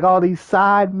doing like all these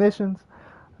side missions,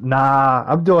 nah,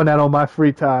 I'm doing that on my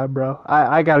free time, bro.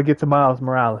 I gotta get to Miles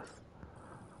Morales.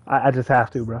 I just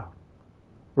have to, bro.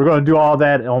 We're gonna do all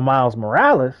that on Miles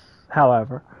Morales,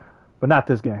 however, but not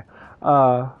this game.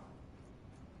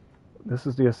 This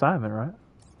is the assignment, right?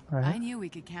 I knew we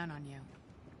could count on you.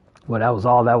 Well, that was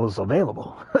all that was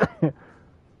available.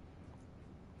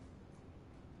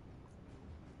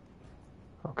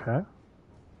 Okay.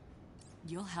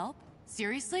 You'll help?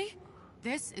 Seriously?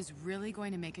 This is really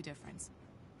going to make a difference.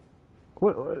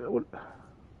 What?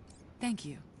 Thank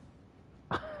you.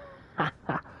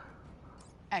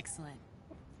 Excellent.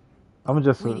 I'm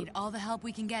just. We need all the help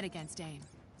we can get against AIM,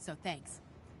 so thanks.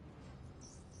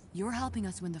 You're helping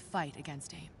us win the fight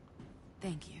against AIM.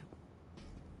 Thank you.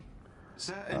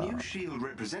 Sir, a new S.H.I.E.L.D.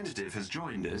 representative has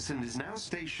joined us and is now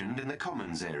stationed in the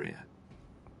Commons area.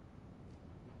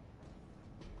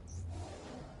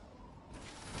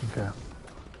 Okay.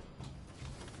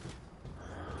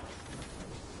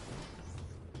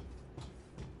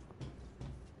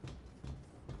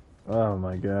 Oh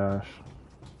my gosh.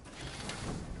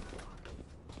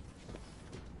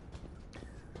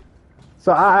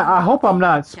 So I hope I'm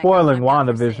not spoiling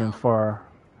WandaVision for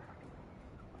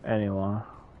anyone.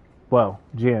 Well,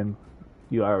 Jen,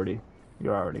 you're already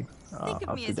Think of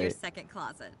up me to as your date. second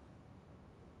closet.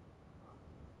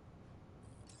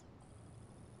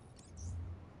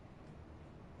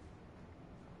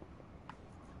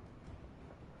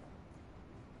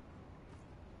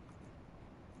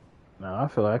 No, I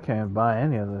feel like I can't buy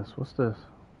any of this. What's this?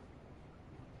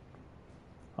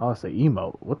 Oh, it's an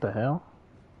emote. What the hell?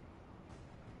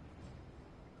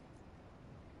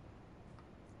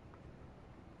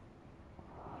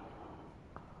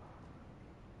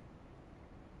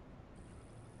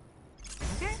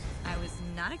 Okay, I was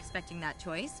not expecting that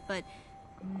choice, but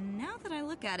now that I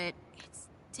look at it, it's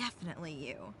definitely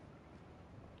you.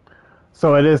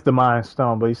 So it is the Mind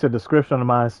Stone, but you said description of the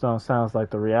Mind Stone sounds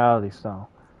like the Reality Stone.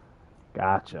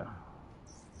 Gotcha.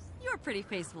 Your pretty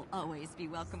face will always be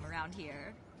welcome around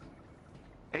here.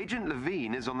 Agent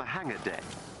Levine is on the hangar deck.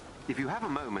 If you have a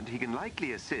moment, he can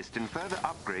likely assist in further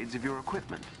upgrades of your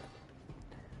equipment.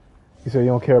 You said you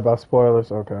don't care about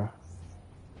spoilers? Okay.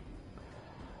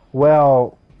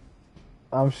 Well,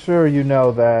 I'm sure you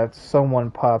know that someone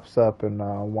pops up in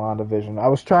WandaVision. I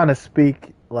was trying to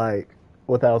speak, like,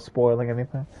 without spoiling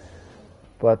anything.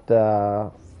 But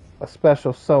a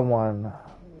special someone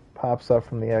pops up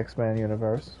from the X-Men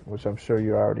universe, which I'm sure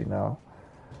you already know.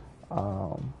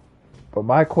 But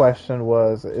my question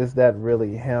was, is that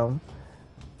really him?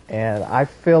 And I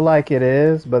feel like it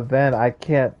is, but then I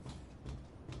can't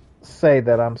say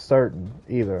that I'm certain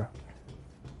either.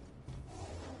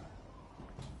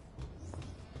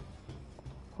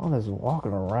 All this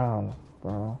walking around,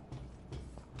 bro.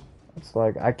 It's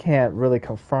like I can't really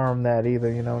confirm that either,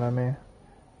 you know what I mean?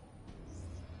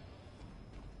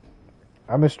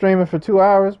 I've been streaming for 2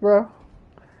 hours, bro.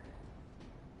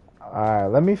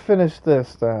 Alright, let me finish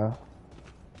this then.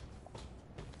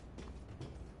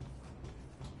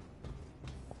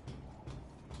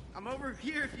 I'm over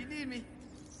here if you need me.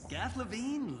 Gaff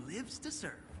Levine lives to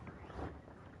serve.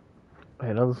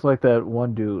 Hey, that looks like that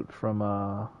one dude from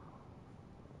the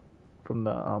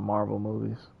Marvel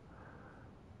movies.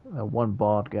 That one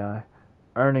bald guy.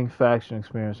 Earning faction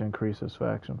experience increases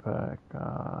faction pack.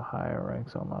 Higher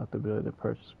ranks unlock the ability to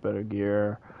purchase better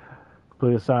gear.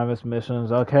 Complete assignments,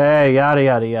 missions. Okay, yada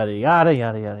yada yada yada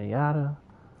yada yada yada.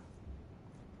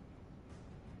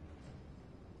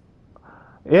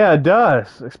 Yeah, it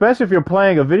does. Especially if you're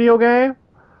playing a video game.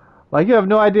 Like, you have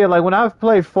no idea. Like, when I've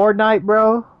played Fortnite,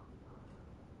 bro,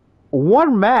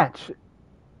 one match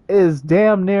is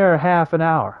damn near half an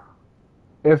hour.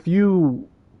 If you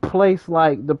place,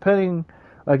 like, depending,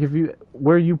 like, if you,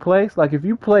 where you place, like, if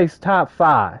you place top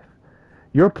 5,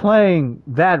 you're playing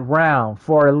that round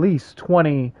for at least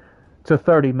 20 to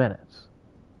 30 minutes.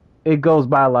 It goes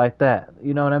by like that.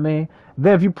 You know what I mean?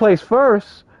 Then if you place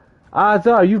first, odds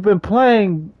are you've been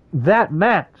playing that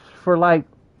match for like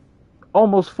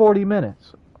almost 40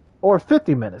 minutes or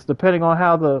 50 minutes, depending on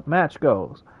how the match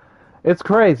goes. It's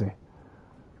crazy.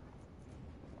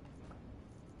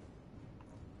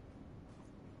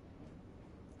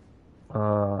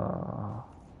 Well,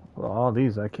 all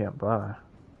these I can't buy.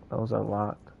 Those are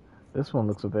locked. This one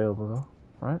looks available though,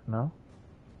 right? No?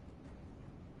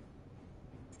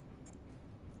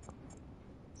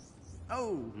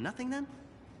 Oh, nothing then?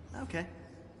 Okay.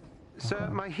 Sir,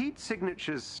 my heat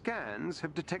signatures scans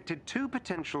have detected 2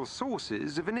 potential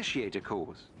sources of initiator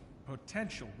cores.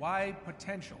 Potential. Why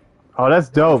potential? Oh, that's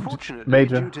dope, Unfortunately,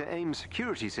 Major. due to AIM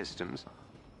security systems,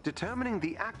 determining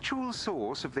the actual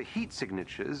source of the heat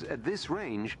signatures at this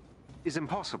range is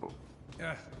impossible.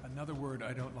 Ugh, another word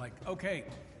I don't like. Okay,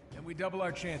 then we double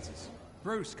our chances.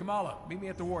 Bruce, Kamala, meet me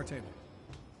at the war table.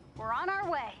 We're on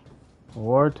our way.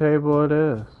 War table it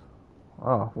is.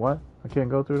 Oh, what? I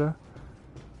can't go through there?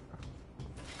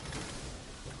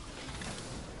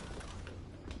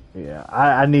 Yeah,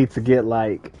 I need to get,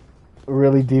 like,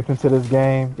 really deep into this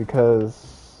game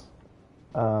because,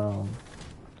 yeah,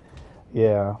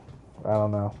 I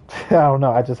don't know. I don't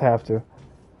know, I just have to.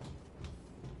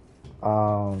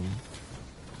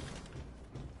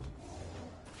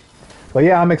 But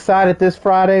yeah, I'm excited this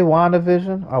Friday,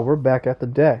 WandaVision. Oh, we're back at the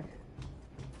deck.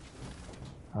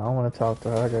 I don't want to talk to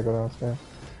her. I gotta go downstairs.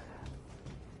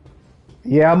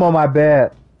 Yeah, I'm on my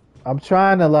bed. I'm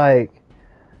trying to, like,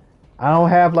 I don't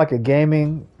have like a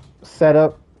gaming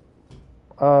setup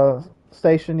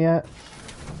station yet.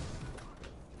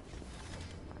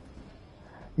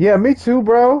 Yeah, me too,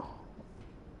 bro.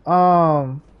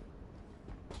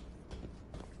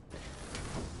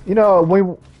 You know,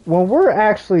 when we're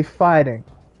actually fighting,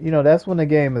 you know, that's when the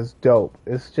game is dope.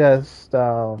 It's just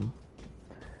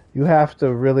you have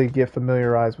to really get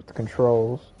familiarized with the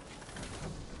controls.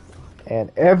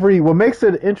 And what makes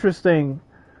it interesting,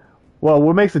 well,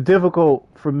 what makes it difficult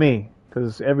for me,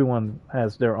 because everyone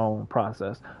has their own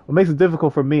process, what makes it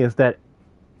difficult for me is that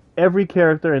every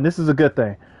character, and this is a good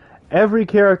thing, every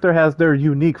character has their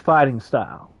unique fighting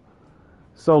style.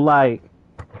 So, like,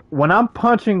 when I'm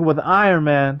punching with Iron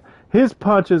Man, his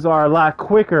punches are a lot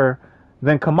quicker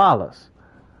than Kamala's.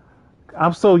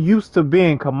 I'm so used to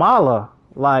being Kamala,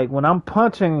 like, when I'm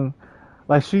punching,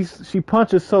 like, she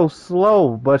punches so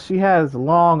slow, but she has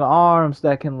long arms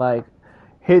that can, like,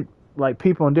 hit, like,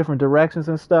 people in different directions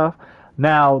and stuff.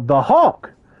 Now, the Hulk,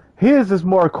 his is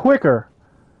more quicker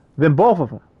than both of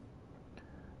them,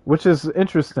 which is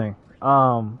interesting.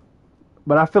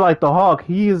 But I feel like the Hulk,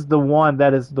 he is the one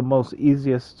that is the most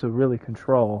easiest to really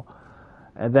control.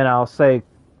 And then I'll say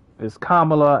is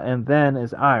Kamala, and then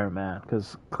is Iron Man,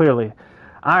 because clearly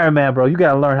Iron Man, bro, you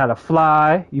gotta learn how to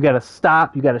fly, you gotta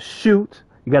stop, you gotta shoot,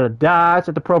 you gotta dodge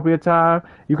at the appropriate time.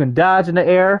 You can dodge in the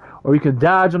air, or you can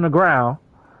dodge on the ground.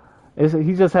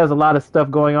 He just has a lot of stuff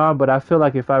going on, but I feel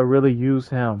like if I really use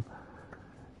him,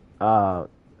 you'll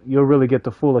really get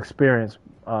the full experience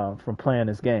from playing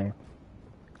this game.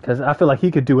 Because I feel like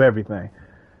he could do everything.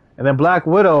 And then Black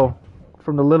Widow,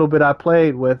 from the little bit I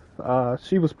played with,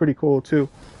 she was pretty cool too.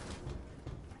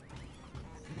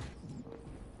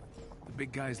 The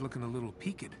big guy's looking a little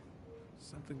peaked.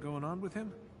 Something going on with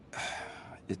him?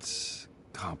 It's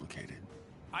complicated.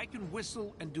 I can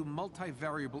whistle and do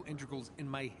multivariable integrals in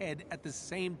my head at the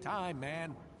same time,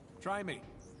 man. Try me.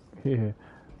 Yeah.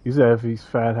 You said if he's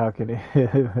fat, how can he?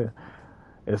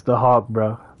 It's the Hawk,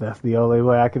 bro. That's the only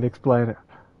way I can explain it.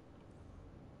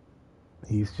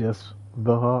 He's just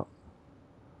the Hawk.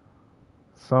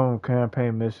 Some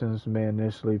campaign missions may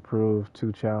initially prove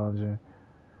too challenging.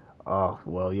 Oh,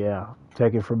 well, yeah.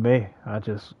 Take it from me. I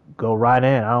just go right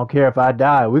in. I don't care if I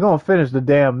die. We're going to finish the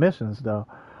damn missions, though.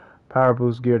 Power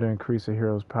boost gear to increase a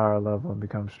hero's power level and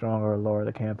become stronger or lower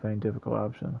the campaign difficult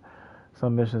option.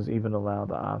 Some missions even allow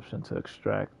the option to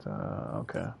extract.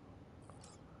 Okay.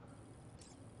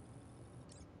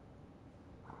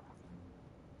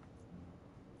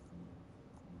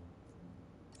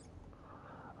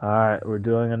 Alright, we're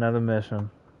doing another mission.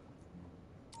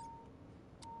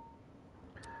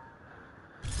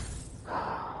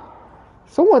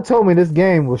 Someone told me this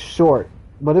game was short,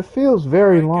 but it feels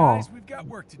very long. Guys, we've got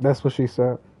work to do. That's what she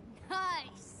said.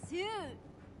 Nice suit.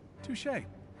 Touche.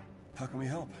 How can we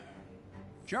help?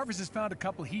 Jarvis has found a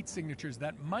couple heat signatures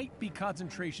that might be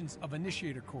concentrations of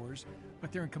initiator cores,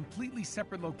 but they're in completely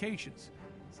separate locations.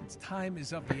 Since time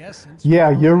is of the essence... Yeah,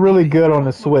 we're you're gonna really need to hit good on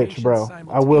the both Switch, locations bro.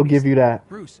 I will give you simultaneously. that.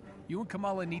 Bruce, you and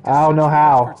Kamala need to I don't search know the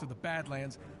how. outskirts of the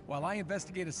Badlands while I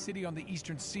investigate a city on the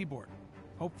eastern seaboard.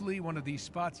 Hopefully one of these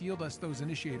spots yield us those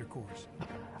initiator cores.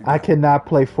 I cannot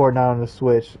play Fortnite on the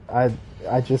Switch. I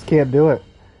just can't do it.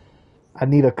 I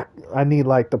need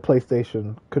like the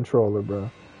PlayStation controller,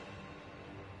 bro.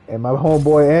 And my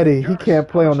homeboy Eddie, he can't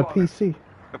play on the PC.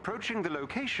 Approaching the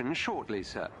location shortly,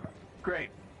 sir. Great.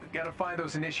 We gotta find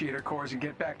those initiator cores and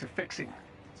get back to fixing.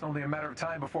 It's only a matter of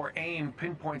time before AIM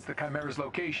pinpoints the Chimera's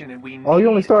location, and we need Oh, you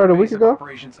only started a week base of ago?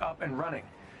 operations up and running.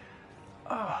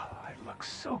 Oh, I look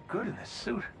so good in this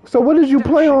suit. So what did you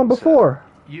play on before?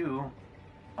 You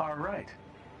are right.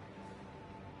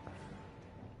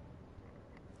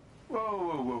 Whoa,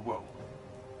 whoa, whoa, whoa.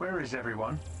 Where is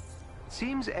everyone?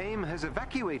 Seems AIM has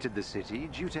evacuated the city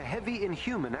due to heavy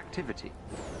inhuman activity.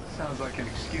 Sounds like an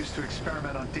excuse to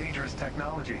experiment on dangerous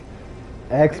technology.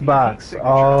 Xbox.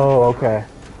 Oh, okay.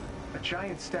 A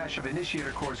giant stash of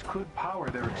initiator cores could power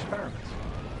their experiments.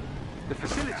 The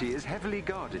facility is heavily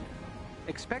guarded.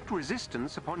 Expect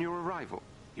resistance upon your arrival.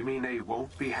 You mean they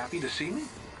won't be happy to see me?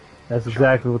 That's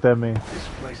exactly what that means. This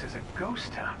place is a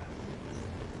ghost town.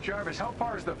 Jarvis, how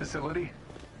far is the facility?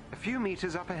 A few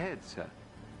meters up ahead, sir.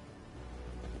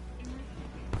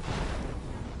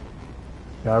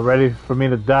 Y'all ready for me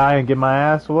to die and get my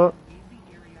ass whooped?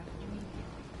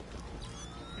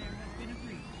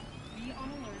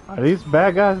 Are these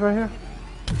bad guys right here?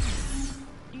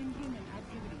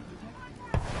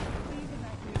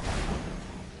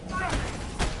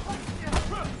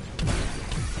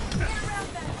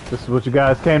 This is what you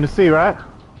guys came to see, right?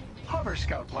 Hover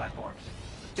scout platforms.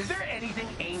 Is there anything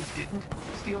AIM didn't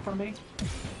steal from me?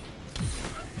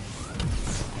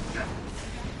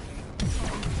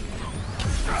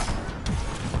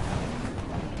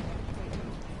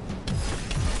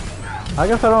 I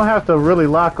guess I don't have to really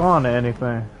lock on to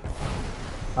anything.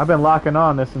 I've been locking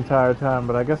on this entire time,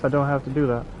 but I guess I don't have to do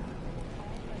that.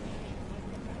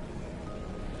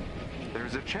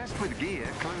 There's a chest with gear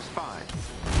close by.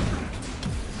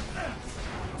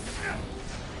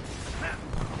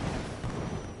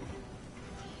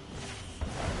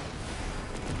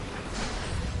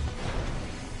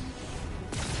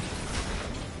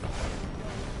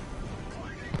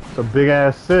 It's a big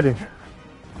ass city.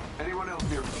 Anyone else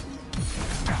here?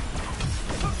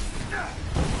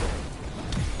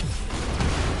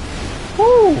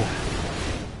 Woo!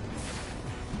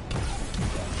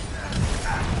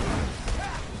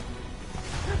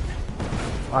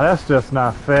 Oh, that's just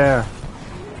not fair.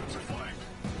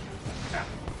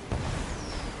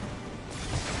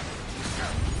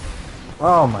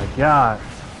 Oh my god.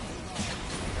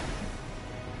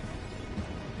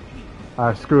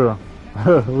 Alright, screw them.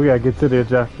 We gotta get to the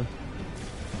objective.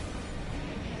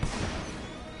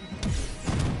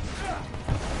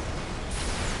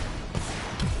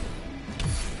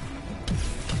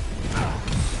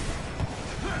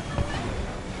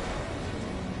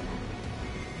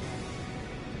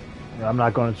 I'm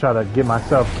not going to try to get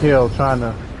myself killed trying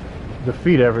to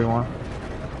defeat everyone.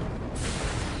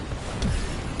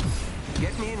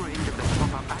 Get me in range of the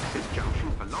pop-up access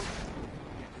junction for long.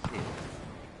 Get us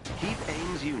in. Keep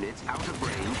AIM's units out of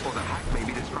range or the hack may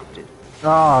be disrupted.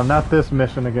 Oh, not this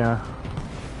mission again.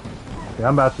 Yeah,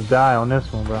 I'm about to die on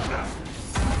this one, bro.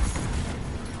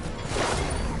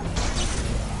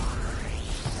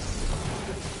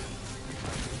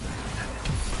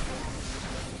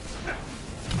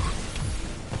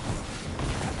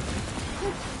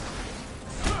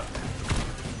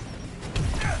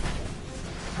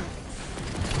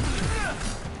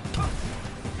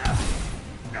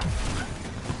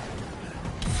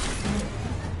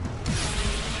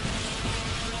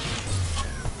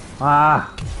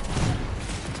 Ah.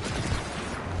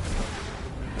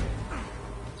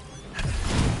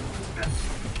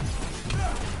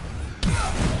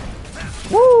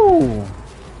 Woo!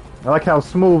 I like how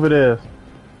smooth it is.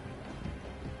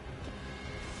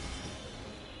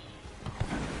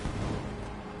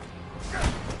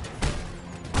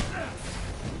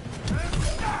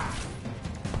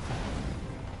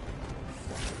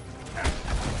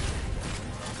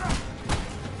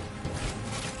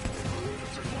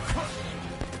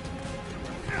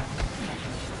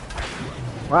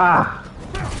 Ah!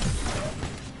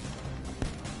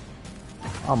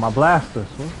 Oh, my blasters.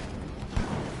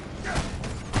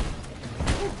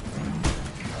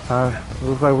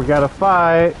 Looks like we gotta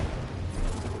fight.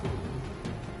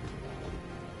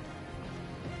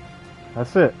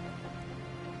 That's it.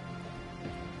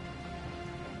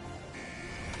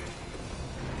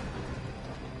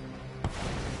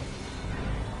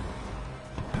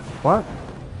 What?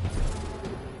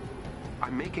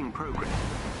 I'm making progress.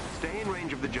 Stay in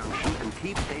range of the junction and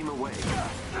keep aim away.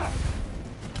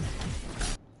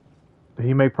 Did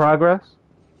he make progress?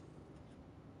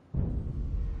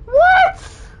 What?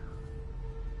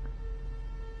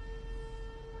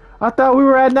 I thought we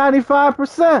were at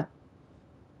 95%.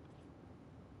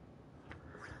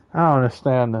 I don't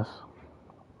understand this.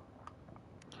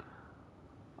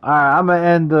 Alright, I'm gonna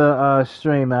end the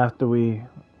stream after we...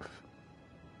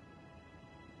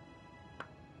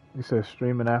 You said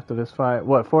streaming after this fight.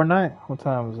 What, Fortnite? What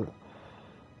time is it?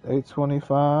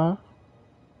 8:25.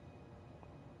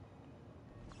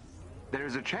 There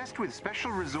is a chest with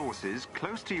special resources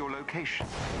close to your location.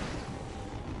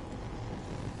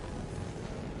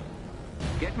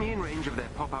 Get me in range of their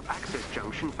pop-up access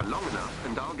junction for long enough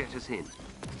and I'll get us in.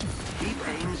 Keep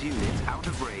AIM's units out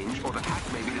of range or the hack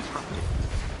may be disrupted.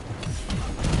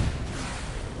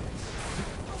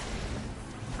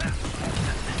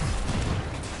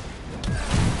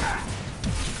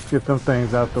 Get them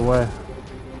things out the way.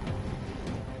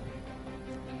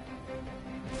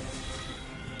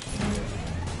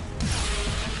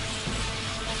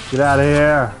 Get out of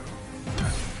here.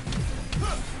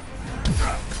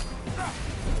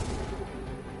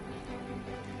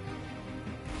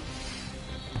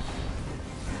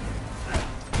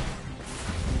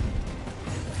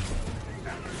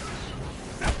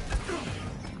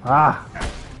 Ah.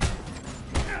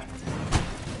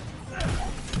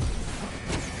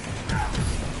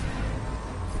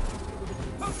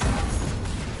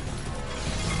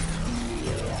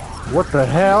 What the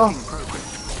hell?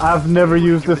 I've never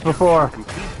used this before.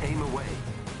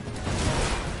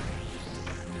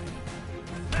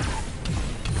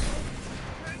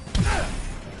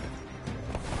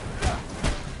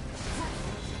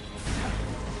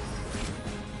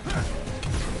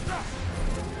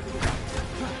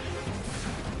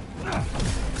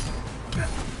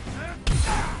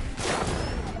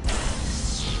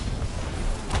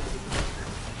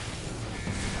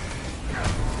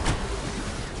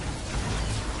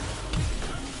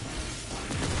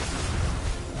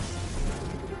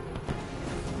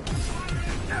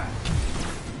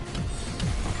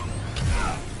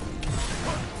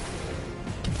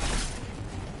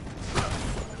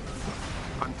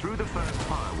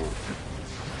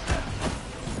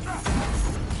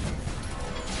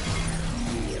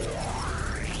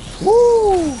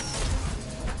 Woo!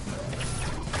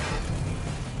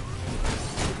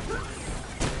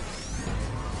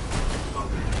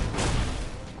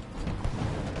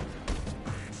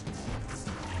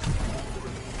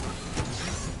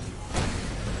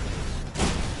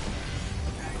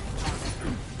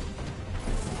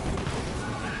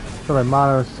 I feel like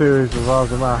modern series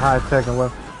revolves around high tech and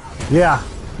what? Yeah,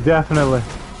 definitely.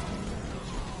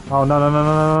 Oh no no no no no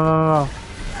no no no!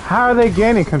 How are they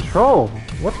gaining control?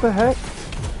 What the heck?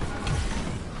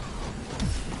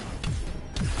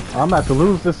 I'm about to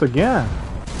lose this again.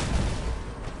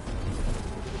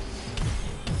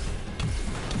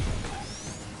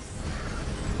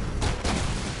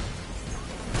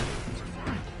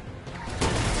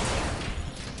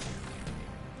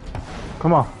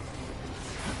 Come on.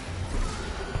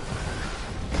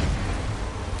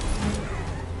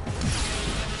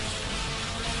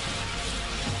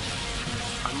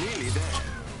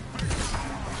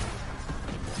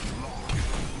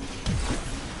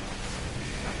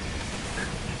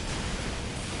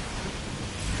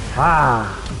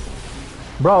 Ah.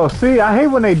 Bro, see, I hate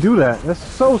when they do that. That's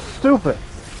so stupid.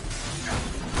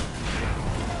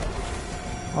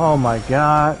 Oh my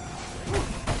god.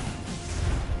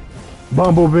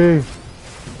 Bumblebee.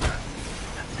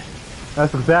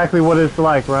 That's exactly what it's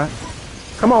like, right?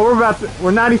 Come on,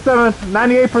 we're 97,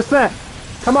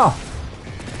 98%. Come on.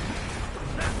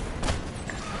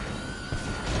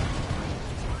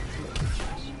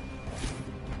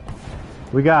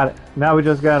 We got it. Now we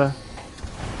just gotta...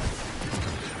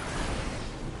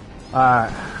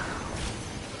 Alright.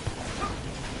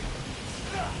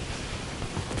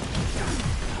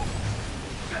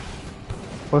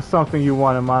 What's something you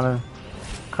want in modern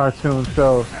cartoon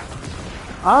shows?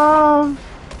 Well,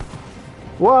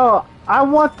 I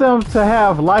want them to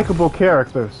have likable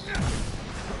characters.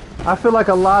 I feel like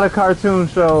a lot of cartoon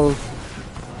shows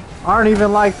aren't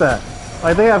even like that.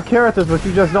 Like, they have characters, but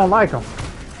you just don't like them.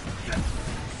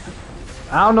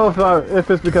 I don't know if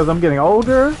it's because I'm getting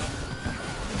older.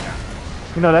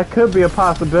 You know, that could be a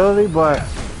possibility, but...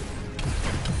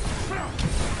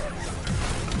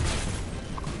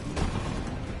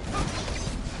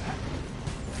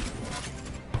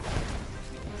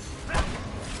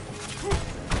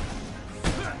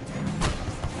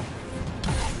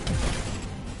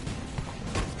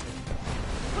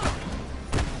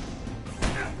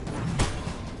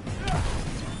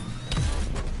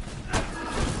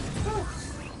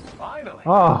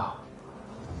 Oh.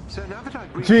 So now that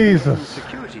I've breached Jesus. the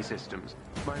security systems,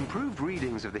 my improved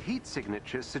readings of the heat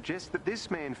signatures suggest that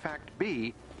this may in fact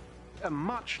be a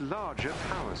much larger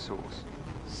power source.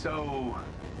 So,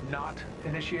 not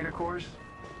initiator cores?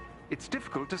 It's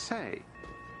difficult to say,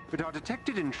 but our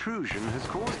detected intrusion has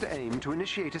caused AIM to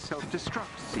initiate a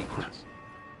self-destruct sequence.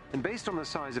 And based on the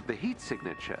size of the heat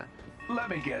signature... Let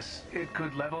me guess, it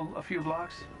could level a few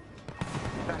blocks?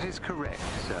 That is correct,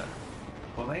 sir.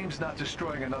 Well, AIM's not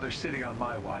destroying another city on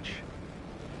my watch.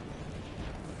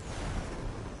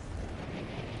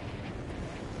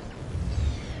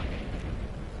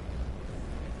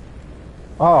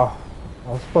 Oh,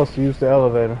 I was supposed to use the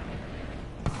elevator.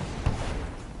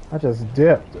 I just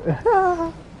dipped.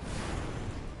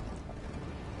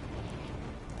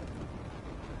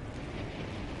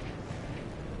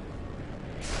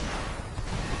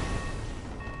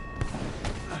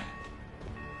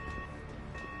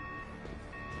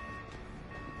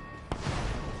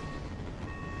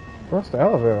 What's the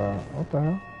elevator? What the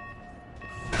hell?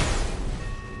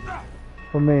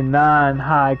 For me, 9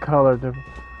 high color different.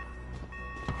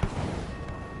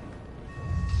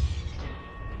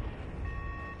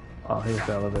 Oh, here's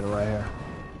the elevator right here.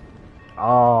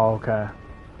 Oh, okay.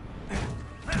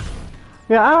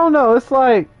 Yeah, I don't know. It's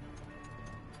like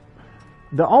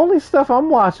the only stuff I'm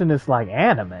watching is like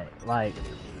anime, like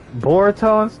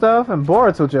Boruto and stuff, and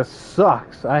Boruto just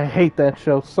sucks. I hate that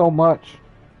show so much.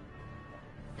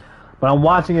 But I'm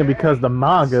watching it because the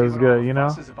manga is good, you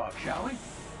know?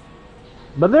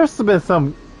 But there's been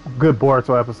some good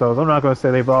Boruto episodes. I'm not going to say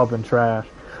they've all been trash.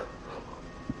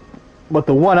 But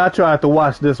the one I tried to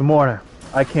watch this morning,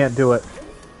 I can't do it.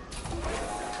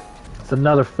 It's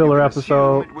another filler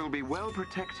episode. It will be well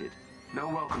protected. No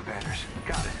welcome banners.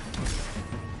 Got it.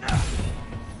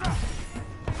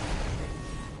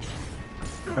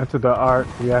 Enter the art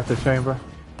reactor chamber.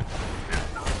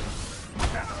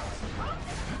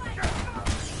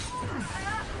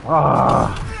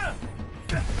 Ah.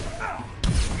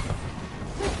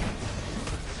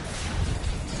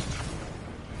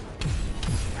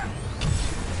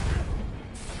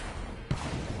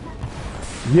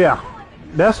 Yeah,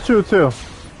 that's true too.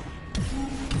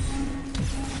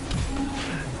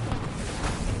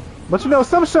 But you know,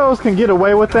 some shows can get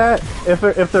away with that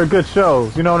if they're good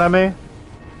shows. You know what I mean?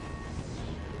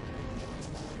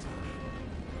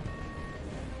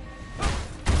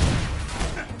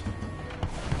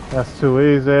 That's too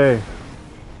easy.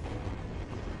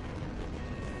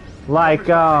 Like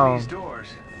these doors,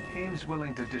 AIM's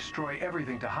willing to destroy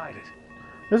everything to hide it.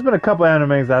 There's been a couple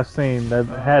animes I've seen that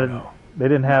they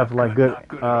didn't have like good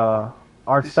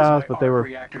art styles, but they were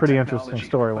pretty interesting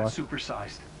story-wise.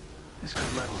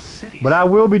 But I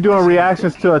will be doing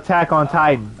reactions to Attack on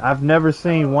Titan. I've never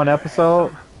seen one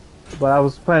episode, but I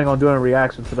was planning on doing a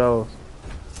reaction to those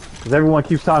because everyone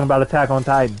keeps talking about Attack on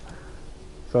Titan.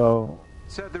 So.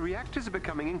 Sir, the reactors are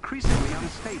becoming increasingly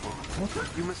unstable.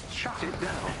 You must shut it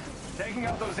down. Taking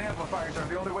out those amplifiers are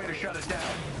the only way to shut it down.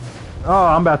 Oh,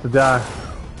 I'm about to die.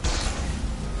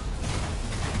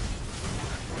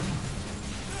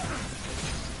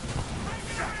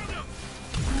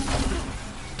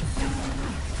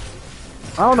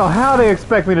 I don't know how they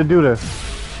expect me to do this.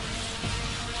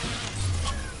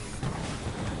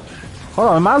 Hold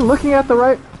on, am I looking at the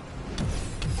right?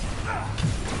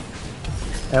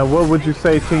 And what would you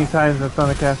say, Teen Titans and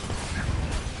Thundercats?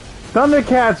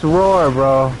 Thundercats roar,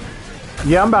 bro.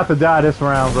 Yeah, I'm about to die this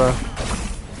round, bro.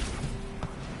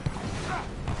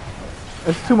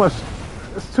 It's too much.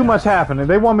 It's too much happening.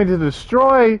 They want me to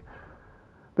destroy.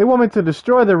 They want me to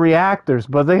destroy the reactors,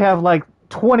 but they have like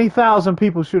 20,000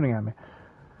 people shooting at me.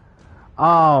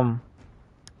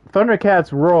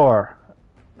 Thundercats roar.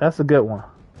 That's a good one,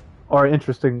 or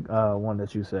interesting one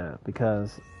that you said,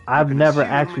 because I've never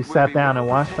actually sat down and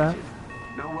watched that.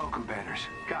 No welcome banners.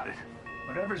 Got it.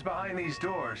 Whatever's behind these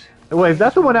doors. Wait, is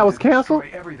that the one that was canceled?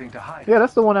 Everything to hide. Yeah,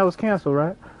 that's the one that was canceled,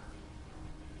 right?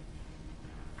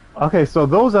 Okay, so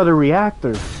those are the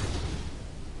reactors.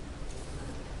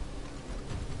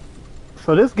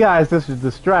 So this guy is just a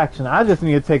distraction. I just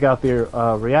need to take out their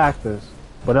reactors.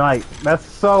 But like, that's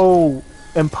so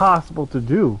impossible to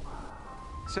do.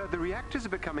 So the reactors are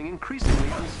becoming increasingly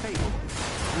unstable.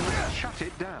 You must shut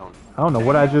it down. I don't know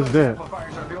what I just did.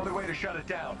 Amplifiers are the only way to shut it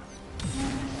down.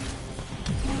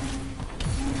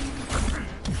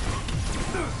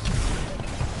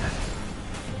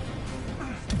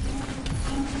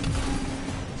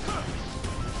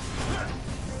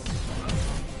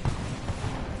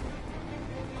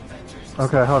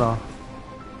 Okay, hold on.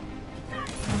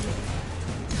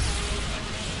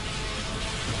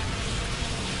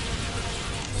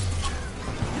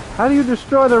 How do you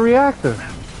destroy the reactor?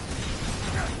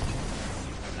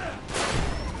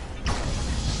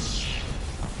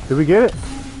 Did we get it?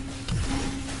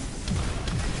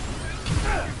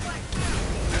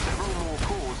 Several more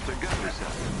cores to go, sir.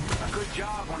 A good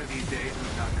job one of these days,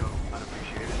 Taco. I'd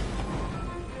appreciate it.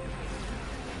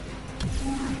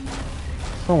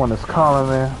 Someone is calling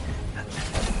me.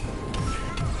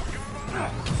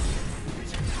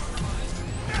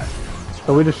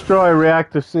 So we destroy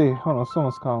reactor C. Hold on,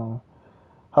 someone's calling me.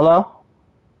 Hello?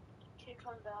 Can you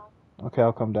come down? Okay,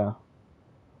 I'll come down.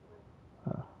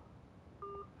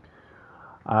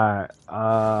 Alright,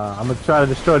 I'm gonna try to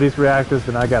destroy these reactors,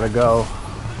 and I gotta go.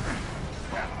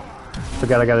 I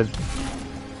gotta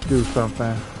do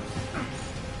something.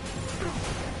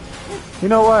 You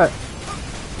know what?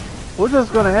 We're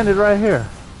just gonna end it right here.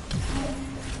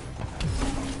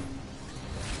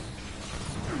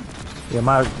 Yeah,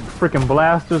 my freaking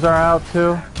blasters are out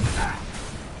too.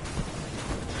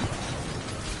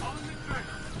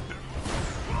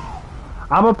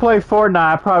 I'm gonna play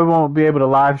Fortnite. I probably won't be able to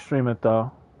live stream it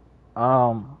though.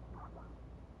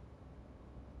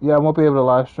 Yeah, I won't be able to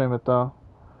live stream it though.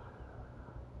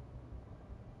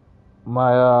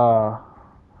 My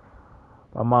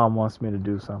mom wants me to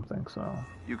do something, so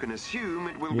You can assume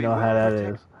it will you be know well how that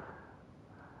protected. is.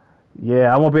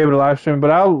 Yeah, I won't be able to live stream,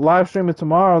 but I'll live stream it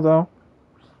tomorrow though.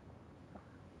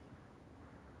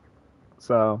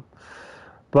 So,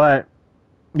 but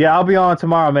yeah, I'll be on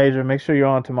tomorrow, Major. Make sure you're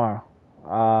on tomorrow,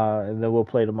 and then we'll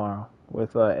play tomorrow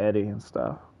with Eddie and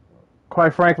stuff.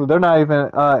 Quite frankly, they're not even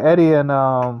Eddie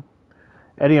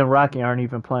and Rocky aren't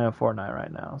even playing Fortnite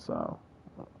right now, so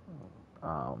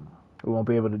we won't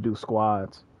be able to do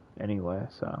squads anyway.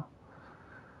 So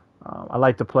I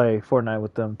like to play Fortnite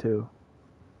with them too.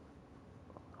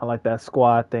 I like that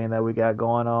squad thing that we got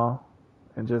going on,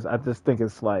 and I just think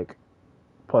it's like,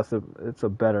 plus it's a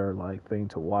better like thing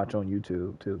to watch on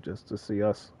YouTube too, just to see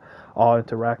us all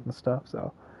interact and stuff.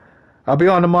 So I'll be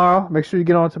on tomorrow. Make sure you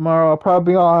get on tomorrow. I'll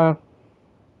probably be on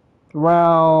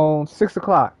around 6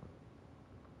 o'clock.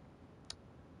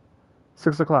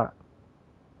 6 o'clock.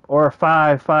 Or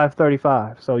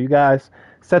 5:35. So you guys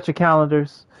set your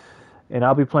calendars, and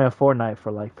I'll be playing Fortnite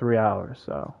for like 3 hours.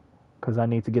 So, because I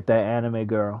need to get that anime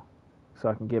girl, so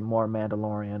I can get more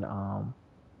Mandalorian,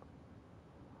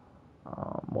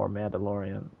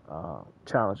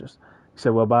 challenges. He said,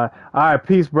 "Well, bye. All right,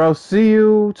 peace, bro. See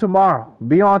you tomorrow.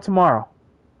 Be on tomorrow.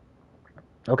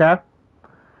 Okay."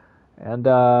 And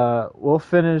we'll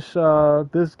finish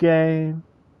this game.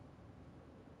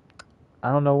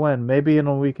 I don't know when. Maybe in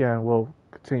the weekend we'll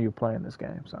continue playing this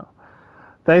game. So,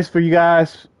 thanks for you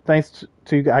guys. Thanks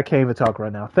to you. I can't even talk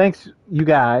right now. Thanks you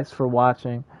guys for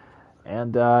watching.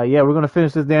 And yeah, we're gonna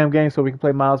finish this damn game so we can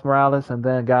play Miles Morales and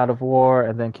then God of War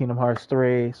and then Kingdom Hearts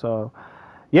 3. So,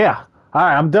 yeah. All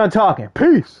right, I'm done talking.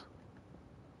 Peace.